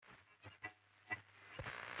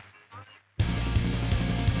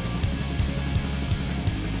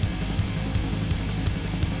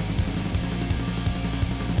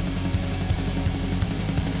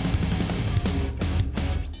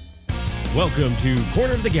Welcome to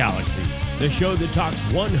Corner of the Galaxy, the show that talks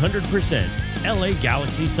 100% LA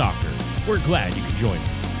Galaxy soccer. We're glad you could join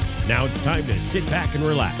us. Now it's time to sit back and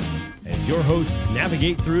relax as your hosts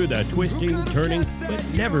navigate through the twisting, turning, but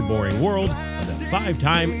never boring world of the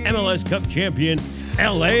five-time MLS Cup champion,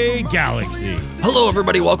 LA Galaxy. Hello,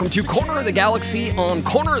 everybody. Welcome to Corner of the Galaxy on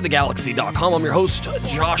cornerofthegalaxy.com. I'm your host,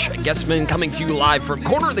 Josh Guessman, coming to you live from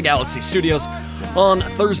Corner of the Galaxy Studios on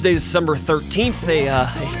Thursday, December 13th.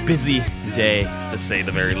 A busy day, to say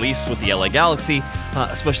the very least, with the LA Galaxy,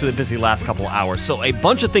 especially the busy last couple of hours. So a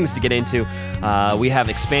bunch of things to get into. We have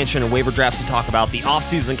expansion and waiver drafts to talk about, the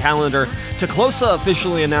offseason calendar. Teclosa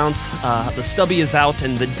officially announced the stubby is out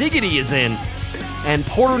and the diggity is in. And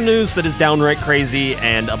Porter news that is downright crazy,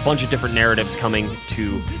 and a bunch of different narratives coming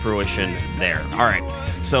to fruition there. All right,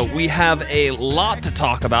 so we have a lot to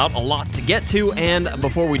talk about, a lot to get to, and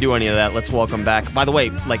before we do any of that, let's welcome back. By the way,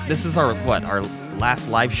 this is our last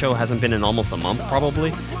live show hasn't been in almost a month,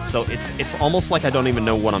 probably. So it's almost like I don't even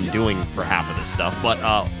know what I'm doing for half of this stuff. But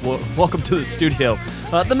welcome to the studio,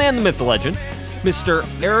 the man, the myth, the legend, Mr.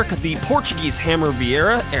 Eric, the Portuguese Hammer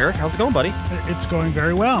Vieira. Eric, how's it going, buddy? It's going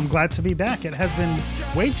very well. I'm glad to be back. It has been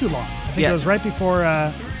way too long. I think it was right before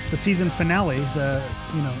the season finale. The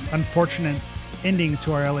unfortunate ending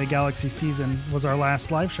to our LA Galaxy season was our last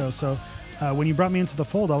live show. So when you brought me into the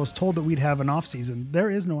fold, I was told that we'd have an off season. There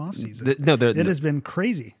is no off season. It has been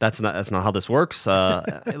crazy. That's not how this works.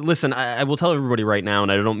 Listen, I will tell everybody right now,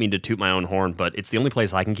 and I don't mean to toot my own horn, but it's the only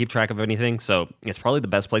place I can keep track of anything. So it's probably the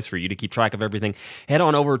best place for you to keep track of everything. Head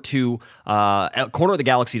on over to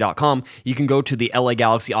cornerofthegalaxy.com. You can go to the LA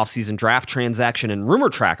Galaxy offseason draft transaction and rumor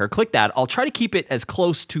tracker. Click that. I'll try to keep it as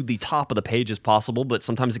close to the top of the page as possible, but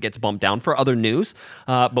sometimes it gets bumped down for other news.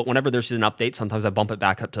 But whenever there's an update, sometimes I bump it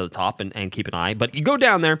back up to the top and keep an eye. But you go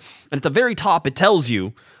down there, and at the very top, it tells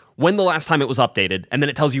you when the last time it was updated, and then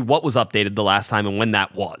it tells you what was updated the last time and when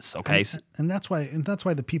that was. Okay, and that's why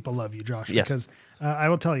the people love you, Josh. Yes. Because I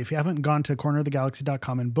will tell you, if you haven't gone to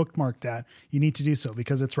cornerofthegalaxy.com and bookmarked that, you need to do so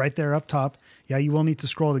because it's right there up top. Yeah, you will need to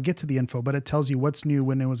scroll to get to the info, but it tells you what's new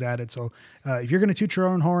when it was added. So if you're going to toot your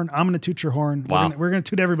own horn, I'm going to toot your horn. Wow. We're going to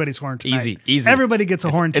toot everybody's horn tonight. Easy. Everybody gets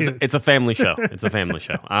a horn too. It's a family show. It's a family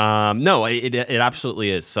show. No, it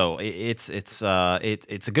absolutely is. So it's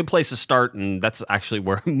a good place to start, and that's actually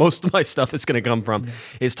where most of my stuff is going to come from,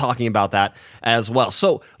 is talking about that as well.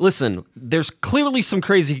 So listen, there's clearly some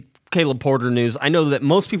crazy Caleb Porter news. I know that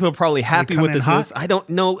most people are probably happy with this news. I don't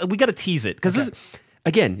know. We got to tease it because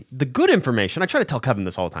again, the good information, I try to tell Kevin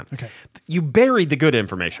this all the time. Okay. You bury the good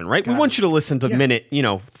information, right? We want you to listen to minute,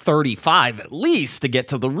 35 at least to get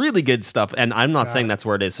to the really good stuff. And I'm not saying that's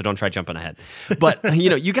where it is, so don't try jumping ahead. But,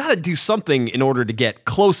 you got to do something in order to get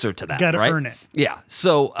closer to that, got to right? earn it. Yeah.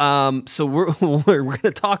 So we're going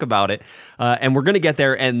to talk about it, and we're going to get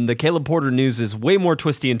there. And the Caleb Porter news is way more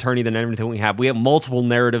twisty and turny than everything we have. We have multiple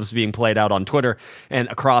narratives being played out on Twitter and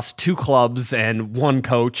across two clubs and one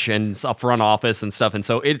coach and a front office and stuff. And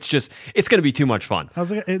so it's going to be too much fun. I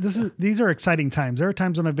was like, these are exciting times. There are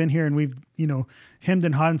times when I've been here and we've, hemmed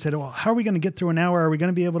and hawed and said, well, how are we going to get through an hour? Are we going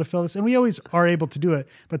to be able to fill this? And we always are able to do it.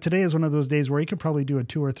 But today is one of those days where you could probably do a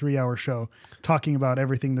 2 or 3 hour show talking about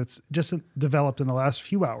everything that's just developed in the last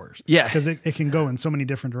few hours. Yeah. Because it can go in so many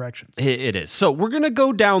different directions. It is. So we're going to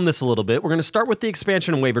go down this a little bit. We're going to start with the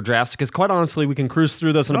expansion and waiver drafts because quite honestly, we can cruise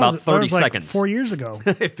through those in about 30 seconds. 4 years ago.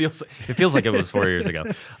 It feels like it was 4 years ago.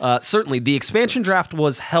 Certainly, the expansion draft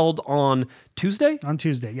was held on Tuesday? On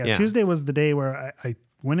Tuesday, yeah. Tuesday was the day where I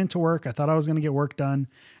went into work. I thought I was going to get work done.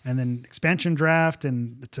 And then expansion draft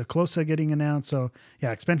and Teclosa getting announced. So,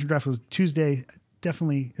 yeah, expansion draft was Tuesday.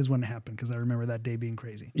 Definitely is when it happened because I remember that day being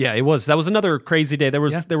crazy. Yeah, it was. That was another crazy day. There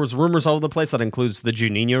was rumors all over the place. That includes the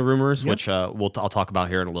Juninho rumors, which I'll talk about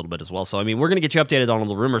here in a little bit as well. So, we're going to get you updated on all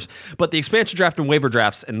the rumors. But the expansion draft and waiver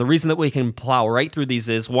drafts, and the reason that we can plow right through these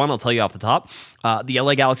is, one, I'll tell you off the top, the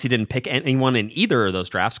LA Galaxy didn't pick anyone in either of those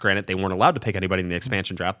drafts. Granted, they weren't allowed to pick anybody in the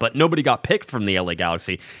expansion draft, but nobody got picked from the LA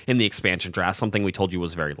Galaxy in the expansion draft, something we told you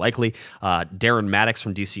was very likely. Darren Maddox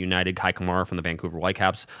from DC United, Kai Kamara from the Vancouver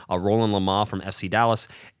Whitecaps, Roland Lamah from FC Dallas,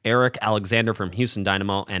 Eric Alexander from Houston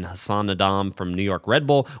Dynamo, and Hassan Nadam from New York Red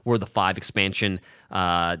Bull were the 5 expansion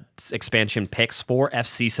picks for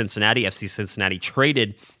FC Cincinnati. FC Cincinnati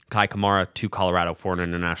traded Kai Kamara to Colorado for an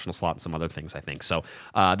international slot and some other things, I think. So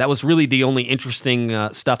that was really the only interesting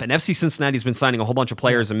stuff. And FC Cincinnati's been signing a whole bunch of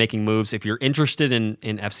players and making moves. If you're interested in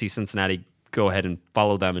FC Cincinnati, go ahead and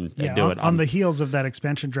follow them and do it. On the heels of that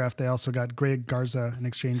expansion draft, they also got Greg Garza in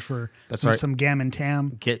exchange for some Gam and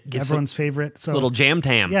Tam, get everyone's favorite. So little Jam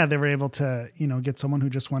Tam. Yeah, they were able to get someone who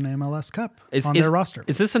just won an MLS Cup on their roster.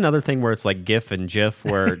 Is this another thing where it's like GIF and GIF,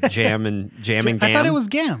 where Jam and Gam? I thought it was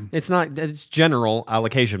Gam. It's not. It's general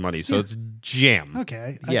allocation money, so it's Jam.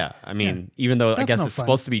 Okay. I mean, even though I guess it's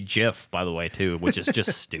supposed to be GIF, by the way, too, which is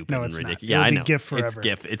just stupid no, and it's ridiculous. Not. Yeah, I know. GIF forever. It's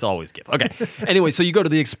GIF. It's always GIF. Okay. Anyway, so you go to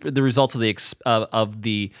the results of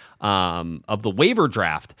the waiver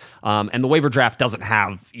draft, and the waiver draft doesn't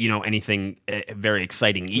have anything very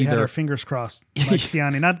exciting either. We had our fingers crossed, like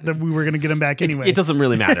Siani. Not that we were going to get him back anyway. It doesn't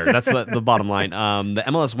really matter. That's the bottom line. The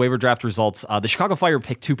MLS waiver draft results: the Chicago Fire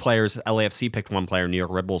picked 2 players, LAFC picked 1 player, New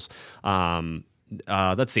York Red Bulls.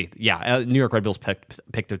 Let's see. Yeah, New York Red Bulls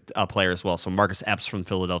picked a player as well. So Marcus Epps from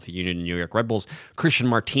Philadelphia Union and New York Red Bulls, Christian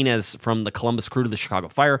Martinez from the Columbus Crew to the Chicago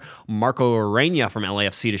Fire, Marco Arena from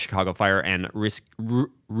LAFC to Chicago Fire, and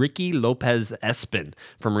Ricky Lopez Espin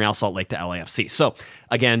from Real Salt Lake to LAFC. So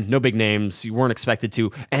again, no big names. You weren't expected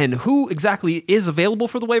to. And who exactly is available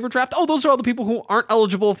for the waiver draft? Oh, those are all the people who aren't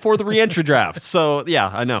eligible for the re-entry draft. So yeah,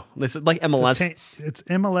 I know. This is like MLS. It's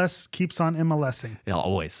MLS keeps on MLSing. Yeah,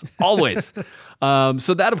 always.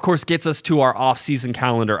 So that, of course, gets us to our off-season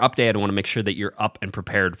calendar update. I want to make sure that you're up and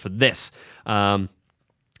prepared for this.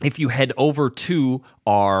 If you head over to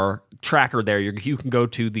our tracker there, you can go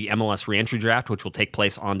to the MLS reentry draft, which will take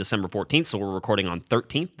place on December 14th. So we're recording on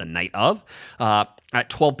 13th, the night of, at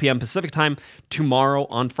 12 p.m. Pacific time. Tomorrow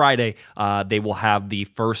on Friday, they will have the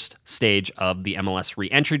first stage of the MLS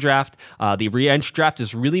reentry draft. The reentry draft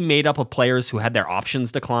is really made up of players who had their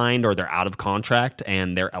options declined or they're out of contract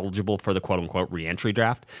and they're eligible for the quote-unquote reentry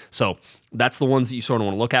draft. So that's the ones that you sort of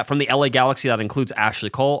want to look at. From the LA Galaxy, that includes Ashley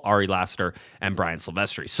Cole, Ari Lassiter, and Brian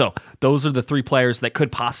Silvestri. So those are the 3 players that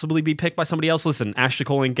could possibly be picked by somebody else. Listen, Ashley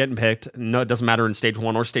Cole ain't getting picked. No, it doesn't matter in stage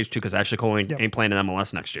 1 or stage 2 because Ashley Cole ain't playing in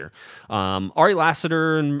MLS next year. Ari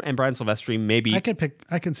Lassiter and Brian Silvestri, maybe.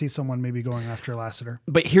 I can see someone maybe going after Lassiter.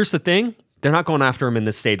 But here's the thing. They're not going after him in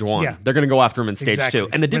this stage 1. Yeah. They're going to go after him in stage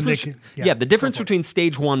 2. And the difference, the difference between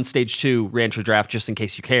stage 1, stage 2 reentry draft, just in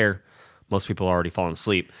case you care, most people are already falling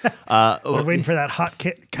asleep. We're waiting for that hot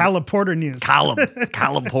Caleb Porter news. Caleb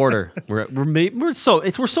Porter. We're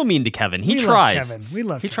so mean to Kevin. He tries. We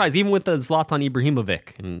love Kevin. He tries, even with the Zlatan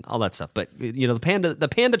Ibrahimovic and all that stuff. But the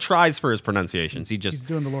panda tries for his pronunciations. He's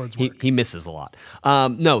doing the Lord's work. He misses a lot.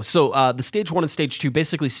 The stage 1 and stage 2.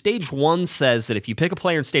 Basically, stage 1 says that if you pick a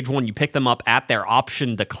player in stage 1, you pick them up at their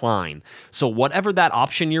option decline. So whatever that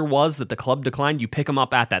option year was that the club declined, you pick them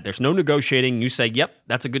up at that. There's no negotiating. You say, "Yep,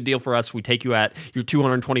 that's a good deal for us. We take you at your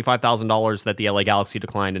 $225,000 that the LA Galaxy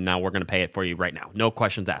declined, and now we're going to pay it for you right now. No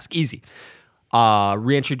questions asked. Easy."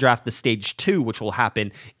 Re-entry draft, the stage 2, which will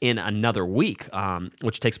happen in another week,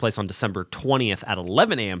 which takes place on December 20th at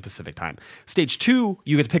 11 a.m. Pacific time. Stage 2,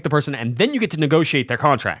 you get to pick the person, and then you get to negotiate their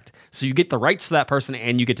contract. So you get the rights to that person,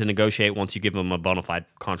 and you get to negotiate once you give them a bona fide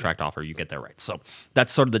contract offer, you get their rights. So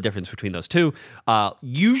that's sort of the difference between those two.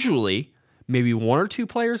 Usually, maybe 1 or 2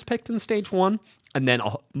 players picked in stage 1, and then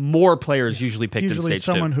more players usually picked in stage 2. Usually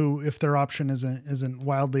someone who, if their option isn't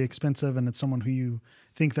wildly expensive, and it's someone who you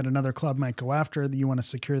think that another club might go after, that you want to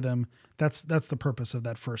secure them. That's the purpose of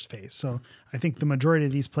that first phase. So I think the majority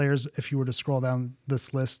of these players, if you were to scroll down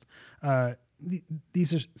this list,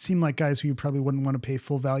 these seem like guys who you probably wouldn't want to pay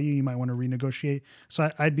full value. You might want to renegotiate.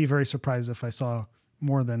 So I'd be very surprised if I saw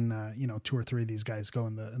more than 2 or 3 of these guys go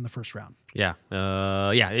in the first round. Yeah,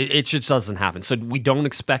 it just doesn't happen. So we don't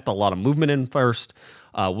expect a lot of movement in first.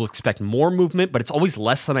 We'll expect more movement, but it's always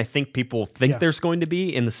less than I think people think there's going to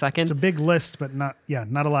be in the second. It's a big list, but not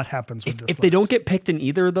a lot happens with this list. If they don't get picked in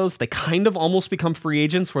either of those, they kind of almost become free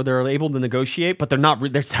agents where they're able to negotiate, but they're not.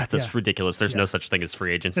 That's ridiculous. There's no such thing as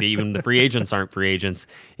free agency. Even the free agents aren't free agents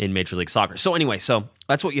in Major League Soccer. So anyway,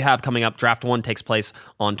 that's what you have coming up. Draft 1 takes place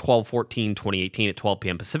on 12/14/2018 at 12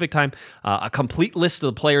 p.m. Pacific time. A complete list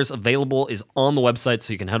of the players available is on the website,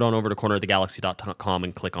 so you can head on over to cornerofthegalaxy.com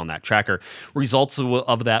and click on that tracker. Results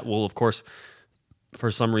of that will, of course,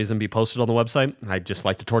 for some reason be posted on the website. I just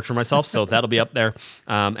like to torture myself, so that'll be up there,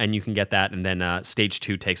 and you can get that. And then stage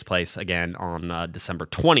 2 takes place again on December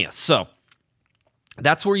 20th. So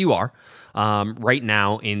that's where you are right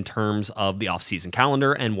now in terms of the off-season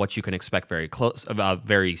calendar and what you can expect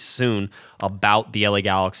very soon about the LA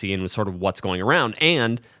Galaxy and sort of what's going around.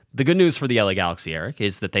 And the good news for the LA Galaxy, Eric,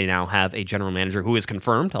 is that they now have a general manager who is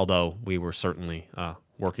confirmed, although we were certainly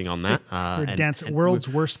working on that. World's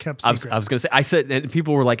worst kept secret. I was going to say, I said, and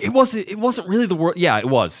people were like, it wasn't really the world. Yeah, it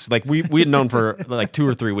was. Like we had known for like 2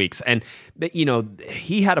 or 3 weeks, and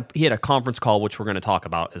he had a conference call which we're going to talk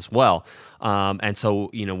about as well. And so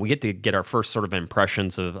we get our first sort of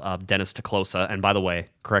impressions of Dennis te Kloese. And by the way,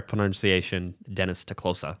 correct pronunciation, Dennis te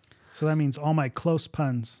Kloese. So that means all my close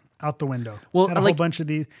puns out the window. Well, had a whole bunch of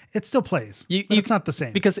these. It still plays, but it's not the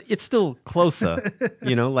same because it's still closer.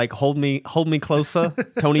 Like hold me closer,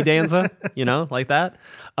 Tony Danza. Like that.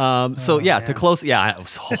 te Kloese. Yeah, I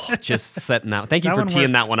was just setting out. Thank you for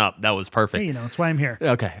teeing that one up. That was perfect. Hey, it's why I'm here.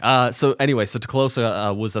 Okay. So te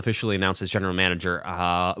Kloese was officially announced as general manager.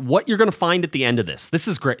 What you're going to find at the end of this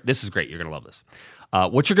is great. This is great. You're going to love this.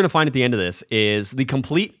 What you're going to find at the end of this is the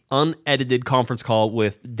complete unedited conference call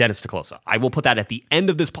with Dennis te Kloese. I will put that at the end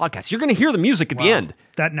of this podcast. You're going to hear the music at the end.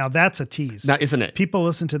 That's a tease. Now, isn't it? People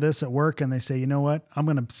listen to this at work and they say, you know what? I'm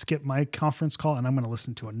going to skip my conference call and I'm going to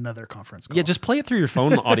listen to another conference call. Yeah, just play it through your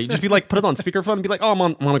phone audio. Just be like, put it on speakerphone and be like, oh, I'm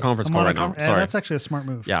on a conference call right now. Sorry. That's actually a smart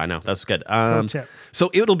move. Yeah, I know. That's good. Pro tip. So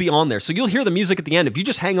it'll be on there. So you'll hear the music at the end. If you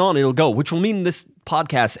just hang on, it'll go, which will mean this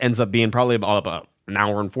podcast ends up being probably about an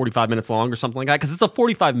hour and 45 minutes long or something like that, because it's a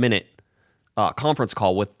 45-minute conference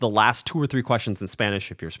call with the last 2 or 3 questions in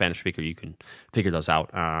Spanish. If you're a Spanish speaker, you can figure those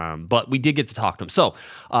out. But we did get to talk to him. So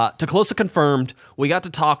te Kloese confirmed. We got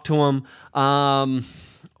to talk to him. And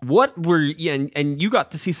you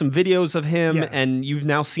got to see some videos of him, and you've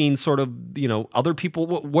now seen sort of, other people.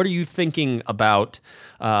 What are you thinking about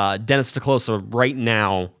Dennis te Kloese right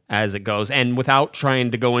now as it goes, and without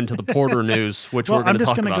trying to go into the Porter news, which we're going to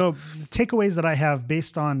talk about? I'm just going to go takeaways that I have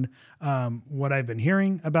based on what I've been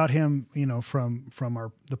hearing about him, from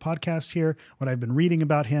the podcast here, what I've been reading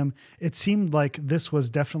about him. It seemed like this was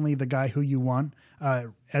definitely the guy who you want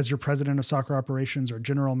as your president of soccer operations or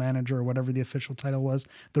general manager or whatever the official title was.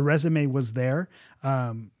 The resume was there,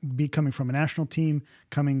 coming from a national team,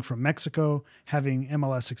 coming from Mexico, having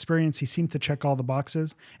MLS experience. He seemed to check all the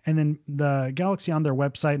boxes. And then the Galaxy on their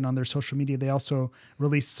website and on their social media, they also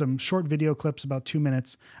released some short video clips, about 2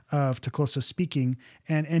 minutes, of te Kloese speaking.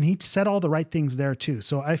 And he said all the right things there too.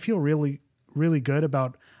 So I feel really, really good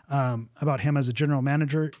about him as a general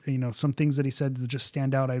manager. Some things that he said that just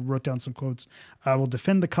stand out. I wrote down some quotes. I will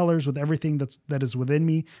defend the colors with everything that is within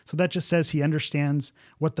me. So that just says he understands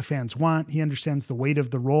what the fans want. He understands the weight of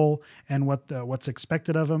the role and what's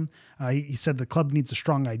expected of him. He said the club needs a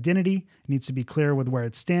strong identity. It needs to be clear with where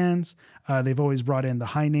it stands. They've always brought in the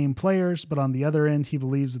high name players, but on the other end, he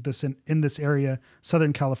believes that in this area,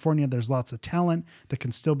 Southern California, there's lots of talent that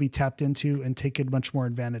can still be tapped into and taken much more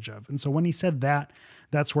advantage of. And so when he said that,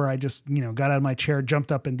 that's where I just, got out of my chair,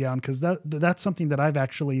 jumped up and down, because that's something that I've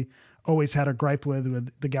actually always had a gripe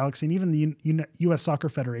with the Galaxy and even the U.S. Soccer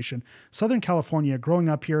Federation. Southern California, growing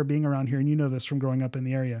up here, being around here, and you know this from growing up in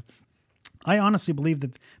the area, I honestly believe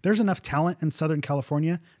that there's enough talent in Southern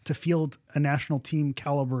California to field a national team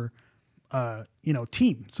caliber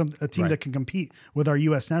team, a team that can compete with our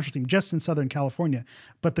U.S. national team just in Southern California.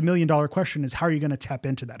 But the $1 million question is, how are you going to tap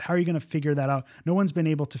into that? How are you going to figure that out? No one's been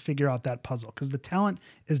able to figure out that puzzle, because the talent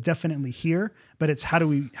is definitely here, but it's how do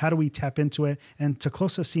we tap into it? And te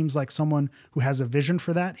Kloese seems like someone who has a vision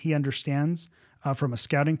for that. He understands from a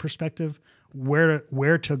scouting perspective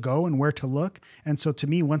where to go and where to look. And so to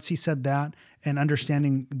me, once he said that, and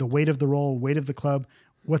understanding the weight of the role, weight of the club,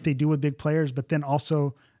 what they do with big players, but then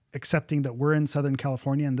also accepting that we're in Southern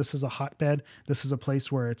California and this is a hotbed. This is a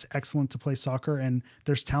place where it's excellent to play soccer and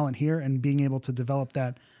there's talent here, and being able to develop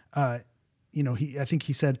that, I think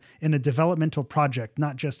he said, in a developmental project,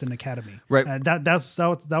 not just an academy. Right. That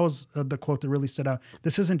was the quote that really stood out.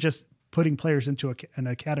 This isn't just putting players into an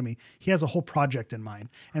academy. He has a whole project in mind.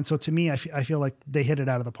 And so to me, I feel like they hit it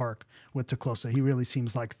out of the park with te Kloese. He really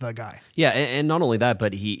seems like the guy. Yeah, and not only that,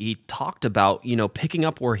 but he talked about, picking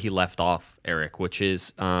up where he left off, Eric, which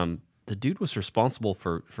is the dude was responsible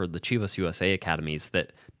for the Chivas USA academies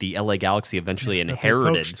that the LA Galaxy eventually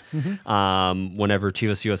inherited whenever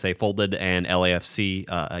Chivas USA folded and LAFC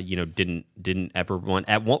didn't ever want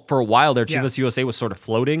for a while there. Chivas USA was sort of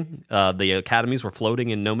floating. The academies were floating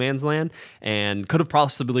in no man's land and could have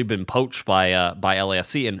possibly been poached by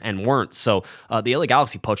LAFC and weren't. So the LA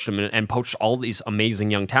Galaxy poached them and poached all these amazing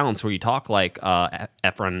young talents. Where you talk like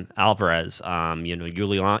Efrain Alvarez,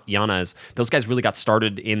 Julian Yanez, those guys really got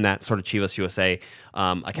started in that sort of Chivas USA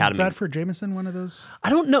academy. Was Bradford Jamison one of those? I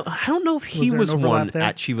don't know if he was one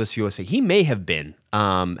at Chivas USA. He may have been,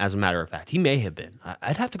 as a matter of fact. He may have been.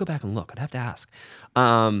 I'd have to go back and look. I'd have to ask.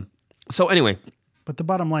 So anyway. But the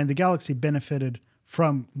bottom line, the Galaxy benefited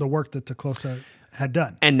from the work that te Kloese had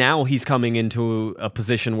done. And now he's coming into a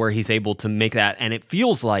position where he's able to make that, and it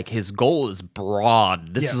feels like his goal is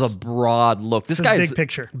broad. This is a broad look. This guy's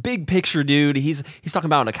big picture, dude. He's talking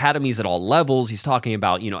about academies at all levels. He's talking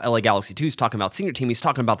about, LA Galaxy 2. He's talking about senior team. He's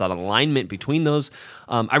talking about that alignment between those.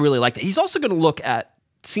 I really like that. He's also going to look at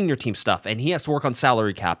senior team stuff, and he has to work on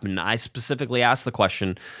salary cap. And I specifically asked the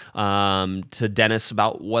question to Dennis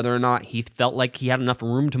about whether or not he felt like he had enough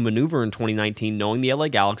room to maneuver in 2019, knowing the LA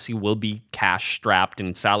Galaxy will be cash strapped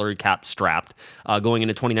and salary cap strapped going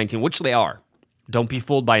into 2019, which they are. Don't be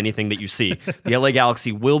fooled by anything that you see. The LA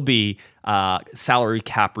Galaxy will be salary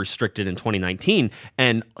cap restricted in 2019,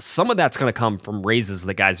 and some of that's going to come from raises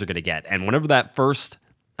that guys are going to get. And whenever the first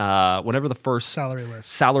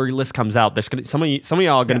salary list comes out, there's gonna some of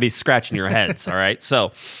y'all are gonna be scratching your heads. All right,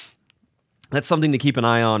 so that's something to keep an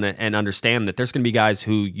eye on and understand that there's gonna be guys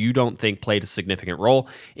who you don't think played a significant role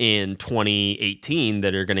in 2018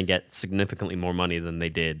 that are gonna get significantly more money than they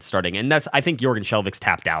did starting. And I think Jorgen Skjelvik's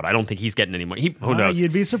tapped out. I don't think he's getting any more. Who knows?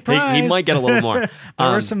 You'd be surprised. He might get a little more.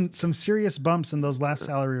 There were some serious bumps in those last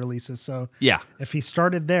salary releases. So if he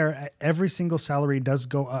started there, every single salary does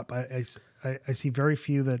go up. I see very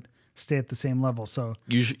few that stay at the same level. So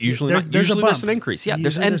usually there's an increase. Yeah,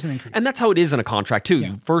 there's an increase. And that's how it is in a contract too.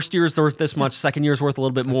 Yeah. First year is worth this much, second year is worth a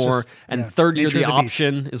little bit more, third year the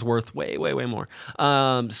option is worth way more.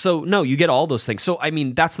 So no, you get all those things. So I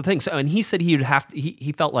mean, that's the thing. So and he said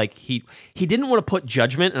he felt like he didn't want to put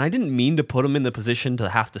judgment, and I didn't mean to put him in the position to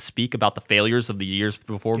have to speak about the failures of the years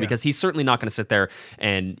before, because he's certainly not going to sit there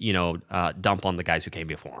and dump on the guys who came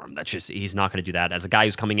before him. That's just, he's not going to do that. As a guy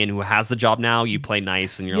who's coming in who has the job now, you play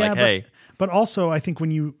nice and you're like, hey. But also, I think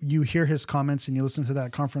when you hear his comments and you listen to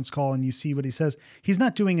that conference call and you see what he says, he's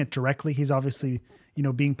not doing it directly. He's obviously,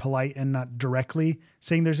 being polite and not directly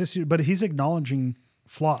saying there's this, but he's acknowledging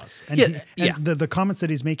flaws. And the comments that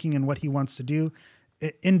he's making and what he wants to do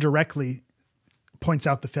indirectly points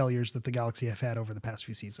out the failures that the Galaxy have had over the past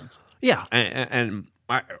few seasons. Yeah, and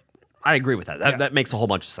I agree with that. That makes a whole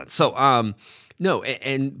bunch of sense. So, no,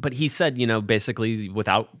 but he said, basically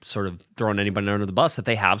without sort of throwing anybody under the bus, that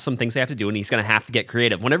they have some things they have to do, and he's going to have to get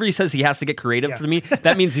creative. Whenever he says he has to get creative for me,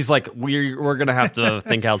 that means he's like, we're going to have to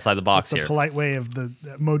think outside the box here. It's a polite way of the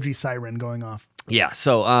emoji siren going off. Yeah,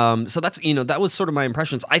 so that's that was sort of my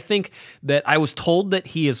impressions. I think that I was told that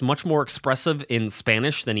he is much more expressive in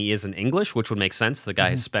Spanish than he is in English, which would make sense. The guy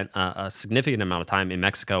has spent a significant amount of time in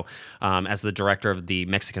Mexico as the director of the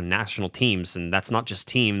Mexican national teams, and that's not just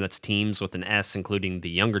team, that's teams with an S, including the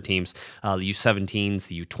younger teams, the U17s,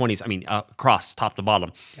 the U20s. I mean, across top to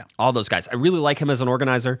bottom, all those guys. I really like him as an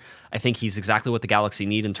organizer. I think he's exactly what the Galaxy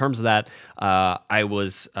need in terms of that.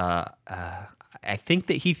 I think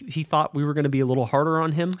that he thought we were going to be a little harder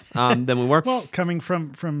on him than we were. Well, coming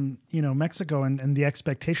from Mexico and the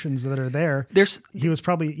expectations that are there, he was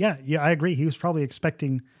probably I agree. He was probably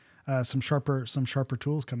expecting some sharper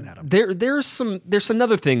tools coming at him. There's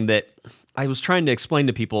another thing that I was trying to explain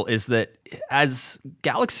to people is that as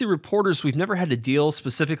Galaxy reporters, we've never had to deal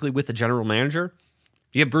specifically with the general manager.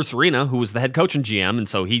 You have Bruce Arena, who was the head coach and GM, and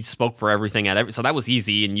so he spoke for everything so that was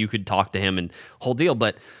easy, and you could talk to him and whole deal.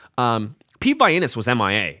 But Pete Vagenas was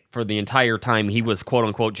MIA for the entire time he was quote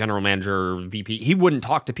unquote general manager or VP. He wouldn't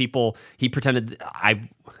talk to people. He pretended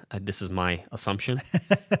this is my assumption.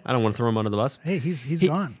 I don't want to throw him under the bus. Hey, he's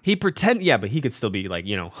gone. He but he could still be like,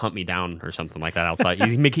 hunt me down or something like that outside.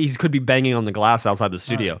 he could be banging on the glass outside the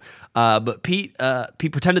studio. Right. But Pete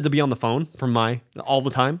pretended to be on the phone all the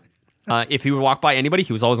time. If he would walk by anybody,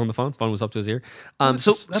 he was always on the phone. Phone was up to his ear. That's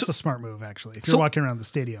a smart move, actually. If you're walking around the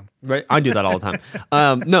stadium, right? I do that all the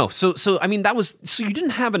time. So I mean, so you didn't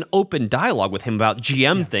have an open dialogue with him about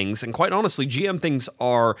GM things, and quite honestly, GM things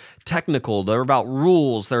are technical. They're about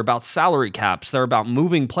rules. They're about salary caps. They're about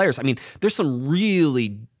moving players. I mean, there's some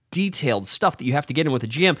really detailed stuff that you have to get in with a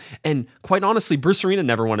GM, and quite honestly, Bruce Arena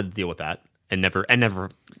never wanted to deal with that. And never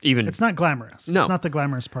even... It's not glamorous. No. It's not the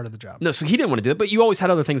glamorous part of the job. No, so he didn't want to do it, but you always had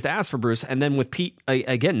other things to ask for Bruce. And then with Pete,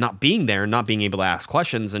 again, not being there, not being able to ask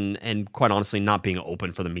questions, and quite honestly, not being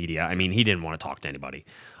open for the media. I mean, he didn't want to talk to anybody.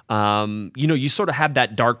 You sort of had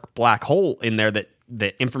that dark black hole in there that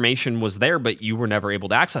the information was there, but you were never able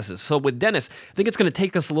to access it. So with Dennis, I think it's going to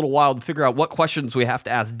take us a little while to figure out what questions we have to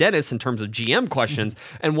ask Dennis in terms of GM questions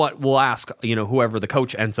and what we'll ask, whoever the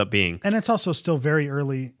coach ends up being. And it's also still very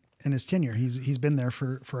early in his tenure. He's been there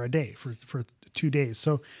for a day, for 2 days.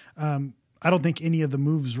 So I don't think any of the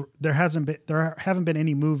moves, there haven't been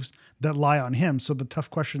any moves that lie on him. So the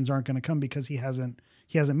tough questions aren't going to come because he hasn't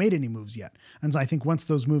he hasn't made any moves yet. And so I think once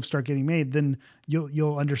those moves start getting made, then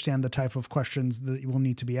you'll understand the type of questions that will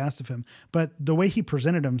need to be asked of him. But the way he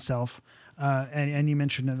presented himself, and you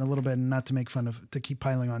mentioned it a little bit, and not to make fun of, to keep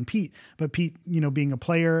piling on Pete, but Pete, being a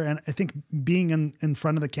player, and I think being in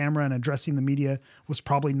front of the camera and addressing the media was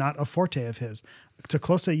probably not a forte of his. To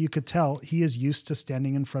Klose, you could tell he is used to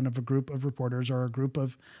standing in front of a group of reporters or a group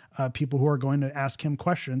of people who are going to ask him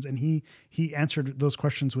questions, and he answered those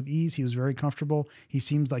questions with ease. He was very comfortable. He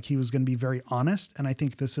seems like he was going to be very honest, and I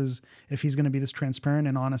think this is, if he's going to be this transparent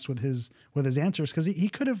and honest with his answers, because he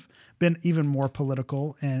could have been even more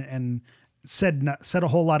political and said a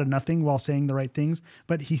whole lot of nothing while saying the right things,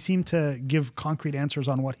 but he seemed to give concrete answers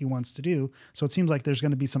on what he wants to do. So it seems like there's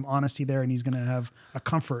going to be some honesty there, and he's going to have a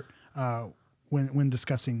comfort when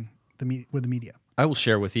discussing with the media. I will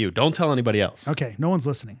share with you. Don't tell anybody else. Okay, no one's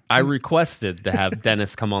listening. I requested to have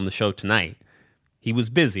Dennis come on the show tonight. He was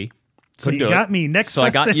busy. So you got me next. So I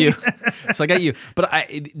got you. But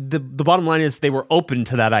the bottom line is they were open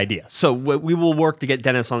to that idea. So we will work to get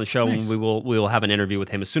Dennis on the show, nice. And we will have an interview with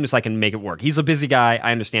him as soon as I can make it work. He's a busy guy.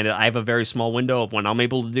 I understand it. I have a very small window of when I'm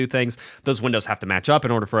able to do things. Those windows have to match up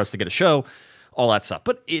in order for us to get a show, all that stuff.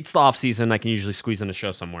 But it's the off season. I can usually squeeze in a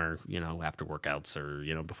show somewhere, after workouts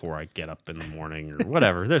or, before I get up in the morning or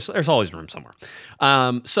whatever. There's always room somewhere.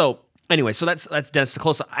 Anyway, so that's Dennis te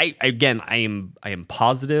Kloese. I am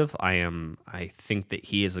positive. I think that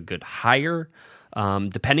he is a good hire.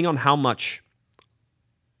 Depending on how much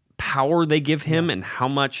power they give him and how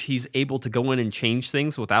much he's able to go in and change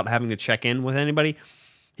things without having to check in with anybody,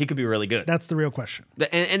 he could be really good. That's the real question.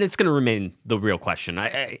 And it's going to remain the real question.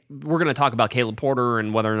 We're going to talk about Caleb Porter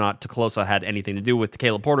and whether or not te Kloese had anything to do with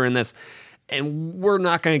Caleb Porter in this. And we're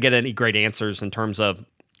not going to get any great answers in terms of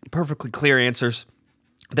perfectly clear answers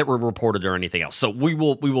that were reported or anything else. So we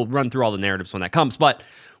will run through all the narratives when that comes. But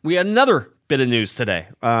we had another bit of news today.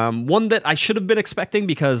 One that I should have been expecting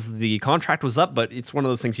because the contract was up, but it's one of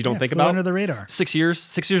those things you don't think about. Under the radar. 6 years.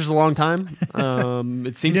 6 years is a long time.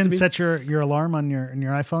 It seems you didn't set your alarm on your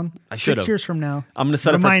iPhone? I should have. 6 years from now. I'm going to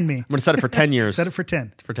set Remind me. I'm going to set it for 10 years. Set it for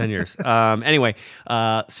 10. For 10 years. Anyway,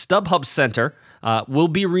 StubHub Center will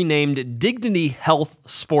be renamed Dignity Health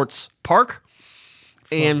Sports Park.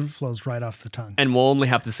 And flows right off the tongue. And we'll only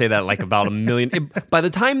have to say that like about a million. By the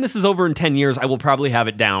time this is over in 10 years, I will probably have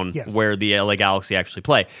it down where the LA Galaxy actually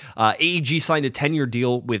play. AEG signed a 10-year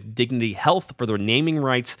deal with Dignity Health for their naming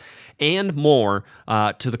rights and more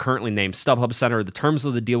to the currently named StubHub Center. The terms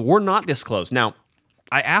of the deal were not disclosed. Now,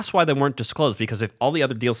 I asked why they weren't disclosed because if all the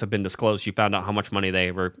other deals have been disclosed, you found out how much money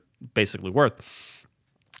they were basically worth.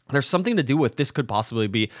 There's something to do with this could possibly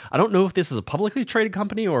be, I don't know if this is a publicly traded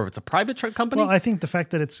company or if it's a private company. Well, I think the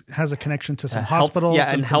fact that it has a connection to some hospitals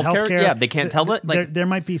and some healthcare. Yeah, they can't tell that. There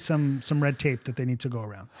might be some red tape that they need to go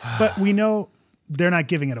around. But we know they're not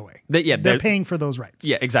giving it away. They're paying for those rights.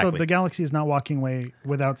 Yeah, exactly. So the Galaxy is not walking away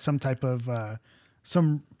without some type of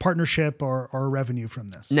some partnership or revenue from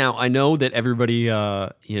this. Now, I know that everybody,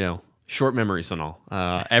 short memories and all.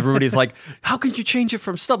 Everybody's like, how could you change it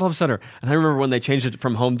from StubHub Center? And I remember when they changed it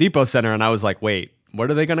from Home Depot Center, and I was like, wait,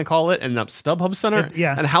 what are they going to call it? And StubHub Center?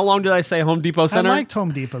 Yeah. And how long did I say Home Depot Center? I liked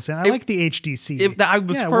Home Depot Center. I like the HDC. I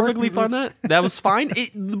was perfectly fine with that. That was fine.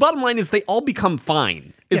 The bottom line is they all become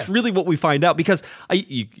fine. It's really what we find out because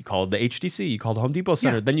you called it the HDC, you called it Home Depot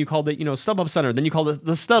Center, then you called it, StubHub Center, then you called it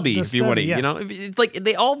the Stubby, if you want to, It's like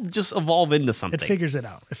they all just evolve into something. It figures it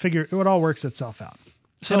out. It all works itself out.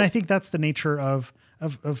 So, and I think that's the nature of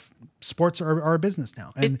sports or our business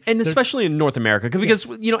now. And especially in North America, because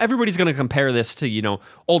everybody's going to compare this to,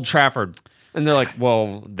 Old Trafford. And they're like,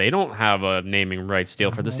 well, they don't have a naming rights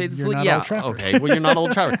deal for the state. You're not Old Trafford. Okay, well, you're not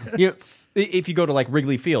Old Trafford. If you go to like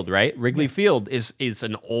Wrigley Field, right? Wrigley Field is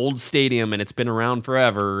an old stadium and it's been around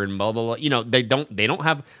forever and blah blah blah. They don't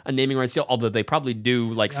have a naming rights deal, although they probably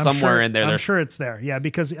do like somewhere in there. I'm sure it's there. Yeah,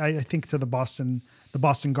 because I think to the Boston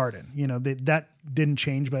Garden, that didn't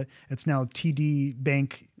change, but it's now TD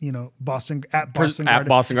Bank, Boston Garden. At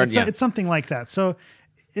Boston Garden, it's something like that. So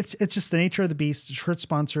it's just the nature of the beast. Shirt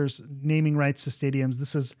sponsors, naming rights to stadiums.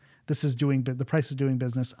 This is doing, but the price is doing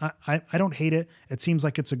business. I don't hate it. It seems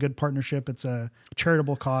like it's a good partnership. It's a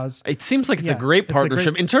charitable cause. It seems like it's a great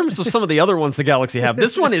partnership in terms of some of the other ones the Galaxy have.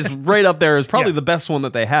 This one is right up there as probably the best one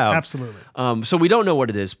that they have. Absolutely. So we don't know what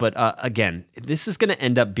it is, but again, this is going to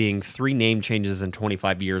end up being 3 name changes in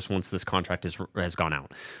 25 years once this contract has gone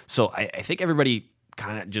out. So I think everybody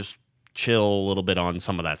kind of just chill a little bit on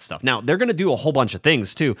some of that stuff. Now, they're going to do a whole bunch of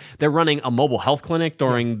things, too. They're running a mobile health clinic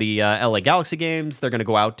during the LA Galaxy games. They're going to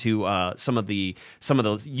go out to some of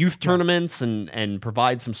those youth tournaments and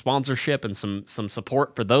provide some sponsorship and some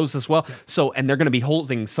support for those as well. So, and they're going to be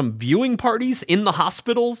holding some viewing parties in the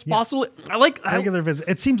hospitals, possibly. I like regular visit.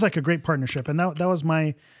 It seems like a great partnership, and that was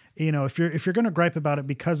my. If you're going to gripe about it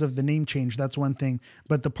because of the name change, that's one thing.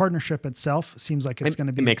 But the partnership itself seems like it's going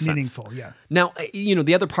to be meaningful. Sense. Yeah. Now,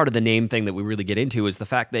 the other part of the name thing that we really get into is the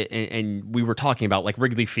fact that, and we were talking about like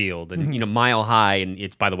Wrigley Field and Mile High, and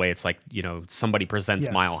it's, by the way, it's like somebody presents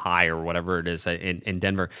Mile High or whatever it is in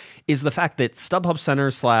Denver. Is the fact that StubHub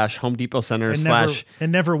Center / Home Depot Center it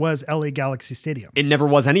never was LA Galaxy Stadium. It never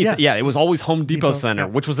was anything. Yeah, it was always Home Depot Center,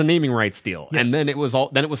 which was a naming rights deal, yes. and then it was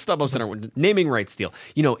StubHub Center, naming rights deal.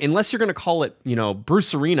 Unless you're going to call it,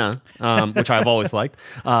 Bruce Arena, which I've always liked.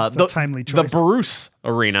 The timely choice. The Bruce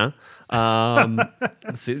Arena.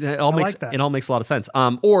 See, it all makes a lot of sense.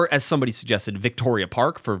 Or as somebody suggested, Victoria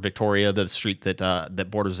Park for Victoria, the street that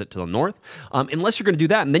borders it to the north. Unless you're going to do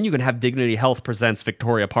that, and then you can have Dignity Health presents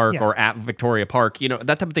Victoria Park or at Victoria Park, that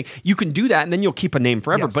type of thing. You can do that, and then you'll keep a name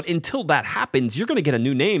forever. Yes. But until that happens, you're going to get a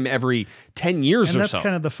new name every 10 years or so. And that's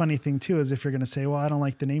kind of the funny thing too, is if you're going to say, well, I don't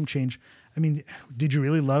like the name change. I mean, did you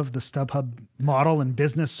really love the StubHub model and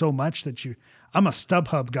business so much that I'm a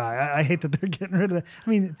StubHub guy. I hate that they're getting rid of that. I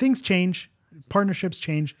mean, things change. Partnerships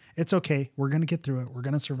change. It's okay. We're going to get through it. We're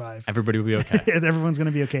going to survive. Everybody will be okay. Everyone's going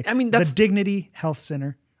to be okay. I mean, that's the Dignity Health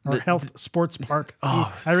Center or Health Sports Park. I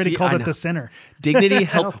already called it the center. Dignity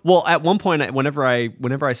Health. Well, at one point, whenever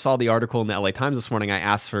I saw the article in the LA Times this morning,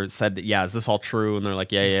 I said, is this all true? And they're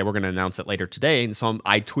like, yeah, we're going to announce it later today. And so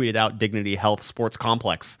I tweeted out Dignity Health Sports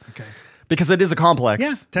Complex. Okay. Because it is a complex.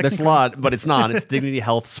 Yeah, that's a lot, but it's not. It's Dignity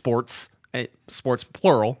Health Sports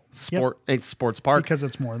plural. Sports Park. Because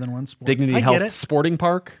it's more than one sport. Dignity Health Sporting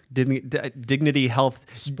Park. Dignity Health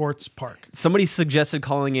Sports Park. Somebody suggested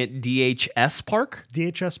calling it DHS Park.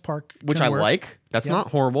 DHS Park, which I like. That's not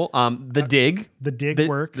horrible. The Dig. The Dig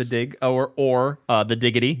works. The Dig or the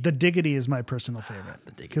Diggity. The Diggity is my personal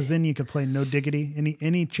favorite because then you could play No Diggity.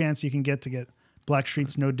 Any chance you can get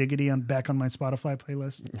Blackstreet's No Diggity back on my Spotify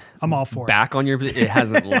playlist. I'm all for it. Back on it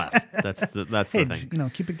hasn't left. That's the thing.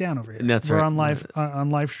 Keep it down over here. That's We're right. on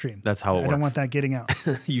live stream. That's how it works. I don't want that getting out.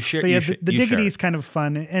 You share. The Diggity is kind of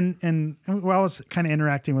fun, and I was kind of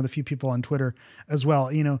interacting with a few people on Twitter as well.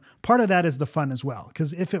 Part of that is the fun as well,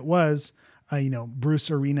 because if it was, Bruce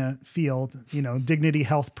Arena Field, Dignity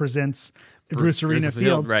Health presents Bruce Arena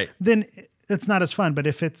Field, right? Then it's not as fun. But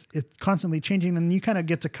if it's constantly changing, then you kind of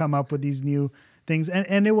get to come up with these new things,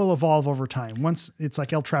 and it will evolve over time. Once it's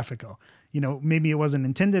like El Tráfico, maybe it wasn't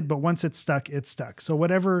intended, but once it's stuck, it's stuck. So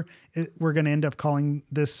whatever we're going to end up calling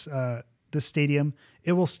this stadium,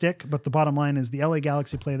 it will stick. But the bottom line is the LA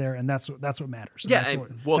Galaxy play there, and that's what matters. Yeah, that's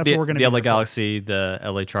what we're going to the LA Galaxy, the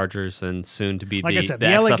LA Chargers, and soon to be like I said, the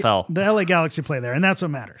XFL. The LA Galaxy play there, and that's what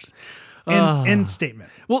matters. End statement.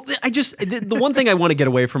 Well, the one thing I want to get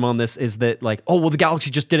away from on this is that the Galaxy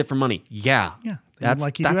just did it for money. Yeah.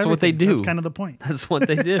 That's what they do. That's kind of the point. That's what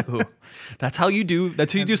they do. That's how you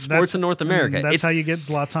do sports in North America. That's how you get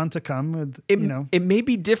Zlatan to come. It may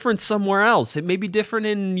be different somewhere else. It may be different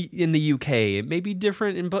in the UK. It may be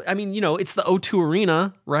different in. It's the O2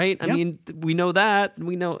 Arena, right? I mean, we know that.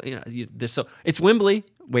 We know. It's Wembley.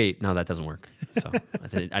 Wait, no, that doesn't work. So I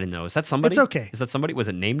didn't know. Is that somebody? It's okay. Is that somebody? Was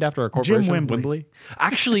it named after a corporation? Jim Wembley.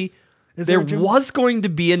 Actually, there was going to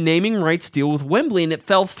be a naming rights deal with Wembley, and it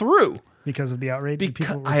fell through. Because of the outrage?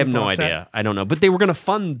 I have no idea. I don't know. But they were going to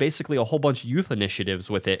fund basically a whole bunch of youth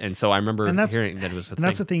initiatives with it. And so I remember hearing that it was a thing. And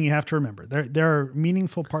that's the thing you have to remember. There are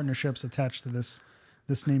meaningful partnerships attached to this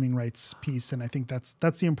naming rights piece. And I think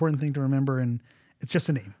that's the important thing to remember. And it's just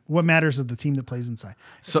a name. What matters is the team that plays inside.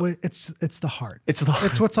 So it's the heart. It's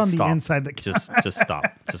what's on the inside that just stop.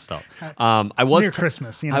 Just stop. Near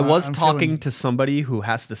Christmas. I was talking to somebody who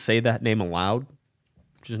has to say that name aloud.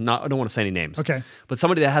 I don't want to say any names. Okay. But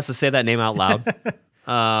somebody that has to say that name out loud.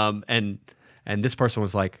 And this person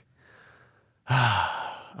was like,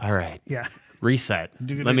 all right. Yeah. Reset.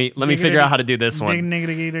 Let me figure out how to do this one.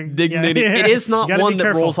 Dignity. It is not one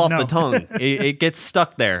that rolls off the tongue. No. It gets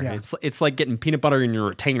stuck there. Yeah. It's like getting peanut butter in your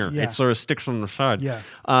retainer. Yeah. It sort of sticks on the side. Yeah.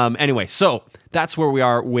 Anyway, so that's where we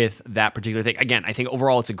are with that particular thing. Again, I think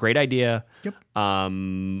overall it's a great idea. Yep.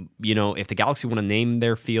 If the Galaxy want to name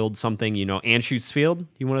their field something, Anschutz Field,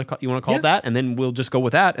 you want to call it that, and then we'll just go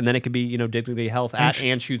with that, and then it could be Dignity Health at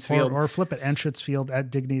Anschutz Field, or flip it, Anschutz Field at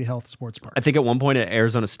Dignity Health Sports Park. I think at one point at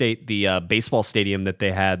Arizona State, the baseball stadium that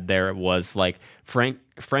they had there was like Frank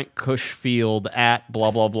Frank Cushfield at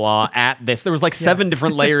blah, blah, blah, at this. There was like 7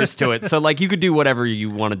 different layers to it. So like you could do whatever you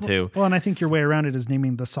wanted to. Well, and I think your way around it is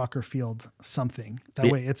naming the soccer field something.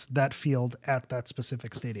 That way it's that field at that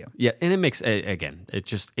specific stadium. Yeah, and it makes, again,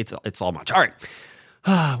 it's all much. All right.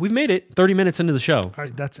 We've made it 30 minutes into the show. All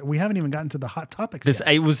right, we haven't even gotten to the hot topics yet.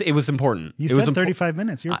 It was important. You said 35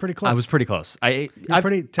 minutes. You were pretty close. I was pretty close. You're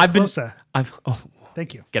pretty close.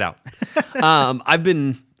 Thank you. Get out.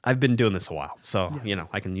 I've been doing this a while, so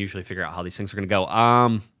I can usually figure out how these things are going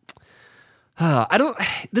to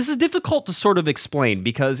go. This is difficult to sort of explain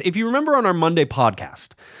because if you remember on our Monday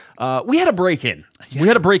podcast, we had a break-in. Yeah. We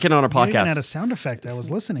had a break-in on our podcast. We even had a sound effect. I was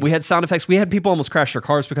listening. We had sound effects. We had people almost crash their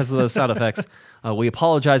cars because of those sound effects. We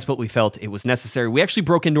apologized, but we felt it was necessary. We actually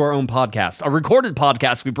broke into our own podcast, a recorded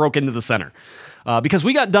podcast. We broke into the center. Because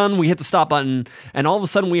we got done, we hit the stop button, and all of a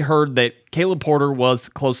sudden we heard that Caleb Porter was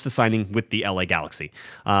close to signing with the LA Galaxy.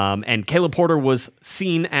 And Caleb Porter was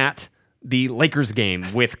seen at the Lakers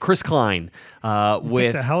game with Chris Klein.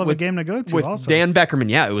 With a hell of a game to go to with also. Dan Beckerman.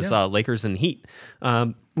 Yeah, it was Lakers and Heat.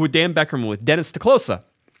 With Dan Beckerman, with Dennis DeClosa.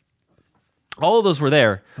 All of those were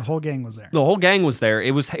there. The whole gang was there. The whole gang was there.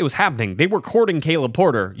 It was happening. They were courting Caleb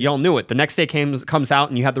Porter. Y'all knew it. The next day comes out,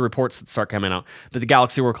 and you had the reports that start coming out that the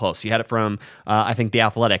Galaxy were close. You had it from, I think, The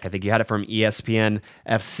Athletic. I think you had it from ESPN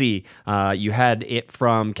FC. You had it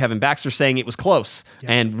from Kevin Baxter saying it was close.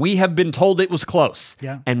 Yeah. And we have been told it was close.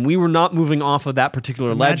 Yeah. And we were not moving off of that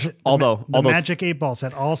particular ledge. The Magic 8 Ball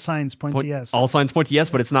said all signs point to yes. All signs point to yes,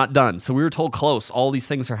 but it's not done. So we were told close. All these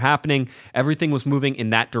things are happening. Everything was moving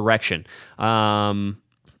in that direction.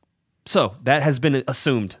 So that has been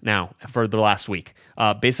assumed now for the last week,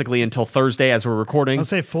 basically until Thursday as we're recording. I'll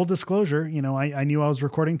say full disclosure. I knew I was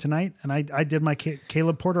recording tonight, and I did my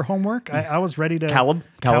Caleb Porter homework. I was ready to Caleb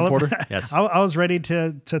Porter. Yes, I was ready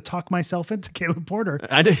to talk myself into Caleb Porter.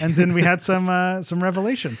 I did, and then we had some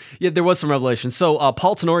revelations. Yeah, there was some revelations. So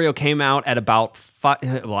Paul Tenorio came out at about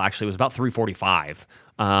 5. Well, actually, it was about 3:45.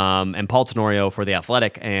 And Paul Tenorio for The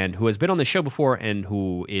Athletic, and who has been on the show before and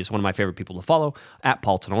who is one of my favorite people to follow, at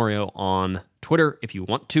Paul Tenorio on Twitter if you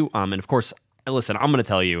want to. And of course, listen, I'm going to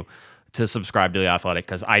tell you to subscribe to The Athletic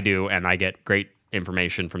because I do, and I get great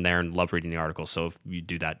information from there and love reading the articles. So if you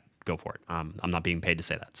do that, go for it. I'm not being paid to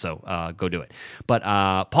say that, so go do it. But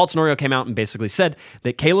Paul Tenorio came out and basically said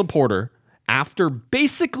that Caleb Porter, after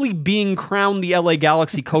basically being crowned the LA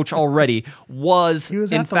Galaxy coach already, he was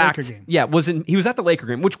at the Laker game. Yeah, he was at the Laker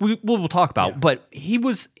game, which we'll talk about. Yeah. But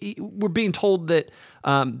we're being told that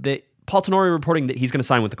that Paul Tenorio reporting that he's going to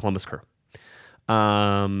sign with the Columbus Crew,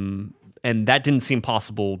 and that didn't seem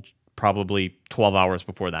possible probably 12 hours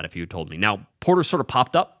before that if you had told me. Now Porter sort of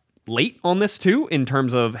popped up late on this too, in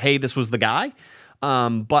terms of, hey, this was the guy.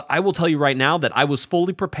 But I will tell you right now that I was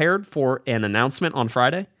fully prepared for an announcement on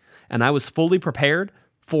Friday. And I was fully prepared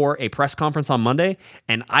for a press conference on Monday,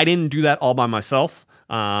 and I didn't do that all by myself.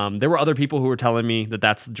 There were other people who were telling me that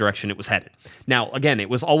that's the direction it was headed. Now, again, it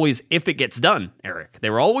was always if it gets done, Eric. They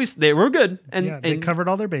were good. And they covered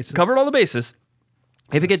all their bases. Covered all the bases.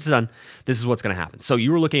 If it gets done, this is what's going to happen. So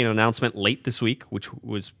you were looking at an announcement late this week, which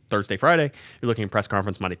was Thursday, Friday. You're looking at press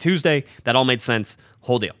conference Monday, Tuesday. That all made sense.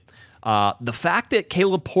 Whole deal. The fact that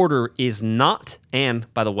Caleb Porter is not, and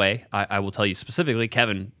by the way, I will tell you specifically,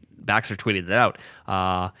 Kevin Baxter tweeted it out.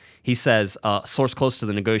 He says, a source close to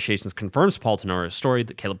the negotiations confirms Paul Tenorio's story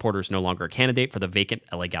that Caleb Porter is no longer a candidate for the vacant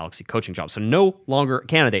LA Galaxy coaching job. So no longer a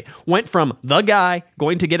candidate. Went from the guy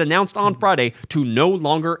going to get announced on Friday to no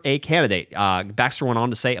longer a candidate. Baxter went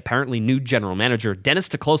on to say, apparently new general manager Dennis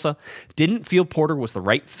DeClosa didn't feel Porter was the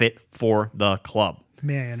right fit for the club.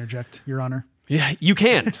 May I interject, Your Honor? Yeah, you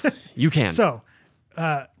can. You can. So,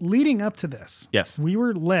 leading up to this, yes, we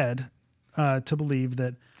were led to believe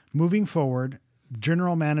that moving forward,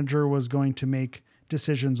 general manager was going to make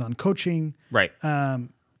decisions on coaching. Right.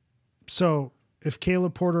 So if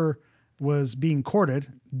Caleb Porter was being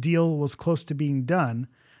courted, deal was close to being done.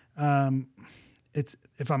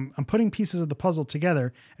 If I'm putting pieces of the puzzle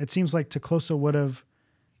together, it seems like DeClosa would have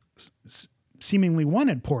seemingly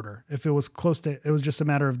wanted Porter if it was close to. It was just a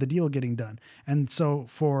matter of the deal getting done. And so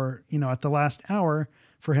for at the last hour,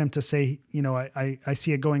 for him to say, I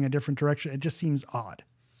see it going a different direction, it just seems odd.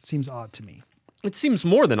 It seems odd to me. It seems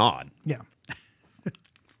more than odd. Yeah.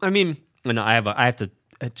 I mean, I have to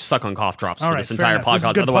suck on cough drops for this entire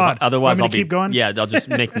podcast. Otherwise, I'll keep going. Yeah, I'll just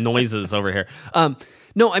make noises over here.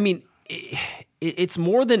 No, I mean, it's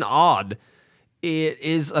more than odd. It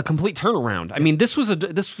is a complete turnaround. I mean, this was an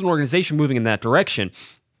organization moving in that direction.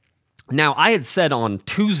 Now, I had said on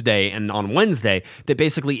Tuesday and on Wednesday that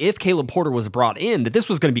basically if Caleb Porter was brought in, that this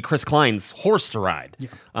was going to be Chris Klein's horse to ride.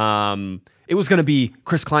 Yeah. it was going to be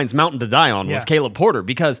Chris Klein's mountain to die on was Caleb Porter,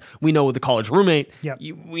 because we know the college roommate.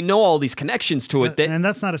 We know all these connections to it. And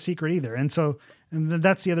that's not a secret either. And so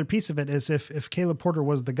that's the other piece of it is if Caleb Porter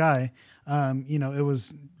was the guy, it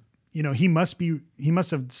was, he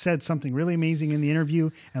must have said something really amazing in the interview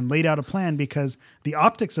and laid out a plan, because the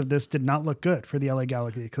optics of this did not look good for the LA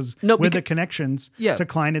Galaxy. Because the connections to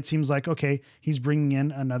Klein, it seems like, okay, he's bringing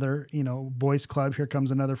in another, boys club. Here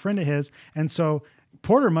comes another friend of his. And so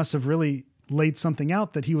Porter must have really laid something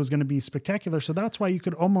out that he was going to be spectacular. So that's why you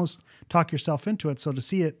could almost talk yourself into it. So to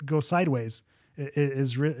see it go sideways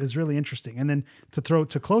is really interesting. And then to throw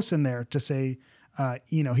Close in there to say,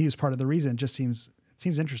 he was part of the reason just seems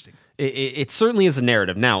interesting. It certainly is a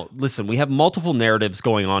narrative. Now, listen, we have multiple narratives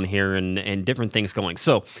going on here and different things going.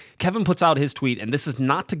 So Kevin puts out his tweet, and this is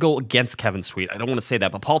not to go against Kevin's tweet. I don't want to say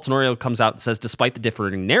that, but Paul Tenorio comes out and says, despite the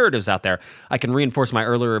differing narratives out there, I can reinforce my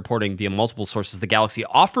earlier reporting via multiple sources. The Galaxy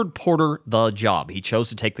offered Porter the job. He chose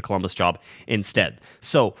to take the Columbus job instead.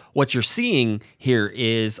 So what you're seeing here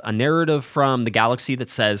is a narrative from the Galaxy that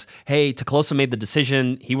says, hey, Teclosa made the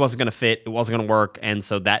decision. He wasn't going to fit. It wasn't going to work. And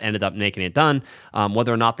so that ended up making it done.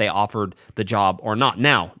 Whether or not they offered the job or not.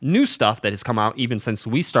 Now, new stuff that has come out even since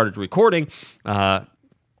we started recording.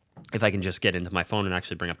 If I can just get into my phone and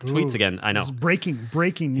actually bring up the tweets again. I know. This is breaking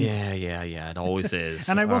news. Yeah. It always is.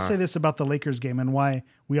 And I will say this about the Lakers game and why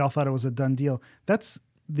we all thought it was a done deal. That's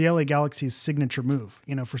the LA Galaxy's signature move.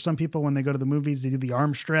 For some people, when they go to the movies, they do the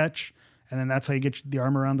arm stretch. And then that's how you get the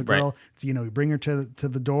arm around the girl. Right. So, you bring her to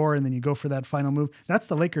the door, and then you go for that final move. That's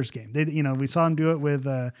the Lakers game. They, we saw him do it with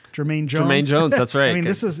Jermaine Jones. Jermaine Jones, that's right. I mean,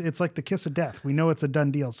 it's like the kiss of death. We know it's a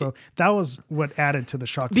done deal. So that was what added to the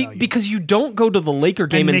shock value. Because you don't go to the Laker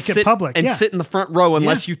game and sit, it public. And sit in the front row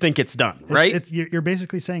unless you think it's done, right? You're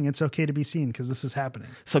basically saying it's okay to be seen because this is happening.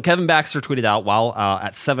 So Kevin Baxter tweeted out while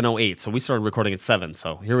at 7:08. So we started recording at 7.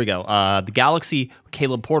 So here we go. The Galaxy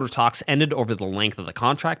Caleb Porter talks ended over the length of the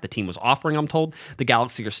contract the team was offering, I'm told. The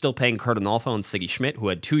Galaxy are still paying Kurt Anolfo and Siggy Schmidt, who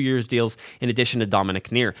had 2 years deals, in addition to Dominic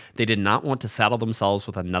Neer. They did not want to saddle themselves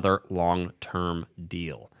with another long-term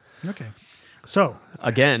deal. Okay. So,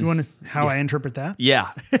 again, you want how I interpret that?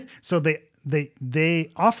 Yeah. So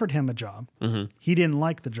they offered him a job. Mm-hmm. He didn't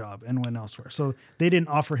like the job and went elsewhere. So they didn't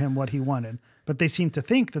offer him what he wanted, but they seemed to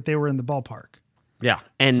think that they were in the ballpark. Yeah.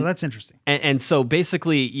 And so that's interesting. And so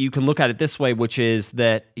basically you can look at it this way, which is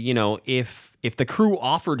that, if the Crew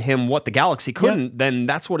offered him what the Galaxy couldn't, then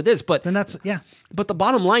that's what it is. But then that's, But the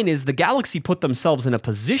bottom line is the Galaxy put themselves in a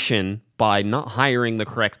position by not hiring the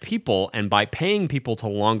correct people and by paying people to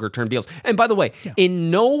longer term deals. And by the way,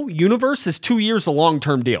 in no universe is 2 years a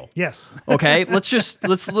long-term deal. Yes. Okay. let's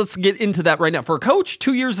get into that right now. For a coach,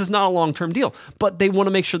 2 years is not a long-term deal, but they want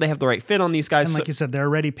to make sure they have the right fit on these guys. And like you said, they're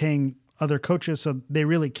already paying other coaches, so they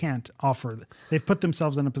really can't offer. They've put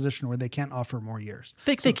themselves in a position where they can't offer more years.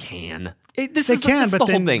 They can. But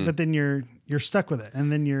then you're stuck with it,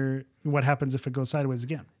 and then what happens if it goes sideways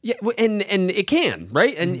again? Yeah, and it can,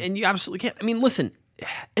 right? And you absolutely can. I mean, listen.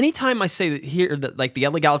 Anytime I say that like the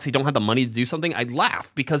LA Galaxy don't have the money to do something, I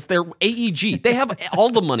laugh because they're AEG. They have all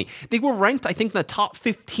the money. They were ranked, I think, in the top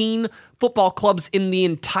 15 football clubs in the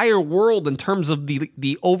entire world in terms of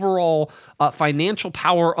the overall financial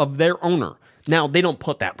power of their owner. Now, they don't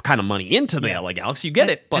put that kind of money into the LA Galaxy. You get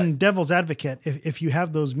it. But and devil's advocate, if you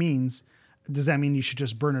have those means, does that mean you should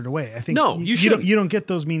just burn it away? I think no, you don't get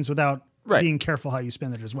those means without being careful how you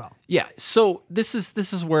spend it as well. Yeah. So this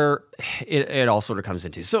is where it all sort of comes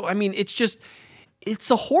into. So, I mean,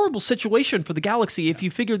 it's a horrible situation for the Galaxy if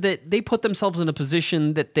you figure that they put themselves in a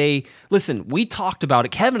position that we talked about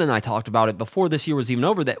it, Kevin and I talked about it before this year was even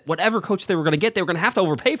over, that whatever coach they were going to get, they were going to have to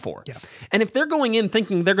overpay for. Yeah. And if they're going in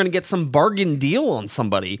thinking they're going to get some bargain deal on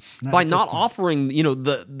somebody by not offering,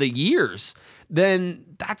 the years, then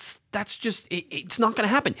that's just, it's not going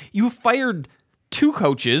to happen. You fired 2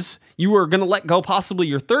 coaches. You were going to let go possibly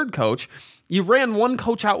your third coach. You ran one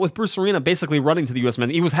coach out with Bruce Arena basically running to the U.S.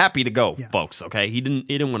 Men's. He was happy to go, folks, okay? He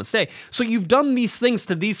didn't want to stay. So you've done these things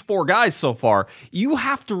to these 4 guys so far. You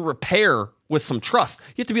have to repair with some trust.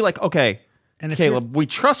 You have to be like, okay, and Caleb, we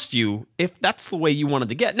trust you if that's the way you wanted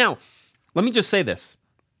to get. Now, let me just say this.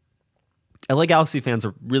 LA Galaxy fans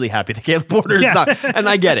are really happy that Caleb Porter is not. And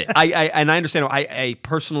I get it. I understand. I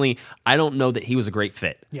personally, I don't know that he was a great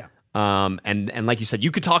fit. Yeah. And like you said,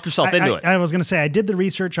 you could talk yourself into it. I was going to say, I did the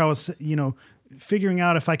research. I was, figuring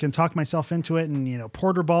out if I can talk myself into it. And,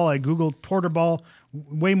 Porter Ball, I Googled Porter Ball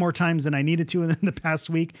way more times than I needed to in the past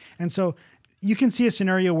week. And so you can see a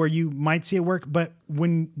scenario where you might see it work, but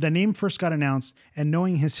when the name first got announced and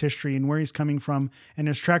knowing his history and where he's coming from and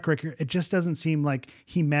his track record, it just doesn't seem like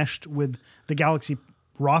he meshed with the Galaxy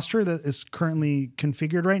roster that is currently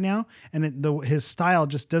configured right now, and his style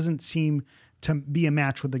just doesn't seem to be a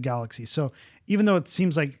match with the Galaxy. So even though it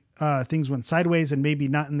seems like things went sideways and maybe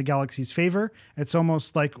not in the Galaxy's favor, it's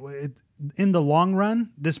almost like in the long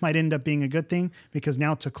run, this might end up being a good thing, because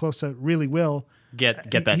now Teclosa really will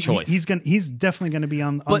get that choice. He's definitely going to be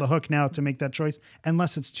on the hook now to make that choice,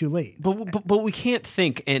 unless it's too late. But we can't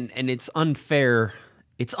think, and it's unfair.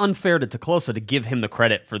 It's unfair to Teclosa to give him the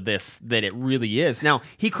credit for this that it really is. Now,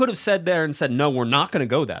 he could have said no, we're not going to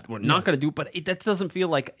go that. We're not going to do it, but that doesn't feel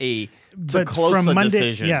like a Teclosa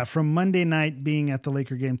decision. Yeah, from Monday night being at the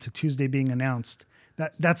Laker game to Tuesday being announced,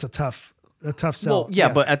 that's a tough sell. Well, yeah,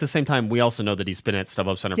 but at the same time, we also know that he's been at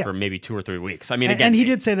StubHub Center for maybe 2 or 3 weeks. I mean, and he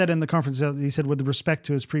did say that in the conference. He said, with respect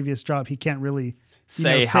to his previous job, he can't really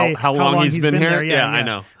say how long he's been here. There. Yeah, I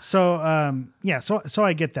know. So, so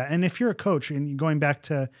I get that. And if you're a coach, and going back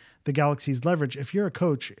to the Galaxy's leverage, if you're a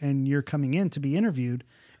coach and you're coming in to be interviewed,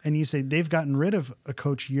 and you say they've gotten rid of a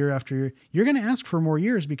coach year after year, you're going to ask for more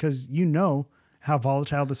years, because you know how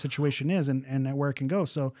volatile the situation is and where it can go.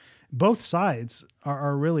 So both sides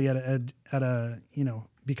are really at a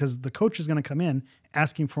because the coach is going to come in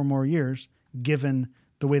asking for more years, given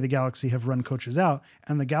the way the Galaxy have run coaches out,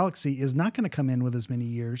 and the Galaxy is not going to come in with as many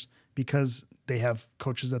years because they have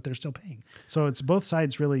coaches that they're still paying. So it's both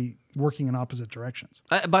sides really working in opposite directions.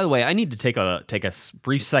 By the way, I need to take a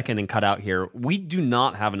brief second and cut out here. We do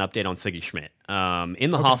not have an update on Sigi Schmidt.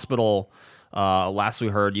 In the hospital, last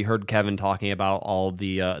you heard Kevin talking about all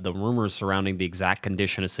the rumors surrounding the exact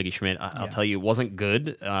condition of Sigi Schmidt. I'll tell you, it wasn't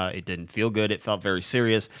good. It didn't feel good. It felt very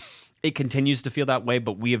serious. It continues to feel that way,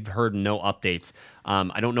 but we have heard no updates.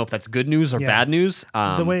 I don't know if that's good news or bad news.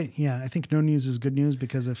 I think no news is good news,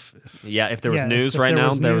 because if there was news right now,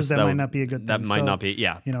 that might not be a good thing. That might not be,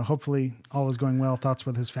 hopefully all is going well. Thoughts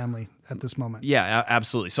with his family at this moment. Yeah,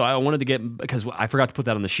 absolutely. So I wanted to get, because I forgot to put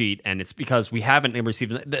that on the sheet, and it's because we haven't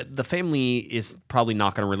received the family is probably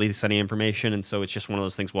not going to release any information, and so it's just one of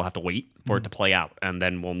those things we'll have to wait for it to play out, and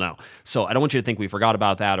then we'll know. So I don't want you to think we forgot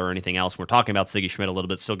about that or anything else. We're talking about Sigi Schmidt a little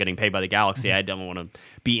bit, still getting paid by the Galaxy. I don't want to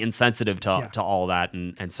be insensitive to all that,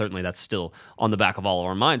 and certainly that's still on the back of all of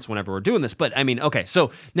our minds whenever we're doing this. But I mean, okay,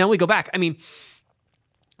 so now we go back. I mean,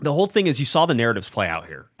 the whole thing is, you saw the narratives play out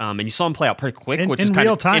here, and you saw them play out pretty quick, which is kind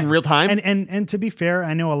of in real time. And to be fair,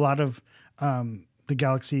 I know a lot of the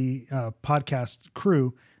Galaxy podcast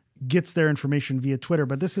crew gets their information via Twitter,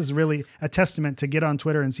 but this is really a testament to get on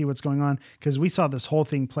Twitter and see what's going on, because we saw this whole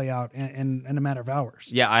thing play out in a matter of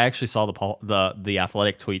hours. Yeah, I actually saw the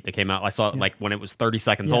Athletic tweet that came out. I saw it like when it was 30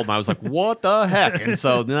 seconds old, and I was like, what the heck? And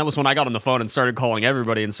so then that was when I got on the phone and started calling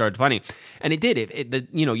everybody and started finding. And it did.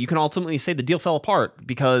 You can ultimately say the deal fell apart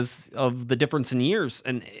because of the difference in years.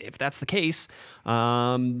 And if that's the case,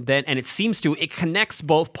 then it seems it connects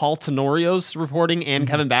both Paul Tenorio's reporting and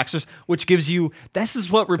Kevin Baxter's, which gives you, this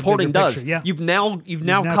is what reporting does. Picture, yeah. You've now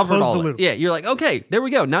covered all of it. Yeah, you're like, okay, there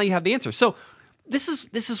we go. Now you have the answer. So this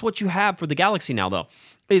is what you have for the Galaxy now, though,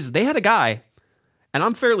 is they had a guy, and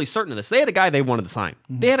I'm fairly certain of this. They had a guy they wanted to sign.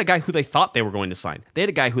 They had a guy who they thought they were going to sign. They had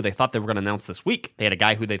a guy who they thought they were going to announce this week. They had a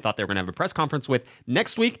guy who they thought they were going to have a press conference with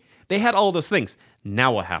next week. They had all those things.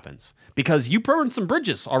 Now what happens? Because you burned some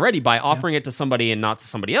bridges already by offering it to somebody and not to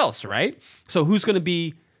somebody else, right? So who's going to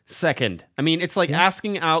be second? I mean, it's like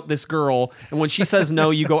asking out this girl, and when she says no,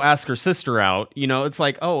 you go ask her sister out. It's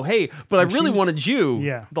like, oh, hey, but I really wanted you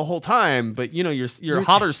the whole time, but your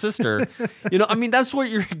hotter sister. I mean, that's what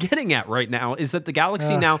you're getting at right now, is that the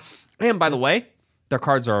Galaxy now, and by the way, their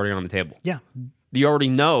cards are already on the table. Yeah. You already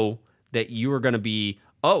know that you are going to be,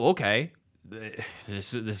 oh, okay,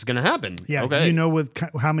 this is going to happen. Yeah, okay. With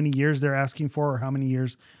how many years they're asking for, or how many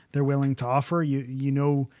years they're willing to offer. You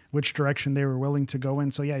know which direction they were willing to go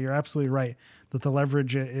in. So yeah, you're absolutely right that the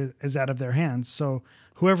leverage is out of their hands. So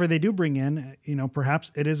whoever they do bring in,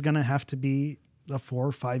 perhaps it is going to have to be a 4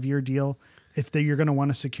 or 5 year deal if you're going to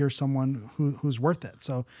want to secure someone who's worth it.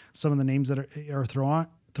 So some of the names that are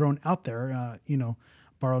thrown out there,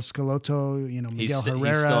 Barros Schelotto, Miguel Herrera.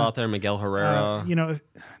 He's still out there, Miguel Herrera.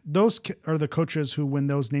 Those are the coaches who, when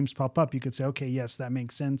those names pop up, you could say, okay, yes, that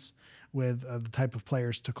makes sense with the type of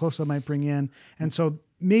players Teclosa might bring in. And so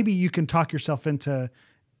maybe you can talk yourself into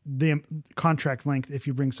the contract length if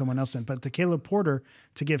you bring someone else in. But to Caleb Porter,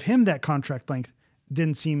 to give him that contract length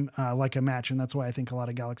didn't seem like a match. And that's why I think a lot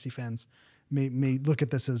of Galaxy fans may look at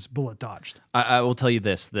this as bullet dodged. I will tell you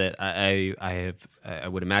this, that I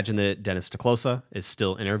would imagine that Dennis Teclosa is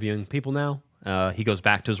still interviewing people now. He goes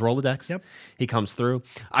back to his Rolodex. Yep. He comes through.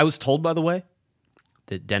 I was told, by the way,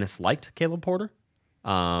 that Dennis liked Caleb Porter.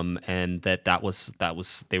 and that was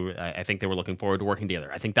they were. I think they were looking forward to working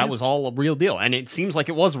together. I think that was all a real deal, and it seems like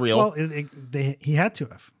it was real. Well, he had to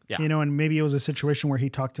have, and maybe it was a situation where he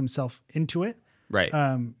talked himself into it, right?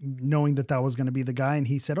 Knowing that was going to be the guy, and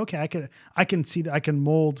he said, "Okay, I can see that I can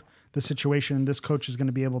mold the situation, and this coach is going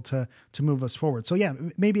to be able to move us forward." So yeah,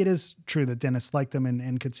 maybe it is true that Dennis liked him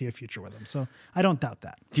and could see a future with him. So I don't doubt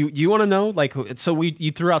that. Do you want to know, like, so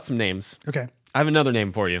you threw out some names. Okay. I have another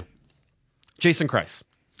name for you. Jason Kreis.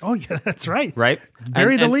 Oh, yeah, that's right. Right?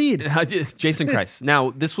 Bury the lead. Jason Kreis.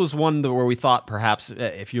 Now, this was one where we thought perhaps,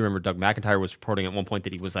 if you remember, Doug McIntyre was reporting at one point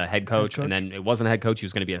that he was a head coach. And then it wasn't a head coach. He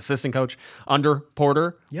was going to be an assistant coach under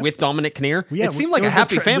Porter with Dominic Kinnear. Yeah, it seemed like a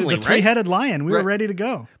happy family, the three-headed lion. We were ready to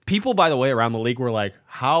go. People, by the way, around the league were like,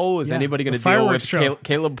 how is anybody going to deal with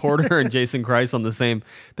Caleb Porter and Jason Kreis on the same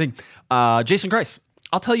thing? Jason Kreis.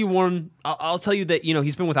 I'll tell you one. I'll tell you that,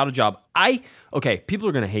 he's been without a job. People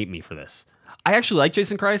are going to hate me for this. I actually like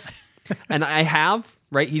Jason Kreis, and I have,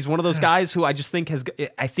 right? He's one of those guys who I just think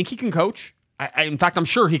I think he can coach. In fact, I'm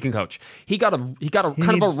sure he can coach. He got a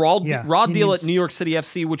kind of a raw deal at New York City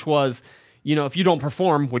FC, which was, if you don't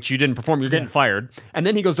perform, which you didn't perform, you're getting fired. And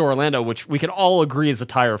then he goes to Orlando, which we can all agree is a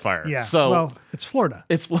tire fire. Yeah. So, well, it's Florida.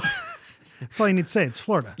 That's all you need to say. It's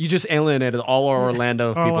Florida. You just alienated all our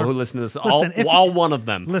Orlando people who listen to this. All one of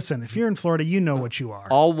them. Listen, if you're in Florida, you know what you are.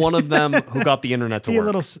 All one of them who got the internet to work. Be a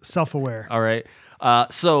little self-aware. All right.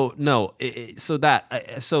 So it's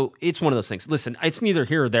one of those things. Listen, it's neither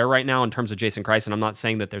here or there right now in terms of Jason Kreis, and I'm not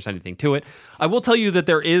saying that there's anything to it. I will tell you that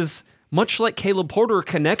there is, much like Caleb Porter, a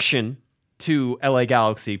connection to LA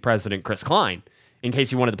Galaxy president Chris Klein, in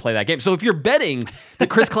case you wanted to play that game. So if you're betting that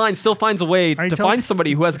Chris Klein still finds a way to find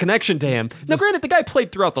somebody who has a connection to him, now granted, the guy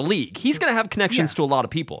played throughout the league. He's going to have connections to a lot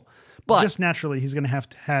of people. But just naturally, he's going to have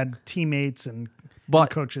had teammates and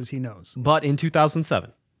coaches he knows. But in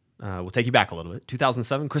 2007, we'll take you back a little bit.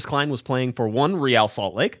 2007, Chris Klein was playing for Real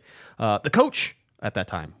Salt Lake. The coach at that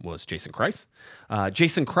time was Jason Kreis.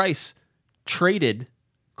 Jason Kreis traded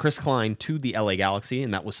Chris Klein to the LA Galaxy,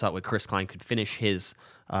 and that was so that way Chris Klein could finish his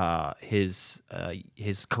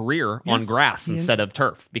career on grass instead of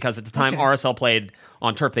turf, because at the time RSL played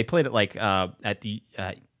on turf. They played it like at the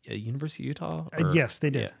University of Utah. Yes, they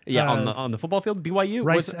did. Yeah, on the football field, BYU.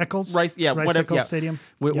 Rice-Eccles. Whatever. Stadium.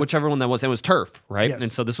 Whichever one that was. It was turf, right? Yes.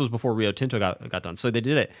 And so this was before Rio Tinto got done. So they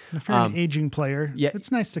did it. And for an aging player,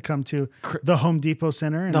 it's nice to come to the Home Depot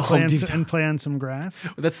Center and play on some grass.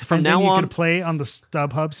 That's from now on. You can play on the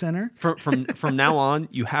StubHub Center. From now on,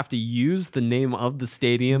 you have to use the name of the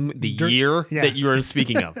stadium, the year that you are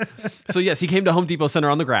speaking of. So yes, he came to Home Depot Center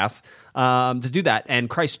on the grass to do that, and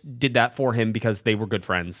Kreis did that for him because they were good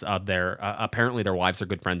friends. Apparently their wives are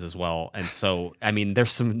good friends as well, and so I mean,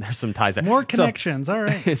 there's some ties there. More connections. All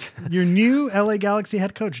right, your new LA Galaxy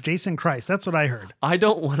head coach, Jason Kreis. That's what I heard. I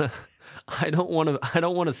don't want to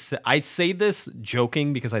say. I say this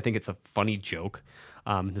joking because I think it's a funny joke.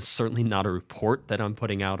 This is certainly not a report that I'm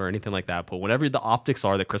putting out or anything like that. But whenever the optics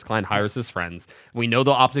are that Chris Klein hires his friends, we know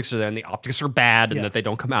the optics are there and the optics are bad and that they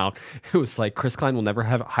don't come out. It was like Chris Klein will never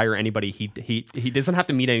hire anybody. He doesn't have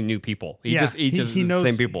to meet any new people. He just knows the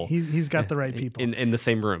same people. He's got the right people in the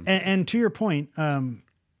same room. And to your point,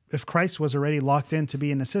 if Kreis was already locked in to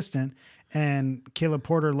be an assistant and Caleb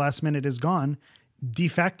Porter last minute is gone, de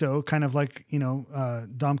facto, kind of like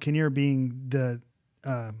Dom Kinnear being the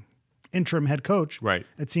interim head coach, right?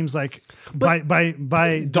 It seems like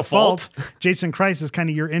by default, Jason Kreis is kind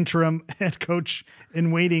of your interim head coach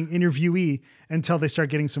in waiting, interviewee, until they start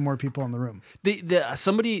getting some more people in the room.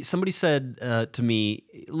 Somebody said to me,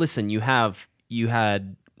 listen, you had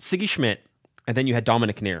Siggy Schmidt, and then you had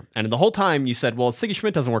Dominic Kinnear, and the whole time you said, well, if Siggy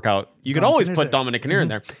Schmidt doesn't work out, you could always put Dominic Kinnear in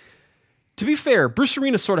there. To be fair, Bruce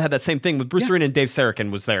Arena sort of had that same thing with Bruce Arena and Dave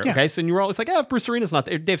Sarakin was there. Okay, so you were always like, if Bruce Arena's not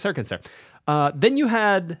there, Dave Sarakin's there. Then you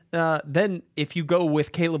had, if you go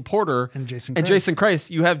with Caleb Porter and Jason Kreis,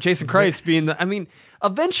 you have Jason Kreis being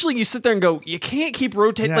eventually you sit there and go, you can't keep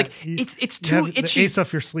rotating. It's too itchy. The ace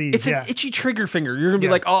off your sleeve. It's an itchy trigger finger. You're going to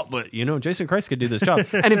be like, but Jason Kreis could do this job.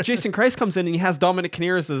 And if Jason Kreis comes in and he has Dominic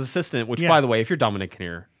Kinnear as his assistant, which by the way, if you're Dominic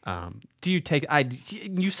Kinnear, do you take,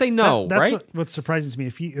 you say no, that's right? What surprises me.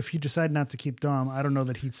 If you decide not to keep Dom, I don't know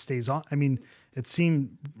that he stays on. I mean, it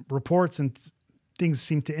seemed reports and things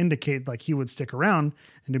seem to indicate like he would stick around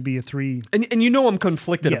and to be a 3. And I'm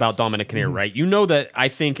conflicted about Dominic Kinnear, right? You know that I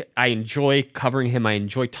think I enjoy covering him. I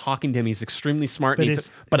enjoy talking to him. He's extremely smart.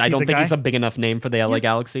 But I don't think he's a big enough name for the LA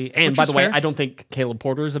Galaxy. And by the way, I don't think Caleb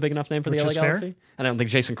Porter is a big enough name for the LA Galaxy. And I don't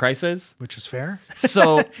think Jason Kreis is. Which is fair.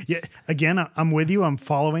 So again, I'm with you. I'm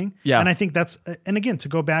following. Yeah. And I think that's, and again, to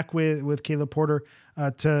go back with Caleb Porter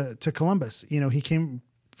to Columbus, he came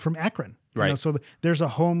from Akron. Right. So there's a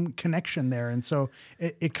home connection there. And so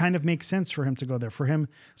it kind of makes sense for him to go there. For him,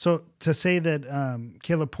 so to say that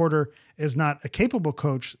Caleb Porter is not a capable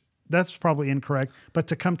coach, that's probably incorrect. But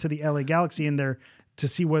to come to the LA Galaxy and there to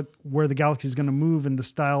see where the Galaxy is going to move and the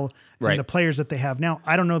style and the players that they have now,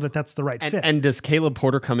 I don't know that that's the right fit. And does Caleb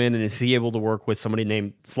Porter come in and is he able to work with somebody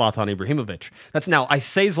named Zlatan Ibrahimovic? I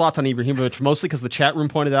say Zlatan Ibrahimovic mostly because the chat room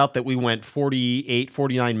pointed out that we went 48,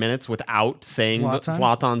 49 minutes without saying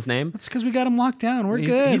Zlatan's name. That's because we got him locked down. We're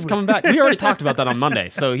good. He's coming back. We already talked about that on Monday.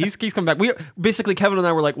 So he's coming back. Basically, Kevin and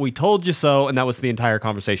I were like, we told you so, and that was the entire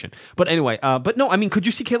conversation. But anyway, could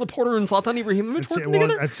you see Caleb Porter and Zlatan Ibrahimovic working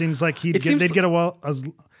together? It seems like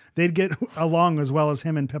they'd get along as well as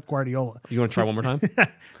him and Pep Guardiola. You want to try one more time?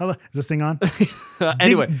 Hello, is this thing on?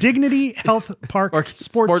 Anyway. Dignity Health Park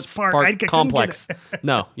Sports Park Complex.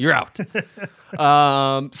 No, you're out.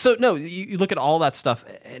 You look at all that stuff,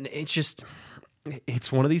 and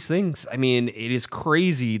it's one of these things. I mean, it is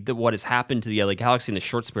crazy that what has happened to the LA Galaxy in this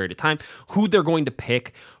short period of time, who they're going to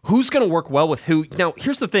pick, who's going to work well with who. Now,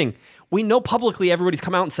 here's the thing. We know publicly everybody's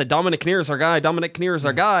come out and said, Dominic Kinnear is our guy, Dominic Kinnear is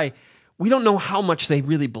our guy. We don't know how much they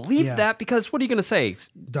really believe that because what are you going to say?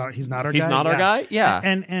 He's not our guy? He's not our guy? Yeah.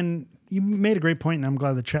 And you made a great point, and I'm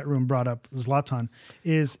glad the chat room brought up Zlatan.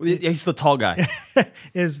 He's the tall guy.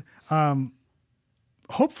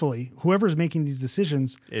 Hopefully, whoever's making these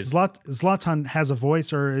decisions, Zlatan has a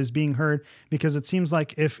voice or is being heard, because it seems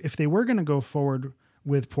like if they were going to go forward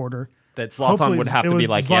with Porter, that Zlatan would have to be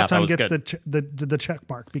like, yeah, that was gets good. the check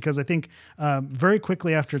mark, because I think very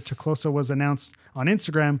quickly after Teclosa was announced on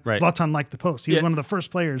Instagram, Zlatan liked the post. He was one of the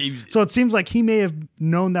first players. So it seems like he may have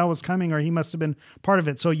known that was coming, or he must have been part of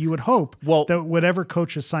it. So you would hope that whatever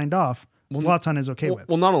coach is signed off, Zlatan is okay with.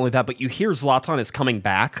 Well, not only that, but you hear Zlatan is coming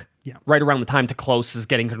back. Yeah. Right around the time Teclose is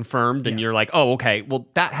getting confirmed, and you're like, oh, okay, well,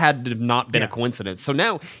 that had to have not been a coincidence. So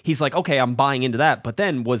now he's like, okay, I'm buying into that. But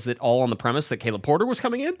then was it all on the premise that Caleb Porter was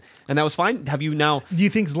coming in, and that was fine? Have you now? Do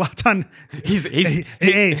you think Zlatan?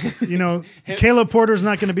 Caleb Porter's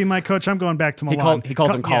not going to be my coach. I'm going back to Milan. He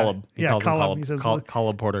calls him Caleb. Caleb. He says,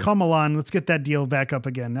 Caleb Porter. Call Milan. Let's get that deal back up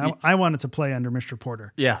again. I wanted to play under Mr.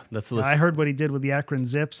 Porter. Yeah, that's the list. I heard what he did with the Akron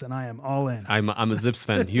Zips, and I am all in. I'm a Zips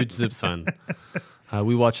fan, huge Zips fan.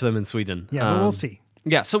 We watch them in Sweden. Yeah, but we'll see.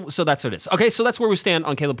 Yeah, so that's what it is. Okay, so that's where we stand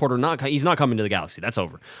on Caleb Porter. He's not coming to the Galaxy. That's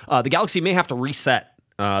over. The Galaxy may have to reset.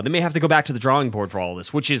 They may have to go back to the drawing board for all of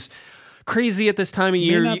this, which is crazy at this time of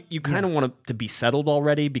year. You kind of want it to be settled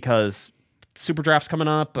already because Super Draft's coming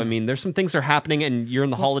up. I mean, there's some things that are happening, and you're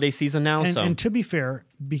in the holiday season now. And to be fair,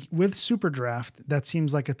 with Super Draft, that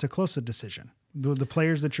seems like a Teclosa decision. The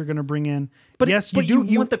players that you're going to bring in. But yes,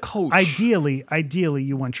 you want the coach. Ideally,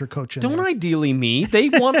 you want your coach in there. Don't ideally me. They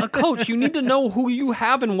want a coach. You need to know who you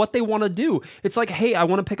have and what they want to do. It's like, hey, I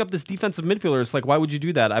want to pick up this defensive midfielder. It's like, why would you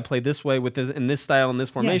do that? I play this way with this, in this style, in this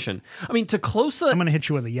formation. Yeah. I mean, Teclosa... I'm going to hit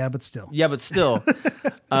you with a but still.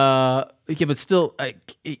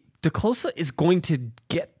 Teclosa is going to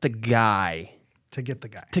get the guy... To get the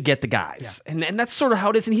guys. Yeah. And that's sort of how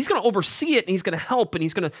it is. And he's going to oversee it, and he's going to help, and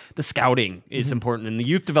the scouting is important, and the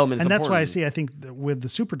youth development is important. And that's why I think with the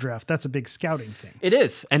Super Draft, that's a big scouting thing. It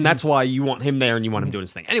is. And that's why you want him there and you want him doing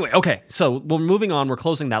his thing. Anyway, okay. So we're moving on. We're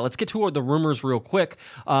closing that. Let's get to the rumors real quick.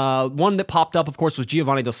 One that popped up, of course, was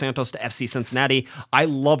Giovanni Dos Santos to FC Cincinnati. I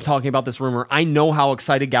love talking about this rumor. I know how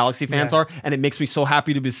excited Galaxy fans are, and it makes me so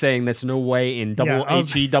happy to be saying there's no way in double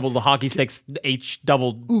HE, double the hockey sticks, H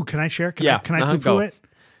double. Ooh, can I share? Can I poo-poo it?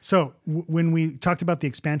 So when we talked about the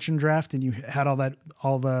expansion draft and you had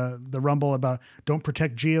all the rumble about don't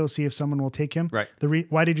protect Gio, see if someone will take him. Right.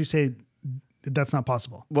 Why did you say that's not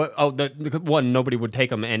possible? Well, one, nobody would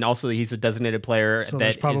take him, and also he's a designated player. So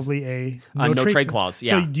there's probably a no trade clause.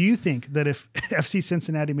 Yeah. So do you think that if FC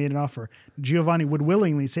Cincinnati made an offer, Giovanni would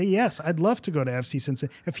willingly say, yes, I'd love to go to FC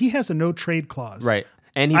Cincinnati if he has a no trade clause? Right.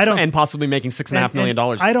 And possibly making $6.5 million.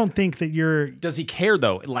 I don't think that Does he care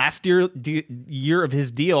though? Last year of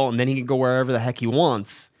his deal, and then he can go wherever the heck he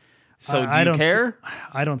wants. So do you care?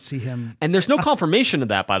 I don't see him. And there's no confirmation of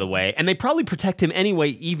that, by the way. And they probably protect him anyway,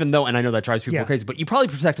 even though. And I know that drives people crazy, but you probably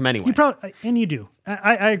protect him anyway. And you do.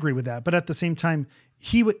 I agree with that. But at the same time,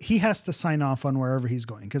 he has to sign off on wherever he's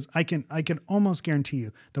going, because I can almost guarantee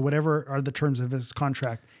you that whatever are the terms of his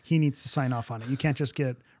contract, he needs to sign off on it. You can't just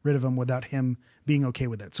get rid of him without him being okay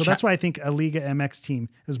with it. So that's why I think a Liga MX team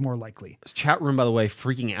is more likely. Chat room, by the way,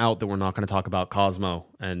 freaking out that we're not going to talk about Cosmo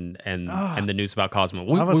and the news about Cosmo.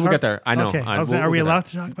 We will get there. I know. Okay. Are we allowed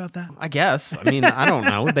to talk about that? I guess. I mean, I don't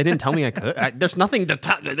know. They didn't tell me I could. There's nothing to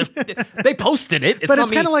talk. They posted it. But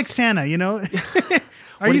it's kind of like Santa, you know?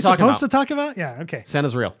 Are you supposed to talk about? Yeah. Okay.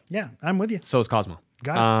 Santa's real. Yeah, I'm with you. So is Cosmo.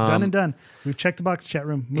 Got it. Done and done. We've checked the box, chat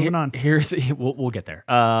room. Moving on. We'll get there.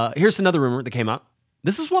 Here's another rumor that came up.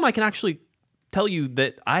 This is one I can actually tell you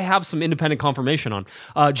that I have some independent confirmation on.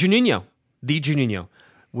 Juninho, the Juninho,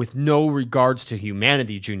 with no regards to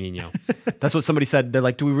humanity, Juninho. That's what somebody said. They're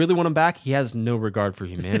like, do we really want him back? He has no regard for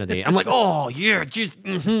humanity. I'm like, oh, yeah, just,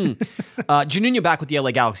 Juninho back with the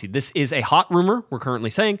LA Galaxy. This is a hot rumor, we're currently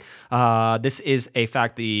saying. This is a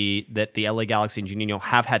fact that the LA Galaxy and Juninho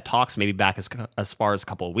have had talks, maybe back as far as a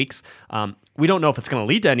couple of weeks. We don't know if it's going to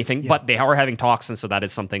lead to anything, but they are having talks, and so that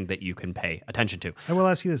is something that you can pay attention to. I will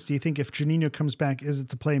ask you this. Do you think if Juninho comes back, is it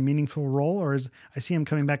to play a meaningful role, or I see him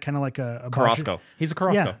coming back kind of like a Carrasco. He's a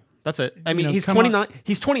Carrasco. Yeah. That's it. I mean, he's 29.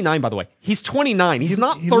 He's 29, by the way. He's 29. He's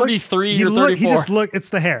not 33 or 34. It's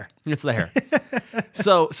the hair. It's the hair.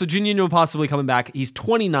 So Juninho possibly coming back. He's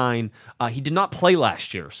 29. He did not play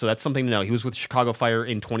last year, so that's something to know. He was with Chicago Fire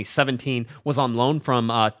in 2017, was on loan from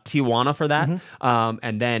Tijuana for that,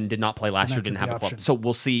 and then did not play last year, didn't have a club. So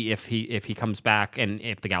we'll see if he comes back and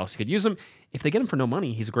if the Galaxy could use him. If they get him for no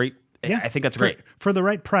money, he's a great. Yeah, I think that's great. For the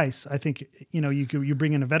right price, I think, you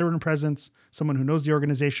bring in a veteran presence, someone who knows the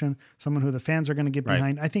organization, someone who the fans are going to get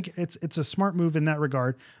behind. I think it's a smart move in that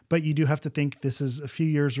regard, but you do have to think this is a few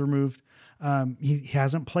years removed. He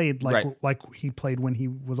hasn't played like he played when he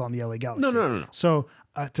was on the LA Galaxy. No. So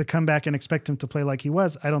to come back and expect him to play like he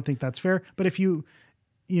was, I don't think that's fair. But if you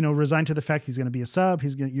resign to the fact he's going to be a sub,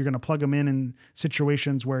 you're going to plug him in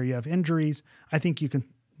situations where you have injuries, I think you can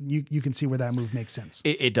see where that move makes sense.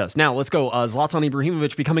 It does. Now, let's go. Zlatan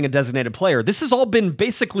Ibrahimovic becoming a designated player. This has all been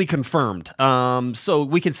basically confirmed. So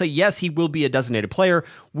we can say, yes, he will be a designated player.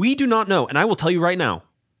 We do not know. And I will tell you right now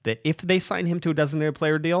that if they sign him to a designated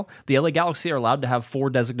player deal, the LA Galaxy are allowed to have 4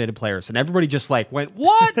 designated players. And everybody just went,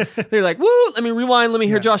 what? They're like, woo, let me rewind. Let me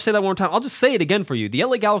hear Josh say that one more time. I'll just say it again for you. The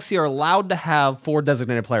LA Galaxy are allowed to have 4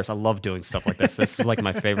 designated players. I love doing stuff like this. This is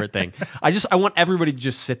my favorite thing. I want everybody to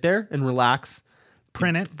just sit there and relax.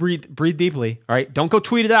 Print it. Breathe deeply. All right. Don't go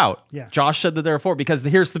tweet it out. Yeah. Josh said that there are 4 because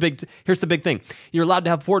here's the big thing. You're allowed to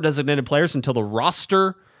have 4 designated players until the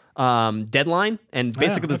roster deadline, and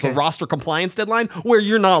basically there's the roster compliance deadline where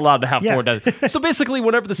you're not allowed to have 4 designated. So basically,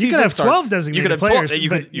 whenever the season starts, 12 designated players. You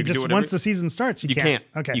can do whatever. Once the season starts, you can't.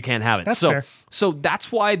 Okay. You can't have it. That's fair. So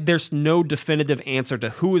that's why there's no definitive answer to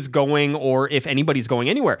who is going or if anybody's going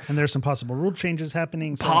anywhere. And there's some possible rule changes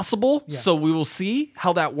happening. So we will see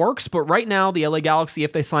how that works. But right now, the LA Galaxy,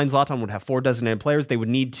 if they sign Zlatan, would have 4 designated players. They would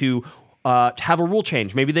need to have a rule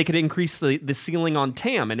change. Maybe they could increase the ceiling on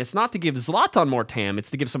TAM, and it's not to give Zlatan more TAM,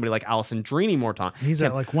 it's to give somebody like Alessandrini more TAM. He's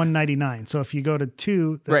at 199, so if you go to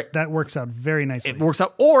 2, that works out very nicely. It works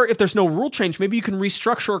out. Or if there's no rule change, maybe you can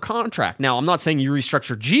restructure a contract. Now, I'm not saying you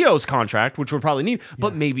restructure Gio's contract, which we'll probably need,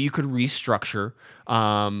 but maybe you could restructure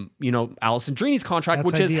Alessandrini's contract,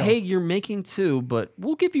 which is, hey, you're making 2, but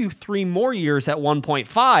we'll give you 3 more years at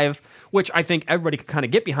 1.5, which I think everybody can kind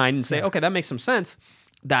of get behind and say, okay, that makes some sense.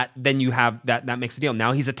 That then you have that makes a deal.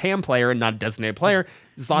 Now he's a TAM player and not a designated player.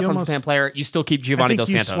 Zlatan's a TAM player. You still keep Giovanni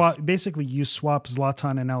Dos Santos. Basically, you swap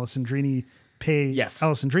Zlatan and Alessandrini. Pay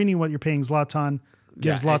Alessandrini what you're paying Zlatan.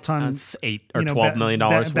 Give Zlatan $8 or $12 million,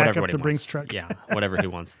 whatever up the Brinks truck. Yeah, whatever he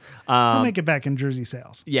wants. He'll make it back in jersey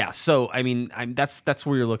sales. Yeah, so I mean, that's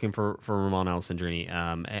where you're looking for Roman Alessandrini,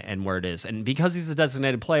 and where it is. And because he's a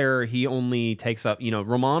designated player, he only takes up.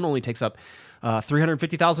 Roman only takes up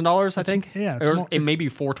 $350,000, I think. Yeah, it may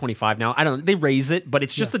be $425 now. I don't know. They raise it, but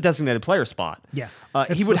it's just the designated player spot. Yeah,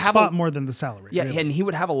 he would have spot more than the salary. Yeah, really. And he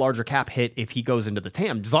would have a larger cap hit if he goes into the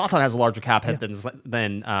TAM. Zlatan has a larger cap hit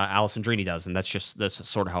than Alessandrini does, and that's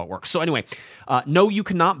sort of how it works. So anyway, no, you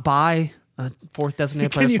cannot buy a 4th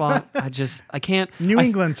designated player spot. I can't. New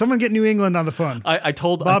England. Someone get New England on the phone. I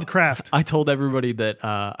told Bob Kraft. I told everybody that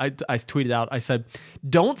I tweeted out. I said,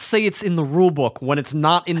 don't say it's in the rule book when it's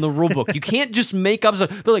not in the rule book. You can't just make up.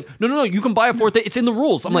 They're like, no. You can buy a 4th. It's in the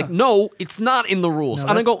rules. I'm like, no, it's not in the rules.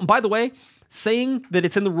 And I go, by the way, saying that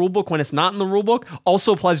it's in the rule book when it's not in the rule book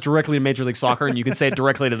also applies directly to Major League Soccer, and you can say it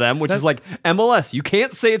directly to them, which is like MLS. You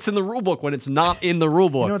can't say it's in the rule book when it's not in the rule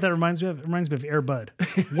book. You know what that reminds me of? It reminds me of Air Bud.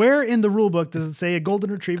 Where in the rule book does it say a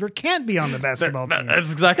golden retriever can't be on the basketball team?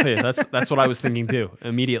 That's exactly it. That's what I was thinking too,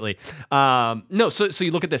 immediately. So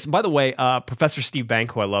you look at this. And by the way, Professor Steve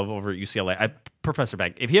Bank, who I love over at UCLA, Professor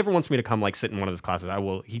Bank. If he ever wants me to come like sit in one of his classes, I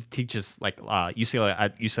will. He teaches like UCLA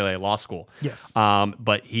at UCLA Law School. Yes.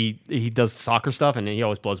 But he does soccer stuff, and he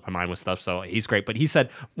always blows my mind with stuff. So he's great. But he said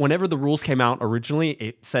whenever the rules came out originally,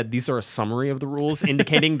 it said these are a summary of the rules,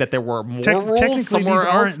 indicating that there were more rules technically somewhere these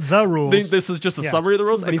else. aren't the rules. This is just a summary of the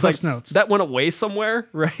rules. And he's like, notes. that went away somewhere,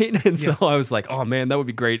 right? And so I was like, oh man, that would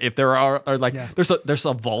be great if there are like there's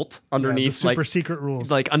a vault underneath, the super secret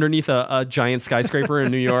rules, like underneath a giant skyscraper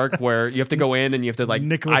in New York, where you have to go in and you have to like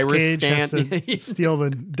Nicolas iris Cage scan, has to steal the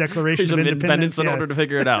Declaration of Independence in order to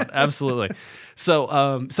figure it out. Absolutely.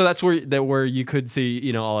 So that's where you could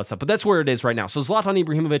see all that stuff. But that's where it is right now. So Zlatan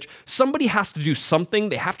Ibrahimovic, somebody has to do something.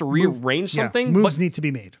 They have to rearrange something. Moves need to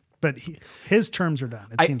be made. But his terms are done,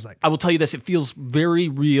 it seems like. I will tell you this. It feels very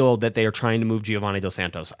real that they are trying to move Giovanni Dos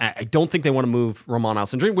Santos. I don't think they want to move Roman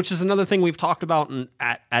Alessandrini, which is another thing we've talked about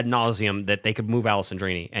ad nauseum, that they could move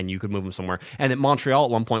Alessandrini and you could move him somewhere. And that Montreal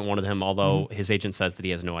at one point wanted him, although his agent says that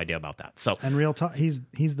he has no idea about that. So, and real talk, he's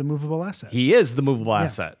the movable asset. He is the movable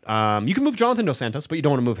asset. You can move Jonathan Dos Santos, but you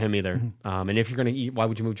don't want to move him either. And if you're going to eat, why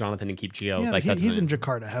would you move Jonathan and keep Gio? Yeah, he's in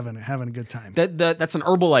Jakarta having a good time. That's an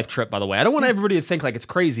Herbalife trip, by the way. I don't want everybody to think like it's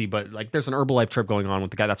crazy, but like there's an Herbalife trip going on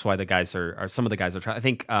with the guy. That's why the guys are some of the guys are trying. I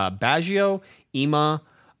think Baggio, Ema,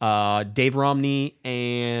 Dave Romney,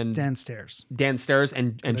 and Dan Stairs, and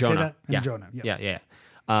Jonah. And Jonah. Yeah.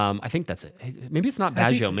 I think that's it. Maybe it's not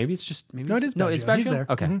Baggio. Maybe it's just no. It is Baggio. No, it's Baggio. He's there.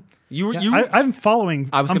 Okay. I'm following.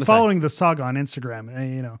 I'm following the the saga on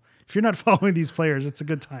Instagram. If you're not following these players, it's a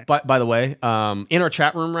good time. By the way, in our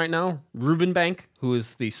chat room right now, Ruben Bank, who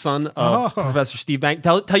is the son of Professor Steve Bank.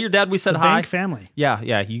 Tell your dad we said hi. Bank family.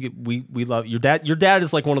 Yeah. We love your dad. Your dad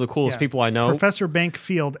is like one of the coolest people I know. Professor Bank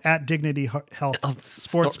Field at Dignity Health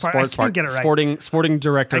Sports Park. I can't get it right. Sporting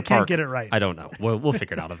Director Park. I can't get it right. I don't know. We'll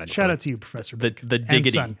figure it out eventually. Shout out to you, Professor Bank. The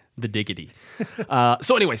diggity. The diggity.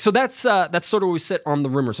 So anyway, that's sort of where we sit on the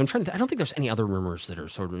rumors. I'm trying to. I don't think there's any other rumors that are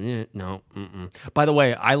sort of no. By the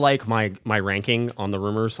way, I like my ranking on the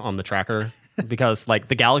rumors on the tracker. Because like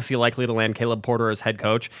the Galaxy likely to land Caleb Porter as head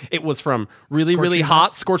coach, it was from really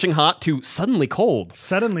hot, scorching hot to suddenly cold.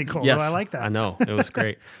 Suddenly cold. Yes, I like that. I know, it was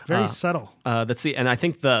great. Very subtle. Let's see, and I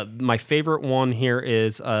think my favorite one here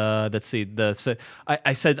is let's see.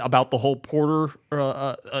 I said about the whole Porter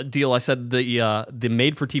deal. I said the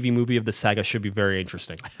made-for-TV movie of the saga should be very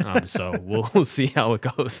interesting. So we'll see how it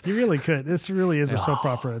goes. You really could. This really is a soap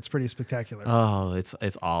opera. It's pretty spectacular. Oh, it's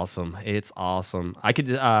awesome. It's awesome. I could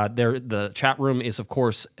the chat room is of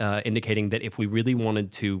course indicating that if we really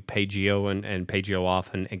wanted to pay Gio and pay Gio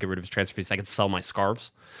off and get rid of his transfer fees, I could sell my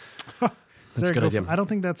scarves. That's a good idea. I don't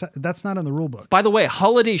think that's not in the rule book. By the way,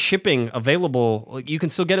 holiday shipping available. You can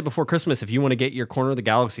still get it before Christmas if you want to get your Corner of the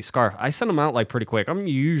Galaxy scarf. I send them out like pretty quick. I'm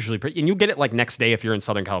usually and you'll get it like next day if you're in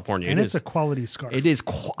Southern California. And it's a quality scarf. It is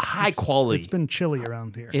high quality. It's been chilly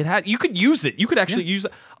around here. You could use it. You could actually use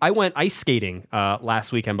it. I went ice skating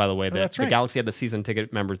last weekend. By the way, that's right. The Galaxy had the season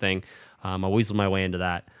ticket member thing. I weaseled my way into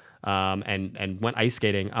that and went ice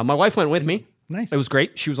skating. My wife went with me. Nice. It was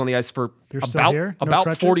great. She was on the ice for No about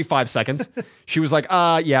crutches? 45 seconds. She was like,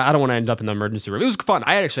 yeah, I don't want to end up in the emergency room. It was fun.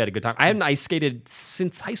 I actually had a good time. I hadn't ice skated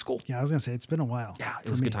since high school. Yeah, I was going to say, it's been a while. Yeah, it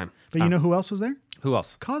was a good time. But you know who else was there? Who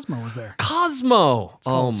else? Cosmo was there. Cosmo. It's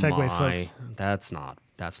called Segway, folks. That's not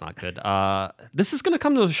good. This is going to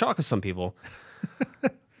come to a shock of some people.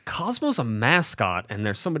 Cosmo's a mascot, and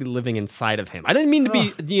there's somebody living inside of him. I didn't mean to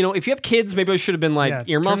be, if you have kids, maybe I should have been like,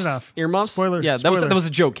 earmuffs. Turn it off. Earmuffs. Spoiler. Yeah, that was a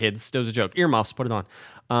joke, kids. That was a joke. Earmuffs, put it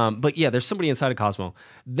on. But yeah, there's somebody inside of Cosmo.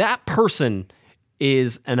 That person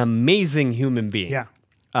is an amazing human being. Yeah.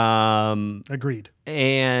 Agreed.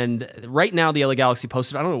 And right now, the LA Galaxy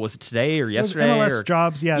posted, I don't know, was it today or yesterday? MLS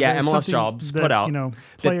Jobs, MLS Jobs put out.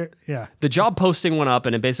 The job posting went up,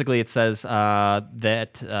 and it says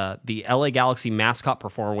that the LA Galaxy mascot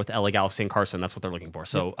performer with LA Galaxy and Carson. That's what they're looking for.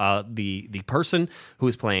 So the person who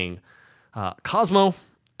is playing Cosmo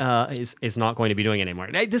is not going to be doing it anymore.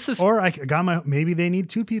 Maybe they need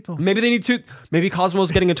two people. Maybe they need two. Maybe Cosmo's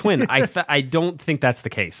getting a twin. I don't think that's the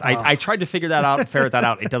case. I tried to figure that out and ferret that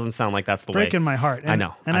out. It doesn't sound like that's the way. Breaking my heart. I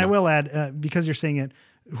know. I will add, because you're saying it,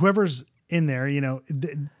 whoever's in there,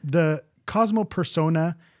 the Cosmo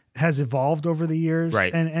persona has evolved over the years.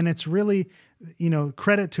 Right. And it's really,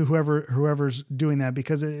 credit to whoever's doing that,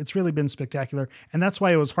 because it's really been spectacular. And that's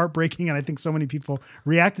why it was heartbreaking. And I think so many people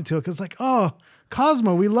reacted to it because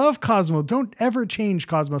Cosmo, we love Cosmo. Don't ever change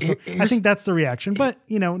Cosmo. So I think that's the reaction. But,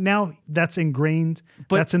 now that's ingrained.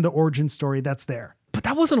 That's in the origin story. That's there. But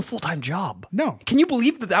that wasn't a full-time job. No. Can you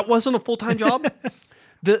believe that wasn't a full-time job?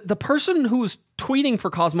 The person who was tweeting for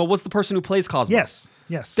Cosmo was the person who plays Cosmo.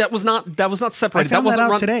 Yes. That was not separated. I found that wasn't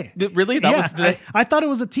that out today. Really? That was today? I thought it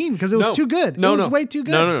was a team because it was too good. It was way too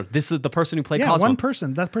good. No. This is the person who played Cosmo. One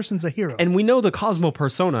person. That person's a hero. And we know the Cosmo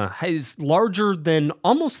persona is larger than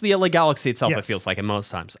almost the LA Galaxy itself, Yes. it feels like, in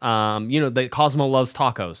most times. The Cosmo loves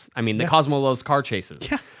tacos. I mean, the Cosmo loves car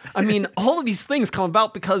chases. Yeah. I mean, all of these things come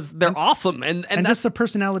about because they're awesome. And and just the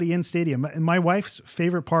personality in stadium. My wife's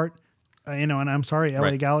favorite part, and I'm sorry, LA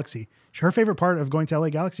Right. Galaxy. Her favorite part of going to LA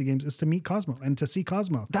Galaxy games is to meet Cosmo and to see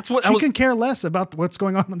Cosmo. That's what she can care less about what's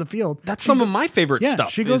going on the field. That's some of my favorite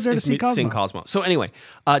stuff. She goes there to see Cosmo. Seeing Cosmo. So anyway,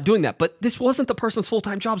 doing that. But this wasn't the person's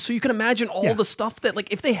full-time job. So you can imagine all the stuff that,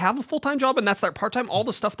 like, if they have a full-time job and that's their part-time, all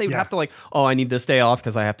the stuff they would have to, like, oh, I need this day off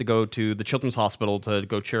because I have to go to the children's hospital to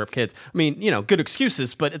go cheer up kids. I mean, good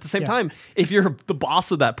excuses. But at the same time, if you're the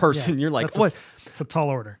boss of that person, you're like, what? It's a tall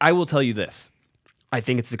order. I will tell you this. I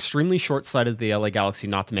think it's extremely short-sighted of the LA Galaxy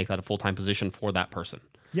not to make that a full-time position for that person.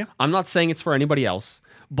 Yeah. I'm not saying it's for anybody else,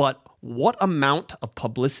 but what amount of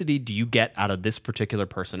publicity do you get out of this particular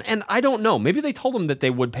person? And I don't know. Maybe they told him that they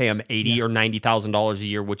would pay him $80,000 or $90,000 a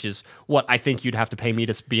year, which is what I think you'd have to pay me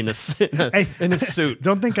to be in a suit.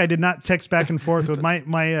 Don't think I did not text back and forth with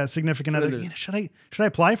my significant other. Should I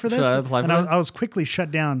apply for this? I was quickly shut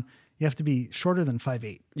down. You have to be shorter than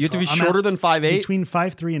 5'8". You have to be shorter than 5'8"? Between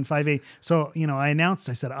 5'3" and 5'8". So, I announced,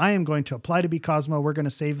 I said, I am going to apply to be Cosmo. We're going to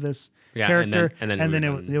save this character. And then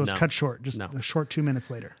it was cut short, just a short 2 minutes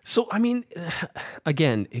later. So, I mean,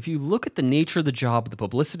 again, if you look at the nature of the job, the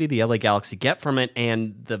publicity the LA Galaxy get from it,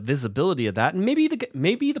 and the visibility of that, and maybe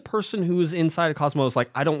the person who is inside of Cosmo is like,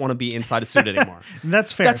 I don't want to be inside a suit anymore.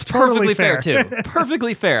 That's fair. That's totally perfectly fair too.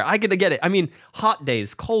 Perfectly fair. I get it. I mean, hot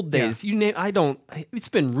days, cold days, you name. It's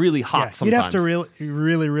been really hot sometimes. You'd have to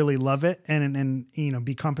really love it and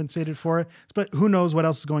be compensated for it. But who knows what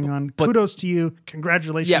else is going on? Kudos to you.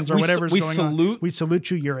 Congratulations or whatever's going on. We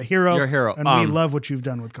salute you. You're a hero. You're a hero. And we love what you've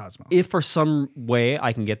done with Cosmo. If for some way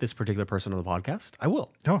I can get this particular person on the podcast, I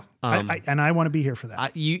will. Oh, I want to be here for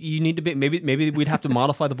that. You need to be. Maybe we'd have to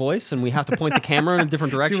modify the voice and we have to point the camera in a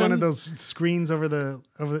different direction. Do one of those screens over the.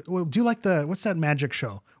 Well, do like what's that magic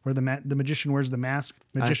show where the magician wears the mask?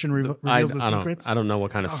 Magician reveals the secrets. I don't know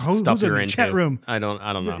what kind of stuff you're into. Chat room. I don't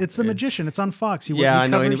know. It's the magician. It's on Fox. I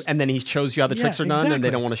know. And then he shows you how the tricks are done, and they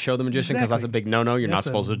don't want to show the magician because that's a big no-no. You're not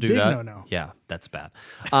supposed to do that. No-no. Yeah, that's bad.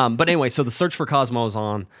 But anyway, so the search for Cosmo is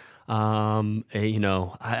on.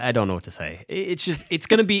 I don't know what to say. It's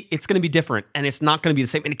gonna be different, and it's not gonna be the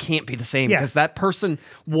same, and it can't be the same because that person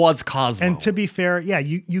was Cosmo. And to be fair,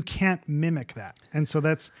 you can't mimic that, and so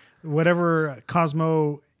that's whatever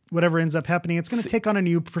Cosmo. Whatever ends up happening, it's going to take on a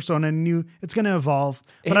new persona, it's going to evolve.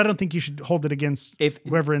 But I don't think you should hold it against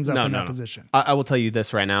whoever ends up in that position. I will tell you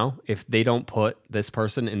this right now: if they don't put this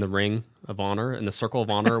person in the ring of honor, in the circle of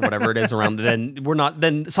honor, whatever it is around, then we're not.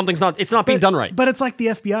 Then something's not. It's not being done right. But it's like the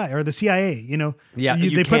FBI or the CIA.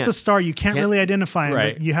 They put the star. You can't really identify him,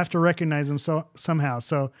 but you have to recognize him somehow.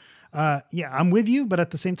 So, I'm with you, but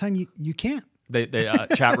at the same time, you can't. They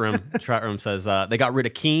chat room says they got rid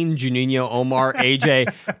of Keen, Juninho, Omar,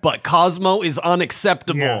 AJ, but Cosmo is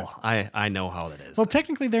unacceptable. Yeah. I know how it is. Well,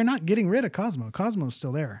 technically, they're not getting rid of Cosmo. Cosmo's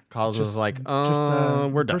still there. Cosmo's like,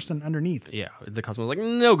 we're done. Person underneath. Yeah, the Cosmo's like,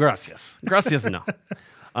 no, gracias, no.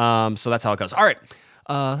 So that's how it goes. All right.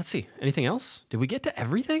 Let's see. Anything else? Did we get to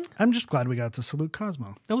everything? I'm just glad we got to salute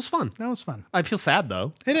Cosmo. That was fun. I feel sad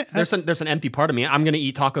though. There's an empty part of me. I'm going to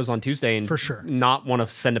eat tacos on Tuesday and for sure not want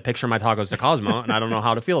to send a picture of my tacos to Cosmo, and I don't know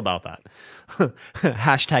how to feel about that.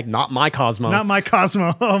 Hashtag not my Cosmo. Not my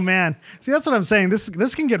Cosmo. Oh man. See, that's what I'm saying.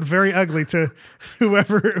 This can get very ugly to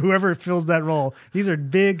whoever fills that role. These are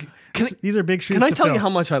big. These are big shoes. Can I tell you how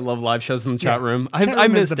much I love live shows in the chat room? I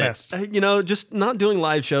missed it. Best. Just not doing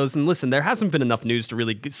live shows. And listen, there hasn't been enough news to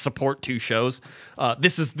really support 2 shows.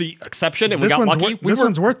 This is the exception, and we got lucky. This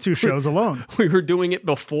one's worth 2 shows alone. We were doing it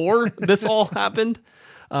before this all happened.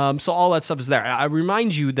 So all that stuff is there. I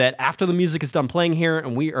remind you that after the music is done playing here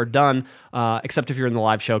and we are done, except if you're in the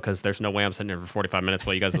live show, because there's no way I'm sitting here for 45 minutes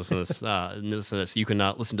while you guys listen to this. You can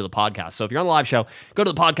listen to the podcast. So if you're on the live show, go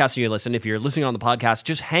to the podcast and you listen. If you're listening on the podcast,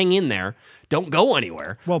 just hang in there. Don't go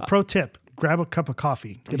anywhere. Well, pro tip. Grab a cup of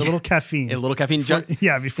coffee. Get a little caffeine.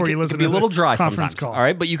 Before you listen to be a little dry conference sometimes. Call. All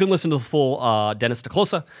right, but you can listen to the full Dennis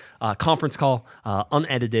DeClosa conference call,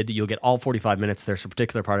 unedited. You'll get all 45 minutes. There's a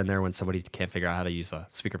particular part in there when somebody can't figure out how to use a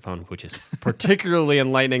speakerphone, which is particularly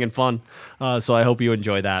enlightening and fun. So I hope you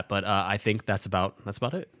enjoy that. But I think that's about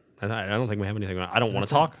it. I don't think we have anything. I don't want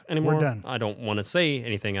to talk anymore. We're done. I don't want to say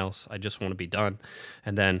anything else. I just want to be done,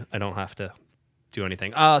 and then I don't have to do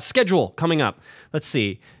anything. Schedule coming up. Let's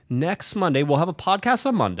see. Next Monday, we'll have a podcast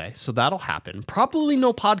on Monday, so that'll happen. Probably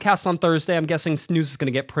no podcast on Thursday. I'm guessing news is going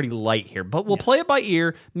to get pretty light here, but we'll play it by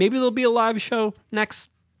ear. Maybe there'll be a live show next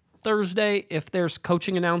Thursday. If there's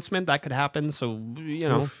coaching announcement, that could happen. So,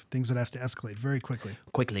 things would have to escalate very quickly.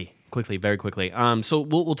 Very quickly. So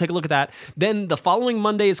we'll take a look at that. Then the following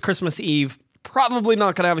Monday is Christmas Eve. Probably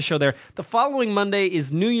not going to have a show there. The following Monday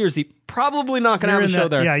is New Year's Eve. Probably not going to have a show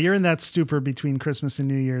there. Yeah, you're in that stupor between Christmas and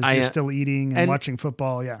New Year's. You're still eating and watching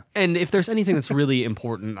football. Yeah. And if there's anything that's really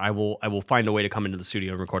important, I will find a way to come into the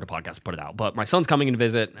studio and record a podcast and put it out. But my son's coming in to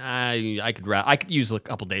visit. I could use a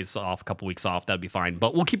couple days off, a couple weeks off. That'd be fine.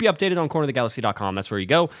 But we'll keep you updated on cornerofthegalaxy.com. That's where you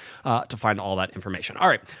go to find all that information. All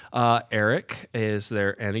right, Eric, is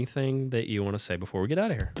there anything that you want to say before we get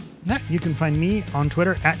out of here? Yeah, you can find me on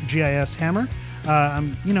Twitter at GISHammer.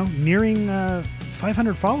 I'm nearing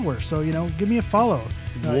 500 followers, so give me a follow.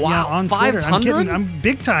 Wow, on 500? Twitter. I'm kidding. I'm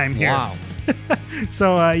big time here. Wow.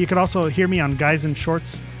 So you can also hear me on Guys in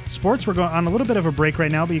Shorts Sports. We're going on a little bit of a break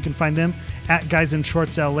right now, but you can find them at Guys in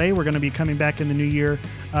Shorts LA. We're going to be coming back in the new year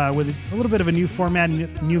with a little bit of a new format,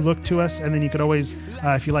 new look to us. And then you could always,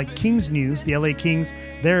 if you like Kings news, the LA Kings,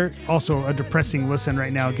 they're also a depressing listen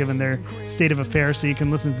right now given their state of affairs. So you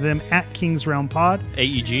can listen to them at Kings Realm Pod.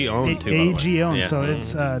 AEG owned too. AEG owned. Yeah. So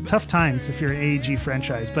it's tough times if you're an AEG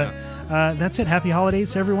franchise. But that's it. Happy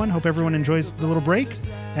holidays to everyone. Hope everyone enjoys the little break.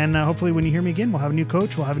 And hopefully when you hear me again, we'll have a new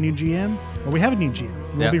coach, we'll have a new GM, or we have a new GM.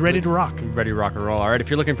 We'll be ready to rock. Ready to rock and roll. All right, if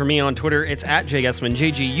you're looking for me on Twitter, it's at JGuesman,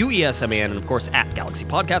 JGUESMAN, and of course at Galaxy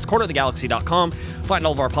Podcast, cornerofthegalaxy.com. Find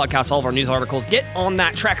all of our podcasts, all of our news articles. Get on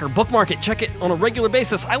that tracker, bookmark it, check it on a regular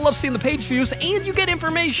basis. I love seeing the page views, and you get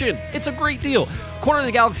information. It's a great deal.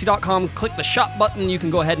 cornerofthegalaxy.com, click the shop button. You can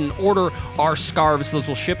go ahead and order our scarves. Those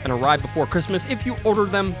will ship and arrive before Christmas if you order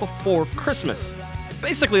them before Christmas.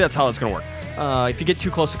 Basically, that's how it's going to work. If you get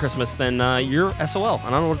too close to Christmas, then you're SOL, and I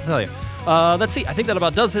don't know what to tell you. Let's see. I think that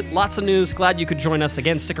about does it. Lots of news. Glad you could join us.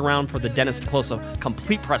 Again, stick around for the Dennis DeClosa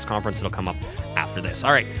complete press conference. It'll come up after this.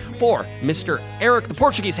 All right. For Mr. Eric, the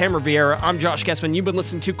Portuguese Hammer Vieira, I'm Josh Guesman. You've been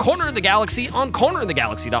listening to Corner of the Galaxy on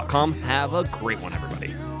cornerofthegalaxy.com. Have a great one,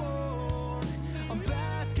 everybody.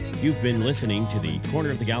 You've been listening to the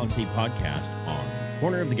Corner of the Galaxy podcast on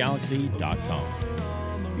cornerofthegalaxy.com.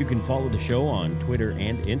 You can follow the show on Twitter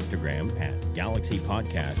and Instagram at Galaxy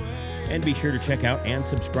Podcast. And be sure to check out and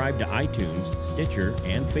subscribe to iTunes, Stitcher,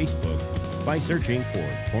 and Facebook by searching for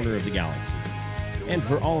Corner of the Galaxy. And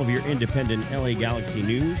for all of your independent LA Galaxy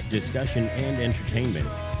news, discussion, and entertainment,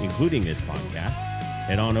 including this podcast,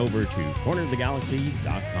 head on over to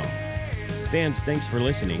cornerofthegalaxy.com. Fans, thanks for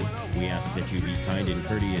listening. We ask that you be kind and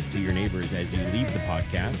courteous to your neighbors as you leave the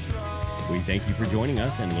podcast. We thank you for joining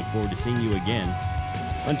us and look forward to seeing you again.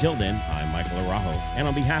 Until then, I'm Michael Araujo, and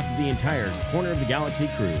on behalf of the entire Corner of the Galaxy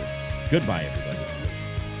crew, goodbye, everybody.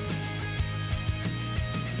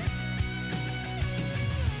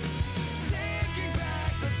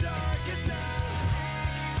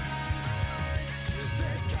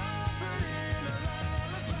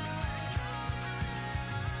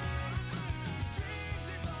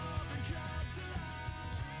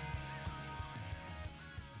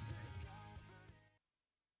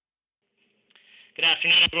 Good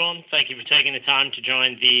afternoon, everyone. Thank you for taking the time to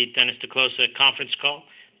join the Dennis DeClosa conference call.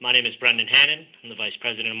 My name is Brendan Hannon. I'm the Vice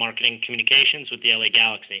President of Marketing and Communications with the LA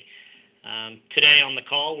Galaxy. Today on the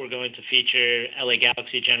call, we're going to feature LA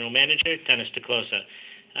Galaxy General Manager Dennis DeClosa.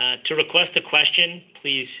 To request a question,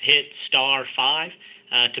 please hit *5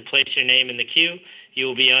 to place your name in the queue. You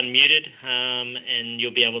will be unmuted, and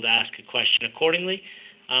you'll be able to ask a question accordingly.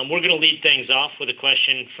 We're going to lead things off with a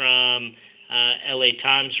question from LA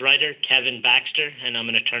Times writer Kevin Baxter, and I'm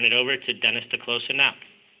going to turn it over to Dennis DeClosa now.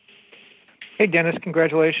 Hey, Dennis,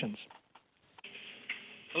 congratulations.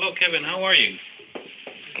 Hello, Kevin. How are you?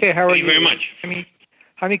 Okay, how are you? Thank you very much.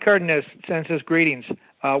 Jaime Cardenas sends his greetings.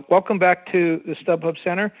 Welcome back to the StubHub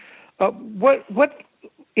Center. What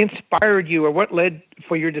inspired you, or what led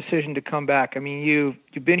for your decision to come back? I mean, you've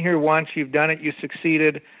been here once, you've done it, you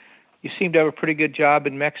succeeded. You seem to have a pretty good job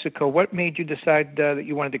in Mexico. What made you decide that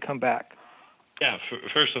you wanted to come back? Yeah,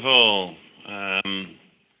 first of all,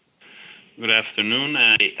 good afternoon.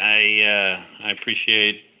 I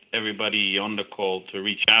appreciate everybody on the call to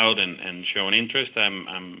reach out and show an interest.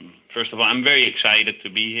 First of all, I'm very excited to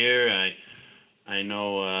be here. I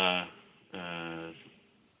know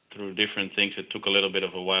through different things it took a little bit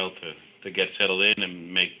of a while to get settled in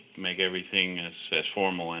and make everything as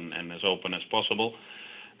formal and as open as possible.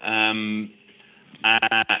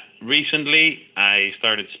 Recently, I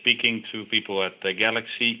started speaking to people at the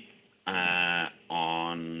Galaxy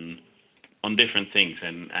on on different things.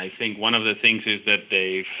 And I think one of the things is that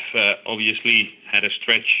they've obviously had a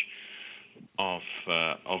stretch of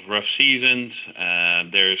rough seasons.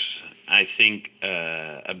 There's, I think,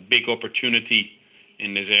 a big opportunity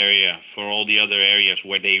in this area for all the other areas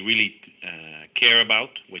where they really care about,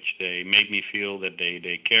 which they make me feel that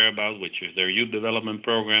they care about, which is their youth development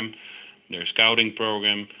program, their scouting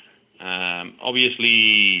program.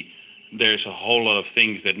 Obviously, there's a whole lot of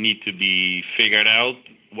things that need to be figured out.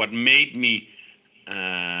 What made me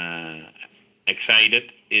excited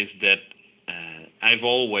is that I've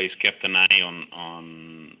always kept an eye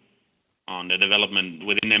on the development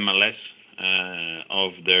within MLS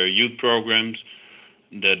of their youth programs,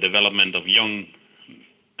 the development of young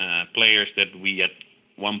players that we at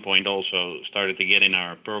one point also started to get in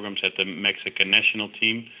our programs at the Mexican national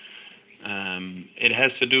team. It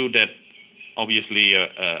has to do that obviously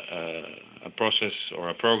a process or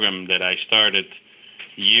a program that I started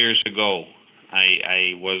years ago,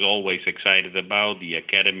 I was always excited about the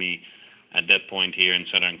academy at that point here in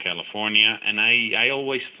Southern California. And I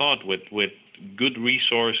always thought with good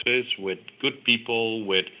resources, with good people,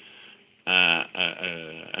 with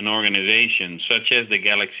an organization such as the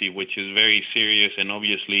Galaxy, which is very serious and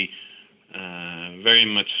obviously very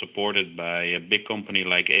much supported by a big company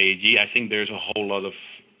like AEG, I think there's a whole lot of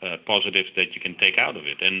positives that you can take out of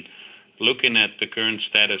it. And looking at the current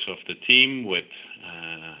status of the team with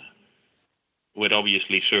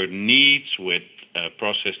obviously certain needs, with a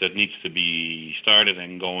process that needs to be started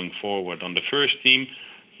and going forward on the first team,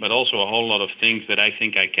 but also a whole lot of things that I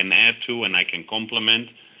think I can add to and I can complement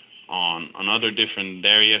on other different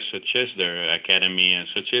areas, such as their academy and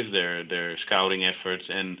such as their scouting efforts,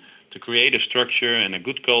 and to create a structure and a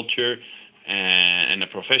good culture and a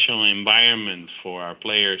professional environment for our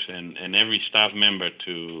players and every staff member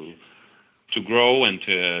to grow and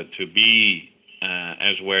to be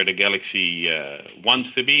as where the Galaxy wants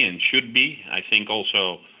to be and should be. I think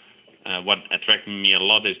also what attracted me a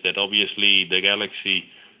lot is that obviously the Galaxy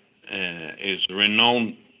is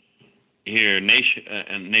renowned here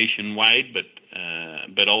nationwide,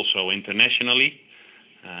 but also internationally.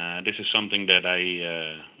 This is something that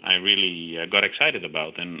I really got excited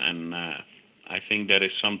about, and I think that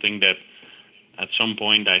is something that at some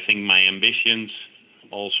point I think my ambitions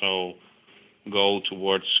also go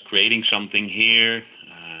towards creating something here,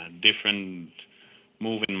 different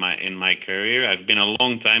move in my career. I've been a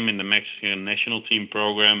long time in the Mexican national team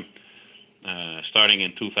program, starting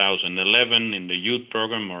in 2011 in the youth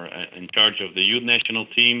program or in charge of the youth national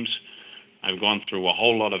teams. I've gone through a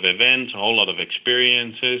whole lot of events, a whole lot of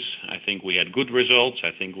experiences. I think we had good results. I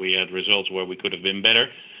think we had results where we could have been better.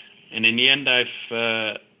 And in the end, I've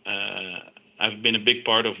been a big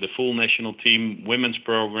part of the full national team women's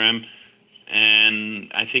program,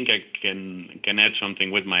 and I think I can add something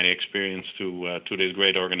with my experience to this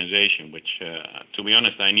great organization. Which, to be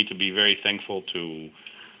honest, I need to be very thankful to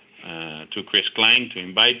Chris Klein to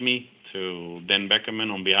invite me, to Dan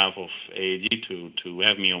Beckerman on behalf of AEG to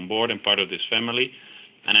have me on board and part of this family.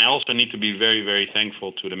 And I also need to be very, very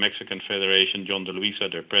thankful to the Mexican Federation, John De Luisa,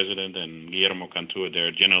 their president, and Guillermo Cantua,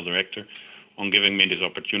 their general director, on giving me this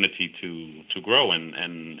opportunity to grow. And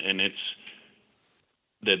it's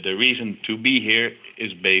that the reason to be here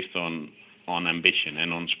is based on ambition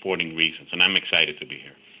and on sporting reasons. And I'm excited to be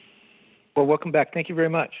here. Well, welcome back. Thank you very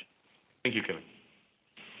much. Thank you, Kevin.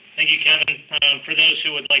 Thank you, Kevin. For those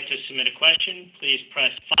who would like to submit a question, please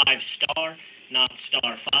press 5*, not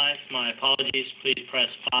 *5. My apologies. Please press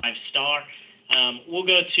 5*. We'll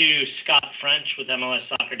go to Scott French with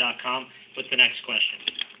MLSsoccer.com with the next question.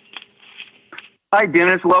 Hi,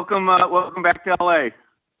 Dennis. Welcome back to LA.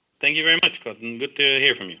 Thank you very much, Scott. And good to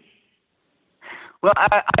hear from you. Well,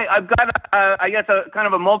 I've got, I guess, a kind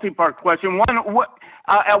of a multi-part question. One,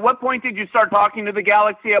 at what point did you start talking to the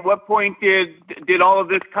Galaxy? At what point did all of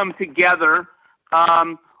this come together?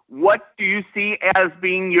 What do you see as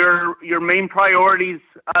being your main priorities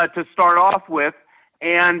to start off with?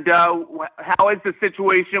 And how is the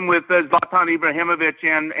situation with Zlatan Ibrahimovic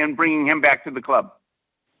and bringing him back to the club?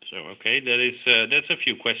 So, okay, that's a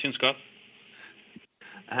few questions, Scott.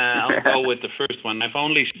 I'll go with the first one. I've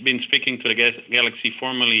only been speaking to the Galaxy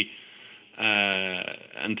formally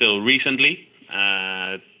until recently.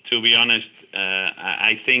 To be honest,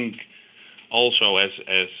 I think also as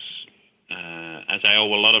I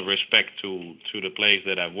owe a lot of respect to the players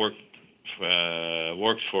that I've worked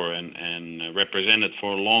for and represented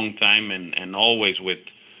for a long time and always with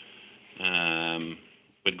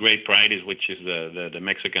great pride, which is the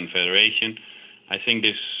Mexican Federation. I think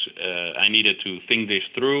I needed to think this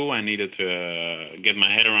through. I needed to get my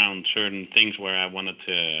head around certain things where I wanted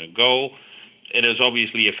to go. it is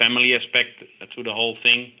obviously a family aspect to the whole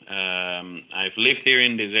thing. I've lived here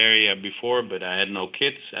in this area before, but I had no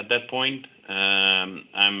kids at that point.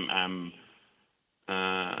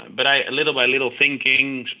 But I, little by little,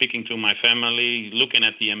 thinking, speaking to my family, looking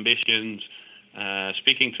at the ambitions,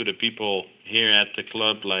 speaking to the people here at the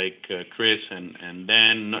club, like Chris and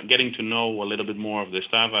Dan, getting to know a little bit more of the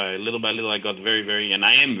staff. Little by little, I got and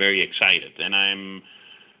I am very excited, and I'm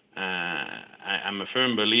a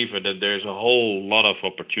firm believer that there's a whole lot of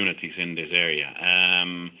opportunities in this area.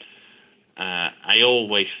 I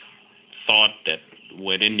always thought that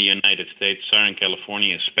within the United States, Southern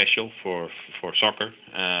California is special for soccer.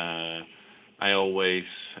 I always,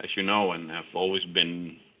 as you know, and have always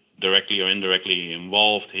been directly or indirectly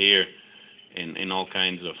involved here in all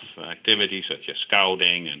kinds of activities such as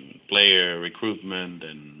scouting and player recruitment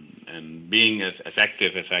and being as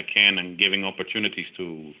active as I can and giving opportunities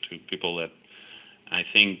to people that I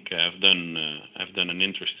think have done an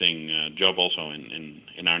interesting job also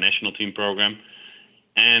in our national team program.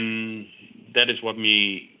 And that is what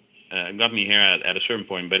got me here at a certain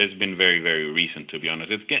point, but it's been very, very recent, to be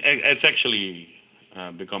honest. It's actually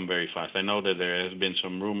become very fast. I know that there has been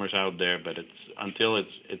some rumors out there, but until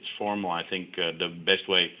it's formal, I think the best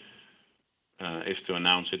way is to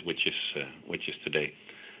announce it, which is today.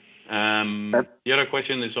 The other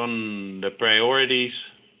question is on the priorities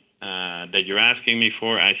that you're asking me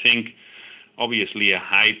for. I think obviously a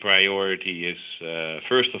high priority is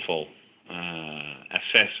first of all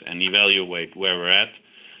assess and evaluate where we're at.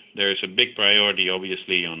 There's a big priority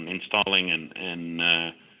obviously on installing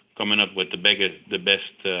and coming up with the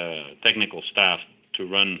best technical staff to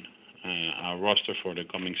run our roster for the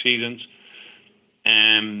coming seasons.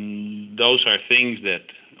 And those are things that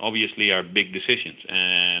obviously are big decisions.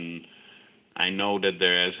 And I know that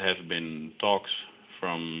there have been talks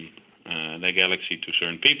from the Galaxy to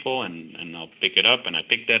certain people, and I'll pick it up, and I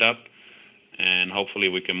picked that up. And hopefully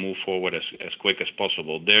we can move forward as quick as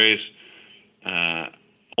possible. There is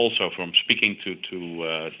also, from speaking to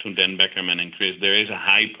Dan Beckerman and Chris, there is a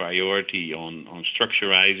high priority on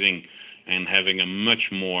structurizing and having a much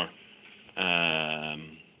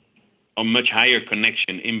higher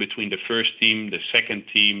connection in between the first team, the second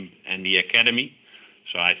team, and the academy.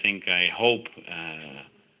 So I hope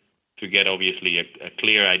to get obviously a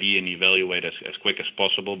clear idea and evaluate as quick as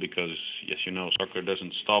possible, because as you know, soccer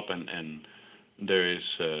doesn't stop, and there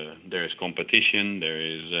is competition. There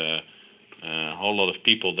is a whole lot of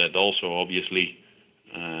people that also obviously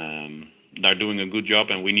are doing a good job,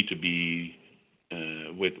 and we need to be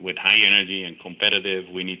with high energy and competitive.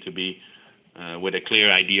 We need to be with a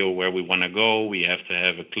clear idea where we want to go. We have to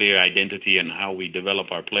have a clear identity in how we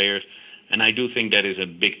develop our players. And I do think that is a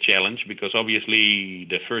big challenge, because obviously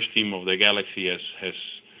the first team of the Galaxy has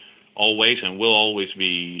always and will always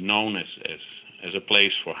be known as a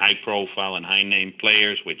place for high profile and high name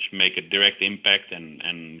players, which make a direct impact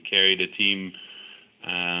and carry the team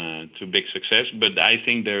to big success. But I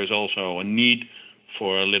think there is also a need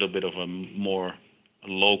for a little bit of a more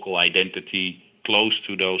local identity close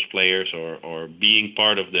to those players, or being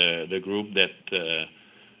part of the group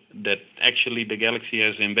that actually the Galaxy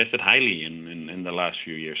has invested highly in the last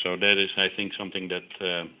few years. So that is, I think, something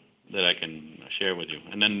that I can share with you.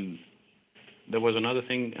 And then there was another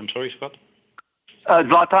thing. I'm sorry, Scott?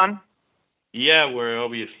 Zlatan? Yeah, we're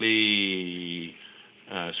obviously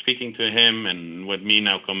speaking to him, and with me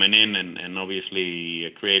now coming in and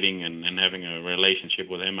obviously creating and having a relationship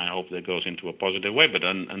with him. I hope that goes into a positive way. But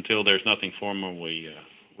until there's nothing formal, we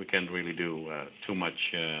can't really do too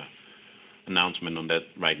much announcement on that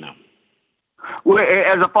right now. Well,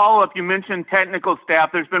 as a follow-up, you mentioned technical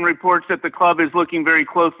staff. There's been reports that the club is looking very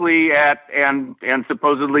closely at and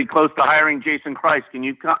supposedly close to hiring Jason Kreis. Can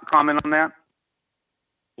you comment on that?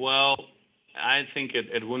 Well, I think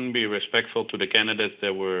it wouldn't be respectful to the candidates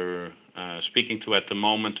that we're speaking to at the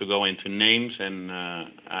moment to go into names, and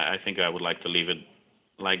I think I would like to leave it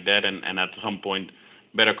like that, and at some point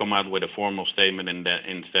better come out with a formal statement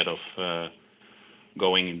instead of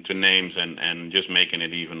going into names and just making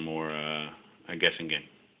it even more a guessing game.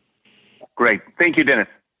 Great. Thank you, Dennis.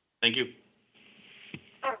 Thank you.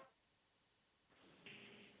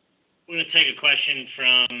 We're going to take a question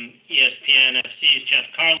from ESPN FC's Jeff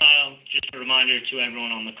Carlisle. Just a reminder to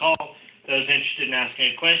everyone on the call, those interested in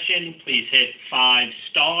asking a question, please hit 5*.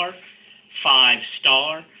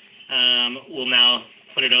 We'll now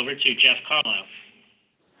put it over to Jeff Carlisle.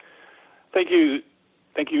 Thank you,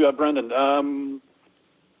 Brendan.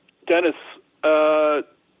 Dennis,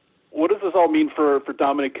 what does this all mean for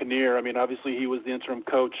Dominic Kinnear? I mean, obviously he was the interim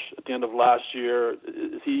coach at the end of last year.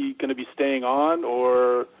 Is he going to be staying on,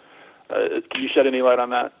 or can you shed any light on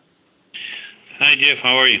that? Hi, Jeff.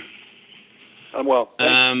 How are you? I'm well.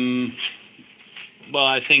 Well,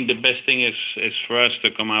 I think the best thing is for us to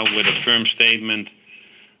come out with a firm statement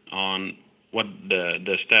on what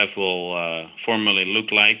the staff will formally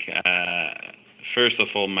look like. First of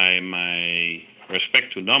all, my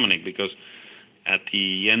respect to Dominic, because at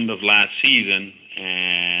the end of last season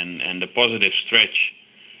and the positive stretch,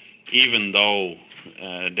 even though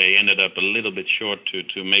they ended up a little bit short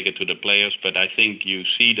to make it to the playoffs, but I think you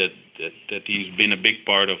see that he's been a big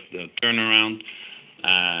part of the turnaround.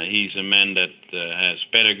 He's a man that has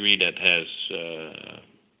pedigree, that has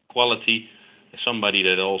quality, somebody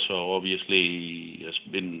that also obviously has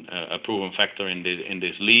been a proven factor in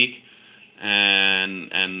this league.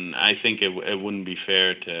 And I think it wouldn't be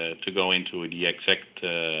fair to go into the exact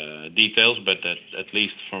details, but at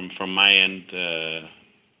least from my end,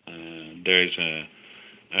 there is a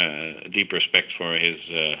deep respect for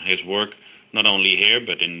his work, not only here,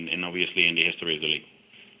 but in obviously in the history of the league.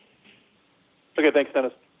 Okay, thanks,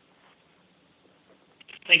 Dennis.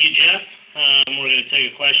 Thank you, Jeff. We're going to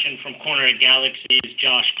take a question from Corner at Galaxy's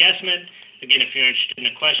Josh Gessman. Again, if you're interested in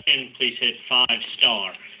a question, please hit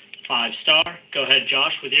 5-star. 5-star. Go ahead,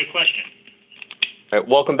 Josh, with your question. All right,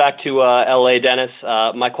 welcome back to LA, Dennis.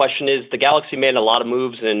 My question is, the Galaxy made a lot of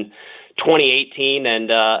moves in 2018 and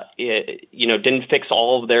didn't fix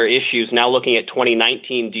all of their issues. Now looking at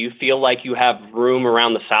 2019, do you feel like you have room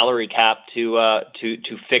around the salary cap to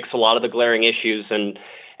fix a lot of the glaring issues, and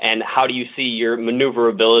how do you see your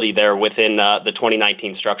maneuverability there within the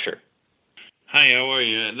 2019 structure? Hi, how are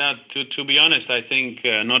you? Now, to be honest, I think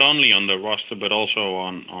not only on the roster but also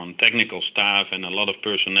on technical staff, and a lot of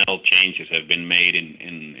personnel changes have been made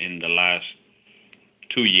in the last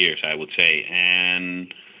 2 years, I would say,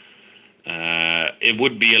 and it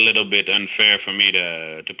would be a little bit unfair for me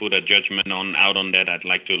to put a judgment out on that. I'd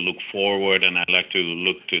like to look forward, and I'd like to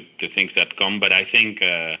look to things that come. But I think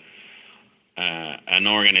an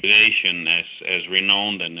organization as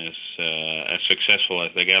renowned and as successful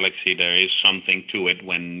as the Galaxy, there is something to it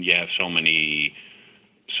when you have so many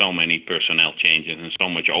personnel changes and so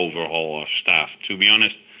much overhaul of staff. To be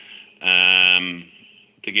honest,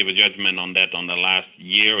 to give a judgment on that on the last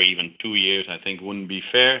year or even 2 years, I think wouldn't be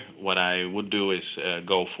fair. What I would do is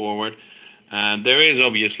go forward. There is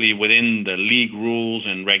obviously within the league rules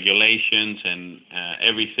and regulations and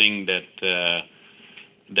everything that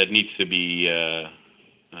needs to be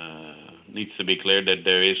clear, that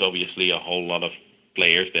there is obviously a whole lot of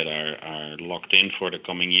players that are locked in for the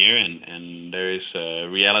coming year, and there is a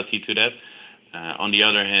reality to that. On the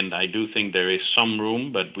other hand, I do think there is some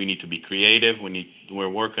room, but we need to be creative. We're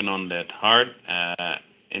working on that hard.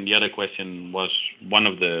 And the other question was one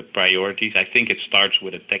of the priorities. I think it starts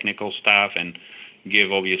with a technical staff and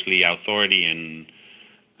give obviously authority and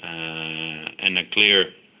a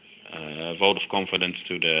clear vote of confidence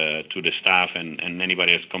to the staff and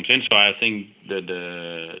anybody that comes in. So I think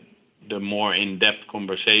the more in-depth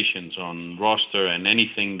conversations on roster and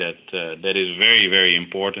anything that is very, very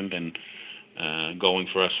important and going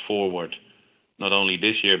for us forward, not only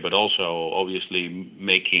this year, but also obviously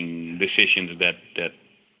making decisions that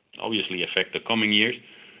obviously affect the coming years,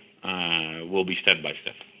 will be step by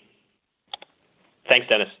step. Thanks,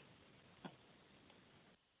 Dennis.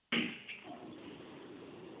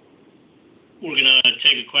 We're going to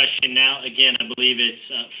take a question now. Again, I believe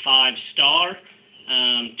it's 5-star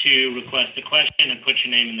to request a question and put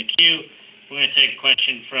your name in the queue. We're going to take a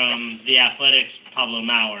question from The Athletic's Pablo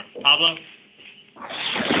Maurer. Pablo?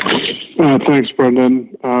 Thanks,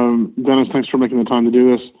 Brendan. Dennis, thanks for making the time to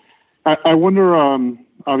do this. I wonder,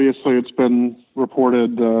 obviously it's been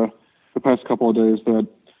reported the past couple of days that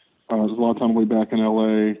Zlatan will be back in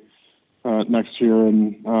LA next year,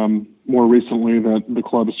 and more recently that the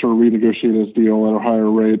club has sort of renegotiated his deal at a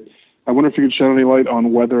higher rate. I wonder if you could shed any light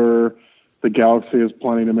on whether the Galaxy is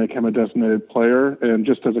planning to make him a designated player. And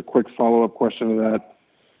just as a quick follow-up question to that,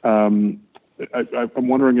 I'm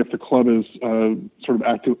wondering if the club is sort of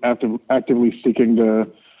actively seeking to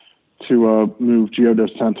move Gio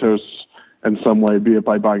dos Santos in some way, be it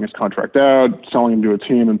by buying his contract out, selling him to a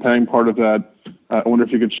team, and paying part of that. I wonder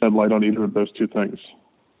if you could shed light on either of those two things.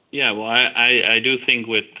 Yeah, well, I do think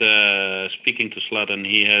with speaking to Zlatan,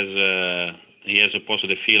 he has a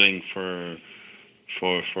positive feeling for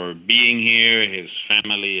being here. His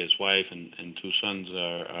family, his wife, and 2 sons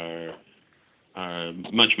are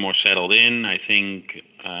much more settled in. I think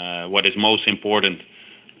what is most important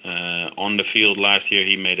on the field last year,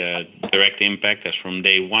 he made a direct impact as from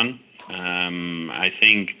day one. I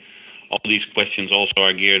think all these questions also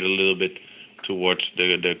are geared a little bit towards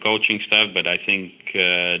the coaching staff, but I think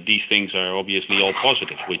these things are obviously all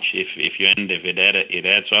positive. Which, if it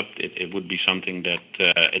adds up, it would be something that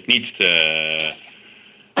it needs to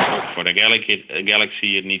for the Galaxy.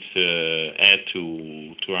 It needs to add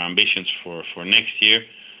to our ambitions for next year,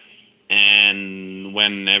 and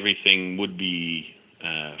when everything would be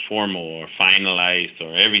formal or finalized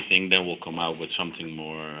or everything, then we'll come out with something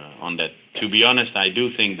more on that. To be honest, I do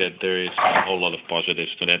think that there is a whole lot of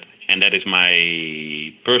positives to that, and that is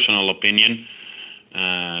my personal opinion,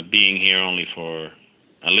 being here only for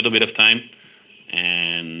a little bit of time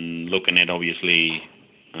and looking at obviously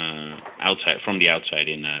from the outside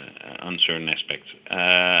in uncertain aspects.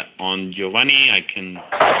 On Giovanni, I can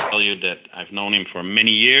tell you that I've known him for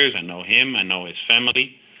many years. I know him. I know his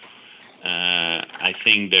family. I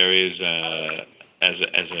think there is, as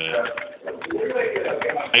a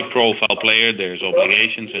high-profile player, there's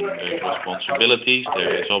obligations and there's responsibilities.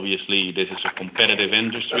 There is obviously, this is a competitive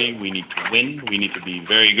industry. We need to win. We need to be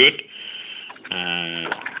very good.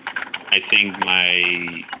 I think my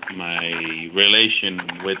relation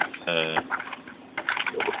with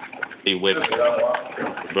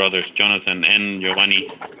brothers Jonathan and Giovanni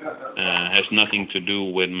has nothing to do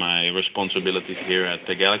with my responsibilities here at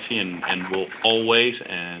the Galaxy, and will always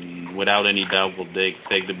and without any doubt will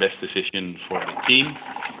take the best decision for the team,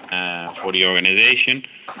 for the organization,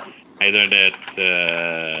 either that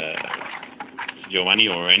Giovanni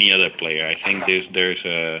or any other player. I think there's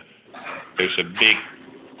a big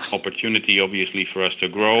opportunity obviously for us to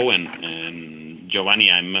grow, and Giovanni,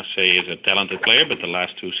 I must say, is a talented player, but the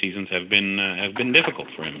last 2 seasons have been difficult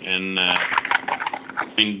for him, and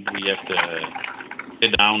I mean, we have to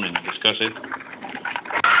sit down and discuss it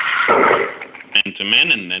man to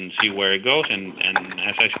man and see where it goes, and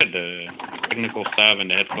as I said, the technical staff and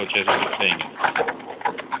the head coach has been saying it.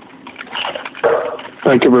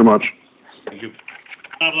 Thank you very much. Thank you.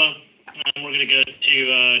 Pablo, we're going to go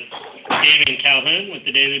to Damian Calhoun with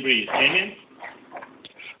the Daily Breeze. Damian?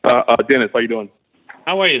 Dennis, how you doing?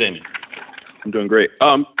 How are you, Damian? I'm doing great.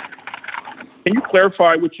 Can you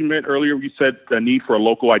clarify what you meant earlier when you said the need for a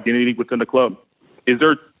local identity within the club? Is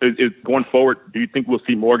going forward, do you think we'll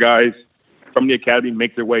see more guys from the academy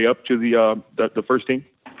make their way up to the first team?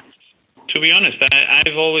 To be honest,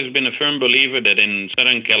 I've always been a firm believer that in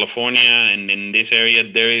Southern California and in this area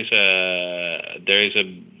there is a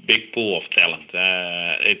big pool of talent.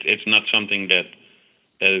 It's not something that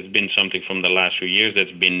has been something from the last few years.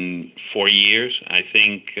 That's been for years. I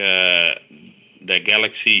think the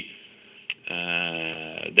Galaxy,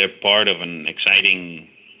 they're part of an exciting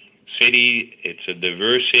city. It's a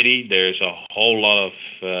diverse city. There's a whole lot of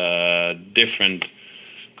different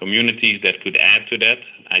communities that could add to that.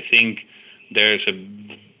 I think there's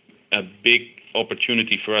a big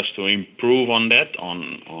opportunity for us to improve on that,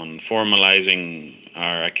 on formalizing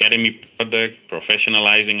our academy product,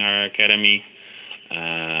 professionalizing our academy,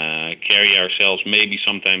 carry ourselves maybe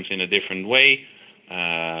sometimes in a different way,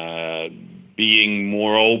 being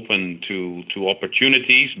more open to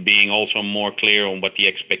opportunities, being also more clear on what the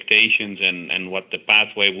expectations and what the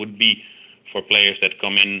pathway would be for players that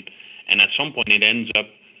come in. And at some point it ends up,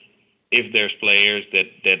 if there's players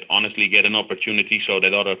that honestly get an opportunity so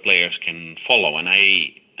that other players can follow. And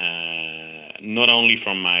I, not only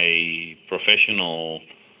from my professional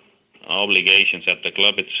obligations at the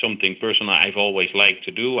club, it's something personal I've always liked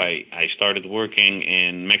to do. I started working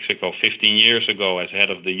in Mexico 15 years ago as head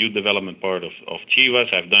of the youth development part of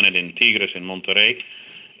Chivas. I've done it in Tigres in Monterrey,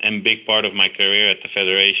 and big part of my career at the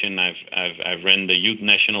federation, I've run the youth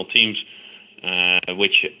national teams,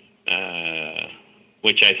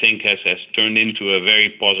 which I think has turned into a very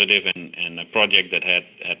positive and a project that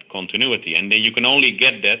had continuity. And then you can only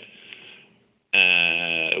get that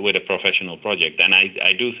with a professional project. And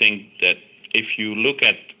I do think that if you look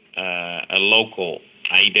at a local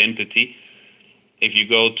identity, if you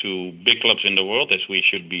go to big clubs in the world, as we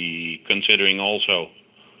should be considering also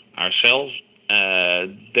ourselves,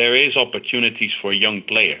 there is opportunities for young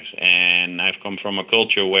players. And I've come from a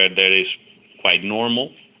culture where that is quite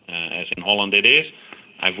normal, as in Holland it is.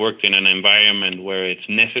 I've worked in an environment where it's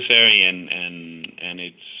necessary and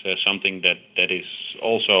it's something that is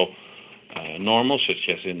also normal, such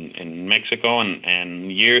as in Mexico.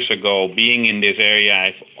 And years ago, being in this area,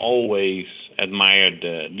 I've always admired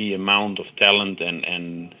the amount of talent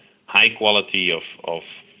and high quality of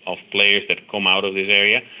players that come out of this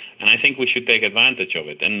area. And I think we should take advantage of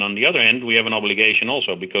it. And on the other hand, we have an obligation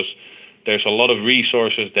also, because there's a lot of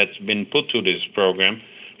resources that's been put to this program.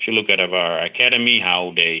 If you look at our academy,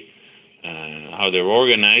 how they're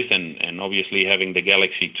organized, and obviously having the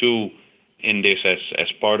Galaxy 2 in this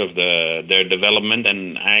as part of their development.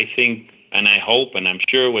 And I think And I hope, and I'm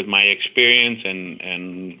sure with my experience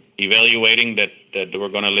and evaluating that we're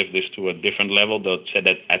going to lift this to a different level, that said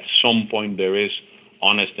that at some point there is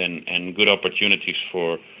honest and good opportunities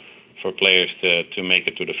for players to make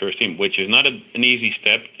it to the first team, which is not an easy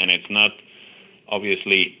step, and it's not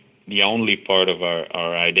obviously the only part of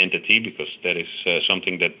our identity, because that is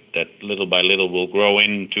something that little by little will grow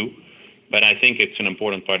into. But I think it's an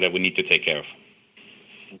important part that we need to take care of.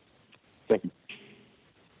 Thank you.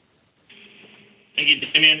 Thank you,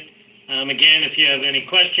 Damian. Again, if you have any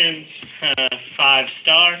questions,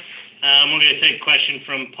 5-star. We're going to take a question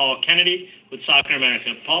from Paul Kennedy with Soccer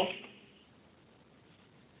America. Paul?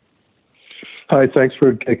 Hi, thanks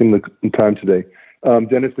for taking the time today.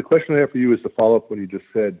 Dennis, the question I have for you is to follow up what you just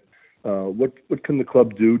said. What can the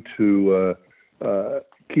club do to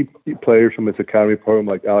keep players from its academy program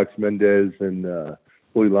like Alex Mendez and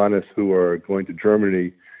Uli Lanes, who are going to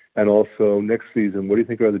Germany? And also next season, what do you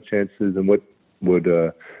think are the chances, and what would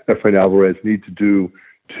Efrain Alvarez need to do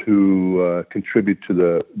to contribute to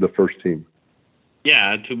the first team?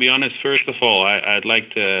 Yeah, to be honest, first of all, I'd like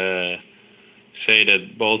to say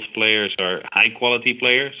that both players are high-quality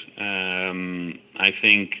players. I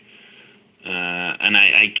think, and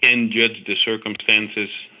I can judge the circumstances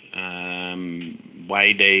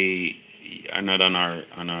why they are not on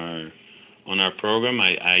our program.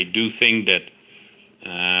 I do think that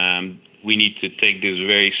we need to take this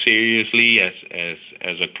very seriously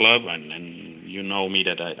as a club, and you know me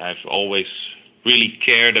that I've always really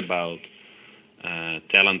cared about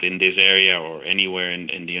talent in this area or anywhere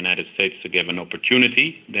in the United States to give an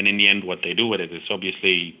opportunity. Then in the end, what they do with it is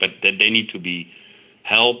obviously, but that they need to be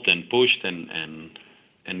helped and pushed and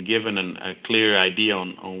given a clear idea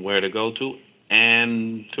on where to go to.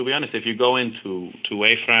 And to be honest, if you go into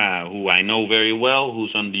Efra, who I know very well,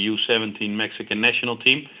 who's on the U17 Mexican national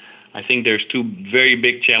team, I think there's two very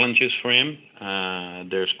big challenges for him.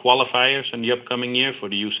 There's qualifiers in the upcoming year for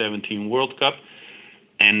the U17 World Cup.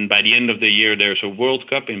 And by the end of the year, there's a World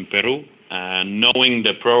Cup in Peru. Knowing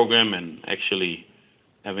the program and actually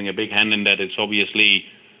having a big hand in that, it's obviously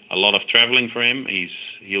a lot of traveling for him.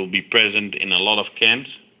 He'll be present in a lot of camps.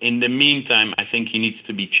 In the meantime, I think he needs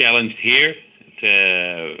to be challenged here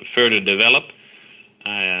to further develop.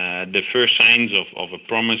 The first signs of a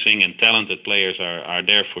promising and talented players are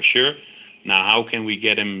there for sure. Now, how can we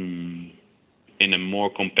get him in a more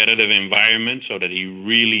competitive environment so that he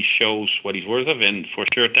really shows what he's worth of, and for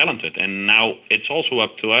sure talented? And now it's also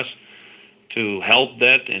up to us to help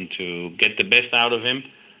that and to get the best out of him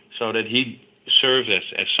so that he serves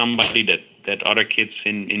as somebody that other kids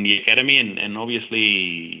in the academy and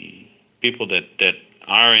obviously people that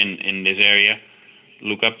are in this area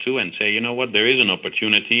look up to and say, you know what, there is an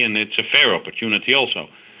opportunity, and it's a fair opportunity also.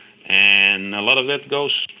 And a lot of that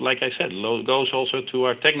goes, like I said, goes also to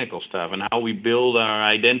our technical staff and how we build our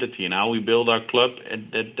identity and how we build our club.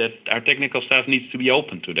 And that our technical staff needs to be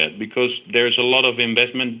open to that, because there's a lot of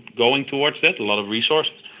investment going towards that, a lot of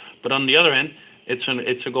resources. But on the other hand,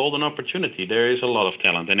 it's a golden opportunity. There is a lot of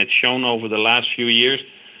talent, and it's shown over the last few years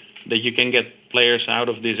that you can get players out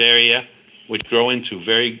of this area which grow into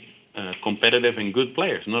very competitive and good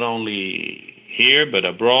players, not only here but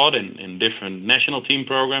abroad and in different national team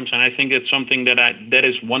programs. And I think it's something that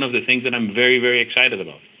is one of the things that I'm very, very excited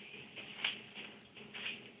about.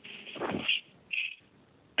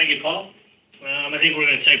 Thank you, Paul. I think we're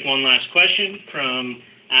going to take one last question from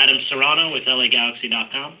Adam Serrano with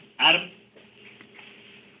LAGalaxy.com. Adam?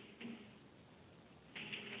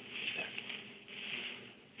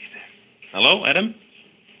 Hello, Adam?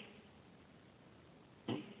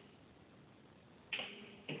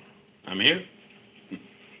 I'm here.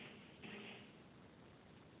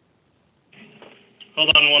 Hold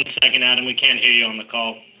on one second, Adam. We can't hear you on the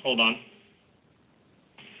call. Hold on.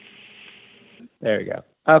 There we go.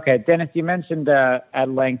 Okay, Dennis, you mentioned at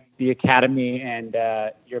length the academy and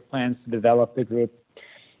your plans to develop the group.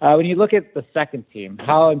 When you look at the second team,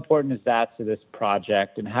 how important is that to this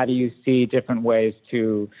project, and how do you see different ways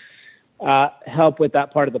to help with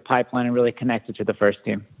that part of the pipeline and really connect it to the first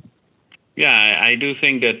team? Yeah, I do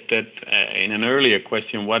think that in an earlier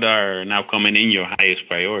question, what are now coming in your highest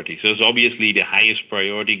priorities? So obviously the highest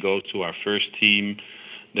priority goes to our first team.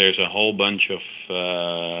 There's a whole bunch of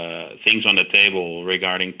things on the table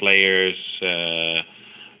regarding players,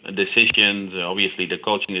 decisions. Obviously the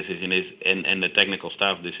coaching decision is, and the technical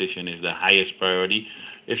staff decision is the highest priority.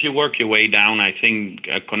 If you work your way down, I think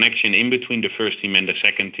a connection in between the first team and the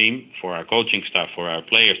second team for our coaching staff, for our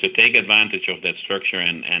players, to take advantage of that structure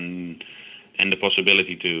and the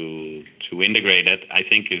possibility to integrate that, I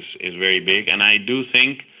think is very big. And I do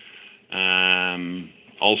think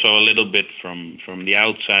also a little bit from the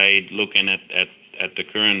outside, looking at the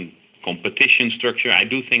current competition structure, I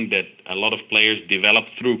do think that a lot of players develop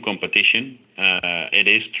through competition. It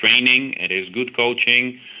is training, it is good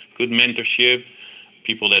coaching, good mentorship,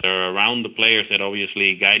 people that are around the players that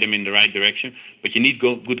obviously guide them in the right direction, but you need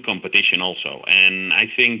good competition also. And I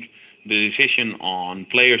think the decision on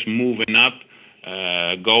players moving up,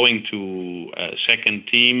 going to a second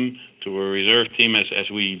team, to a reserve team, as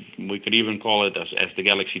we could even call it, as the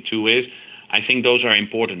Galaxy 2 is, I think those are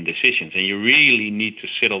important decisions, and you really need to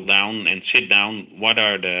sit down. What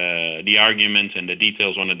are the arguments and the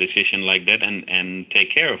details on a decision like that, and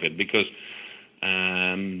take care of it, because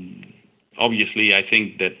obviously I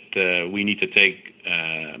think that we need to take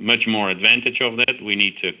much more advantage of that. We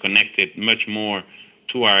need to connect it much more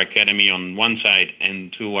to our academy on one side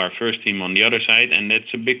and to our first team on the other side, and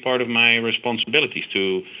that's a big part of my responsibilities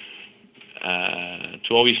to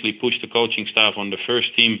obviously push the coaching staff on the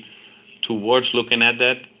first team towards looking at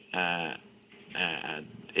that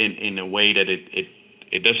in a way that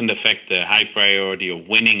it doesn't affect the high priority of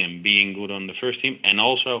winning and being good on the first team, and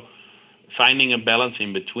also finding a balance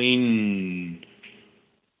in between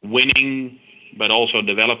winning but also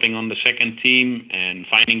developing on the second team, and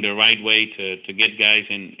finding the right way to get guys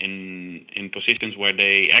in positions where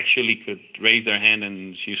they actually could raise their hand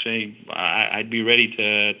and you say, I'd be ready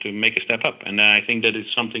to make a step up. And I think that is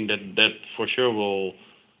something that for sure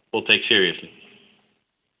we'll take seriously.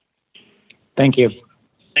 Thank you.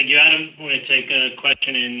 Thank you, Adam. We're going to take a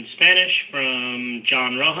question in Spanish from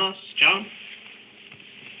John Rojas. John?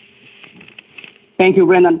 Thank you,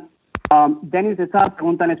 Brendan. Dennis, esa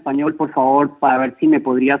pregunta en español, por favor, para ver si me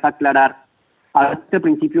podrías aclarar. Hablaste al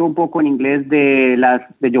principio un poco en inglés de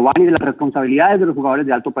Giovanni, de las responsabilidades de los jugadores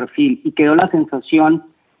de alto perfil, y quedó la sensación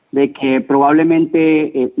de que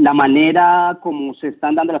probablemente la manera como se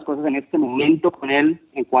están dando las cosas en este momento con él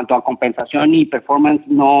en cuanto a compensación y performance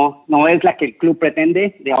no es la que el club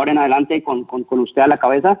pretende de ahora en adelante con usted a la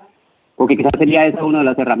cabeza, porque quizás sería esa una de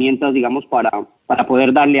las herramientas, digamos, para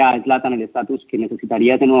poder darle a Zlatan el estatus que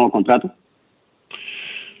necesitaría ese nuevo contrato.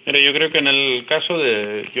 Mira, yo creo que en el caso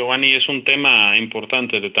de Giovanni es un tema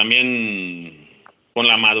importante, de también con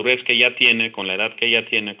la madurez que ya tiene, con la edad que ya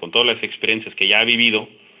tiene, con todas las experiencias que ya ha vivido,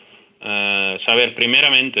 saber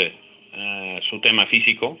primeramente su tema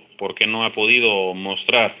físico, porque no ha podido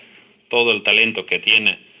mostrar todo el talento que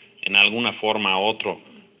tiene en alguna forma u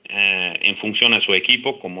otro en función a su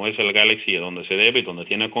equipo, como es el Galaxy, donde se debe y donde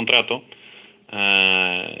tiene el contrato,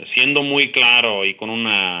 siendo muy claro y con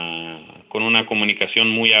una comunicación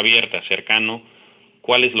muy abierta, cercano,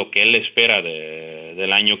 cuál es lo que él espera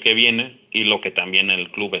del año que viene y lo que también el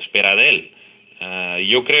club espera de él.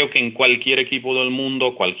 Yo creo que en cualquier equipo del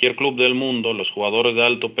mundo, cualquier club del mundo, los jugadores de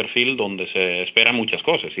alto perfil, donde se espera muchas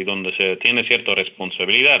cosas y donde se tiene ciertas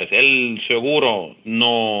responsabilidades. Él seguro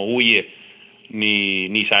no huye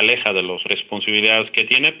ni se aleja de las responsabilidades que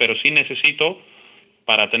tiene, pero sí necesito,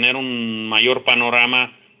 para tener un mayor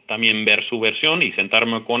panorama, también ver su versión y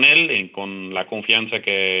sentarme con él y con la confianza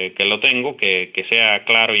que lo tengo, que sea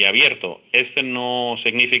claro y abierto. No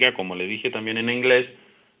significa, como le dije también en inglés,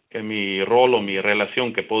 que mi rol o mi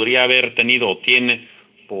relación que podría haber tenido o tiene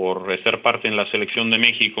por ser parte en la selección de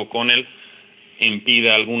México con él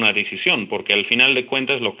impida alguna decisión, porque al final de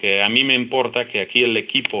cuentas lo que a mí me importa que aquí el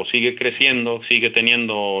equipo sigue creciendo, sigue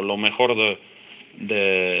teniendo lo mejor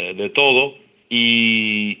de todo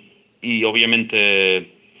y obviamente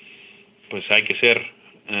pues hay que ser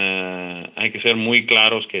muy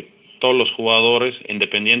claros que todos los jugadores,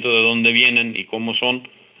 independiente de dónde vienen y cómo son,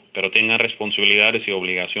 pero tengan responsabilidades y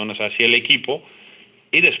obligaciones hacia el equipo,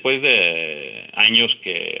 y después de años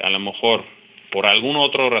que a lo mejor por alguna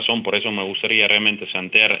otra razón, por eso me gustaría realmente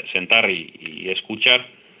sentar y escuchar,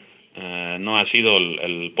 no ha sido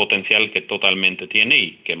el potencial que totalmente tiene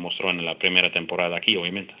y que mostró en la primera temporada aquí,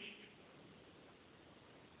 obviamente.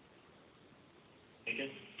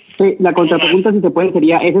 Sí, la contrapregunta, si se puede,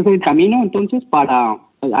 sería, ¿ese es el camino entonces para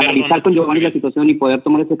analizar con Giovanni la situación y poder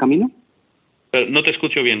tomar ese camino? No te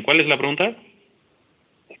escucho bien. ¿Cuál es la pregunta?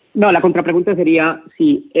 No, la contrapregunta sería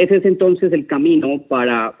si ese es entonces el camino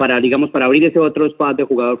para abrir ese otro spot de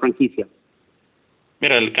jugador franquicia.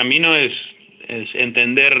 Mira, el camino es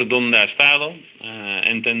entender dónde ha estado,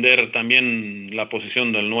 entender también la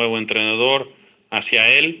posición del nuevo entrenador hacia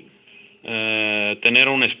él, tener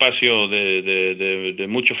un espacio de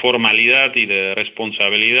mucha formalidad y de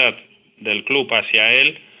responsabilidad del club hacia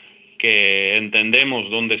él, que entendemos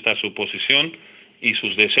dónde está su posición y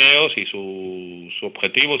sus deseos y sus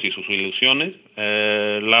objetivos y sus ilusiones.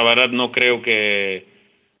 La verdad no creo que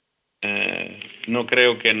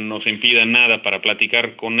nos impida nada para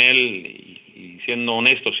platicar con él y siendo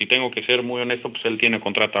honesto, si tengo que ser muy honesto, pues él tiene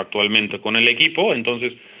contrato actualmente con el equipo,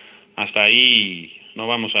 entonces hasta ahí no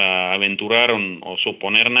vamos a aventurar o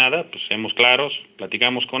suponer nada, pues seamos claros,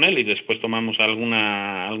 platicamos con él y después tomamos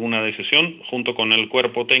alguna decisión junto con el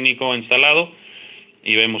cuerpo técnico instalado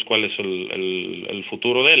y vemos cuál es el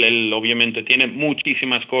futuro de él. Él obviamente tiene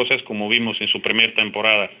muchísimas cosas, como vimos en su primera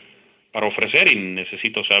temporada, para ofrecer, y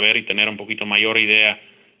necesito saber y tener un poquito mayor idea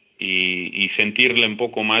y sentirle un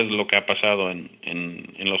poco más lo que ha pasado en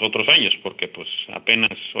los otros años, porque pues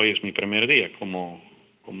apenas hoy es mi primer día, como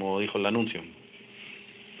dijo el anuncio.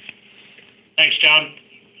 Thanks, John.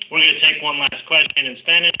 We're going to take one last question in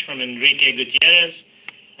Spanish from Enrique Gutierrez,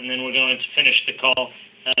 and then we're going to finish the call.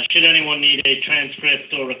 Should anyone need a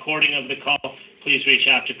transcript or recording of the call, please reach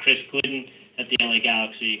out to Chris Glidden at the LA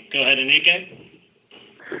Galaxy. Go ahead, Enrique.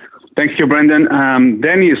 Thank you, Brendan.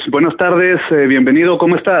 Dennis, buenas tardes, bienvenido,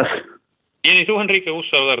 ¿cómo estás? Bien, ¿y tú, Enrique?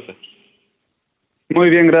 Gusto saludarte. Muy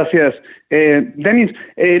bien, gracias. Dennis,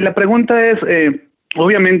 la pregunta es,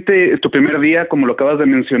 obviamente es tu primer día, como lo acabas de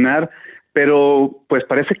mencionar, pero pues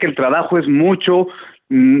parece que el trabajo es mucho,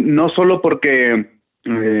 no solo porque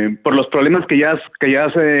por los problemas que ya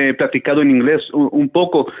has platicado en inglés un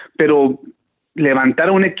poco, pero levantar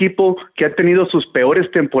a un equipo que ha tenido sus peores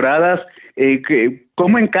temporadas,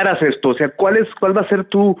 ¿cómo encaras esto? O sea, ¿cuál va a ser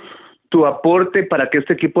tu aporte para que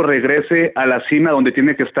este equipo regrese a la cima donde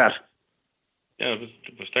tiene que estar?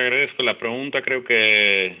 Pues te agradezco la pregunta, creo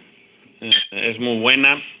que es muy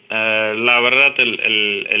buena. La verdad,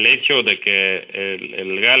 el hecho de que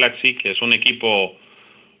el Galaxy, que es un equipo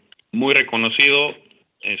muy reconocido,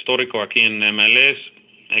 histórico aquí en MLS,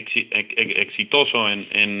 exitoso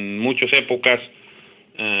en muchas épocas,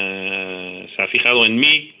 se ha fijado en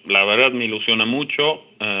mí, la verdad me ilusiona mucho.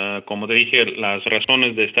 Como te dije, las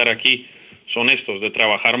razones de estar aquí son estos, de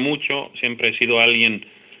trabajar mucho. Siempre he sido alguien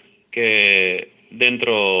que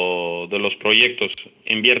dentro de los proyectos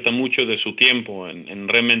invierte mucho de su tiempo en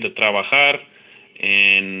realmente trabajar.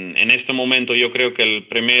 En este momento yo creo que el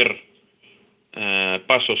primer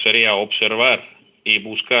paso sería observar y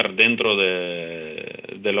buscar dentro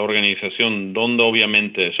de la organización donde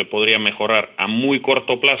obviamente se podría mejorar a muy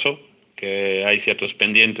corto plazo, que hay ciertos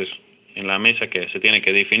pendientes en la mesa que se tiene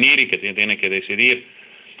que definir y que tiene que decidir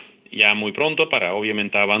ya muy pronto para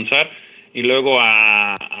obviamente avanzar, y luego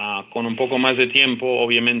con un poco más de tiempo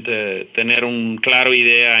obviamente tener un claro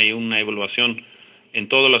idea y una evaluación en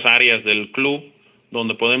todas las áreas del club,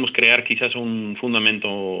 donde podemos crear quizás un fundamento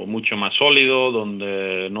mucho más sólido,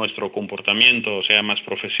 donde nuestro comportamiento sea más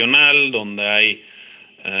profesional, donde hay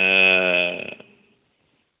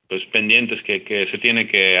pues pendientes que se tiene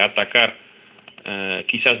que atacar,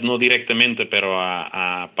 quizás no directamente, pero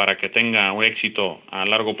para que tenga un éxito a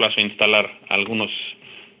largo plazo, instalar algunos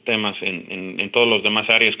temas en todos los demás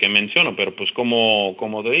áreas que menciono. Pero pues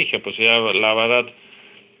como te dije, pues ya la verdad,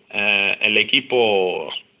 el equipo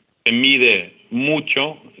se mide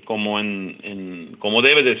mucho como como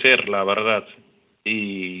debe de ser, la verdad,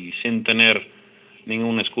 y sin tener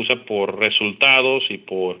ninguna excusa por resultados y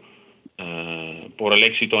por el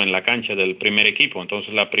éxito en la cancha del primer equipo.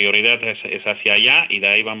 Entonces la prioridad es hacia allá, y de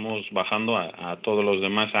ahí vamos bajando a todos los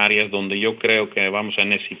demás áreas donde yo creo que vamos a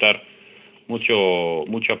necesitar mucho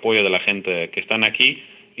apoyo de la gente que están aquí,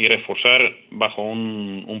 y reforzar bajo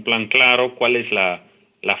un plan claro cuál es la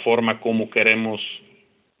forma como queremos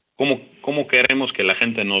que la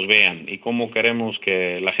gente nos vean y cómo queremos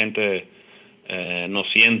que la gente nos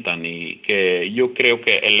sientan. Y que yo creo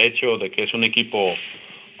que el hecho de que es un equipo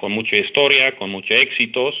con mucha historia, con muchos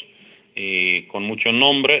éxitos y con mucho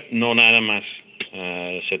nombre, no nada más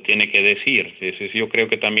se tiene que decir. Yo creo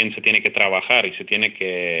que también se tiene que trabajar y se tiene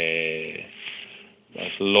que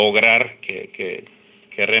lograr que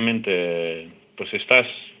realmente pues estás,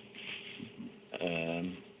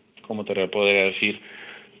 ¿cómo te podría decir?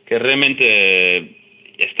 Que realmente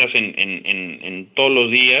estás en todos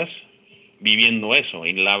los días viviendo eso.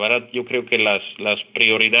 Y la verdad yo creo que las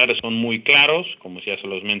prioridades son muy claros, como ya se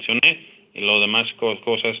los mencioné, y lo demás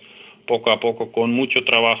cosas poco a poco, con mucho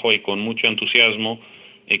trabajo y con mucho entusiasmo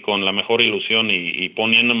y con la mejor ilusión, y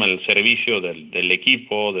poniéndome al servicio del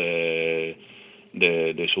equipo, de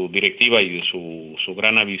su directiva y de su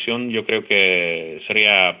gran visión. Yo creo que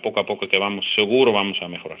sería poco a poco que seguro vamos a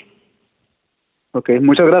mejorar. Ok,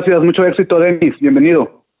 muchas gracias, mucho éxito, Dennis,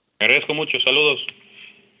 bienvenido. Agradezco mucho, saludos.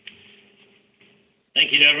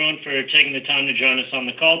 Thank you to everyone for taking the time to join us on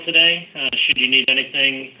the call today. Should you need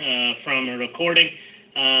anything from a recording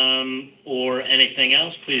or anything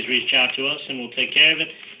else, please reach out to us and we'll take care of it.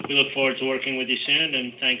 We look forward to working with you soon,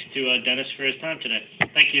 and thanks to Dennis for his time today.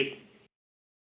 Thank you.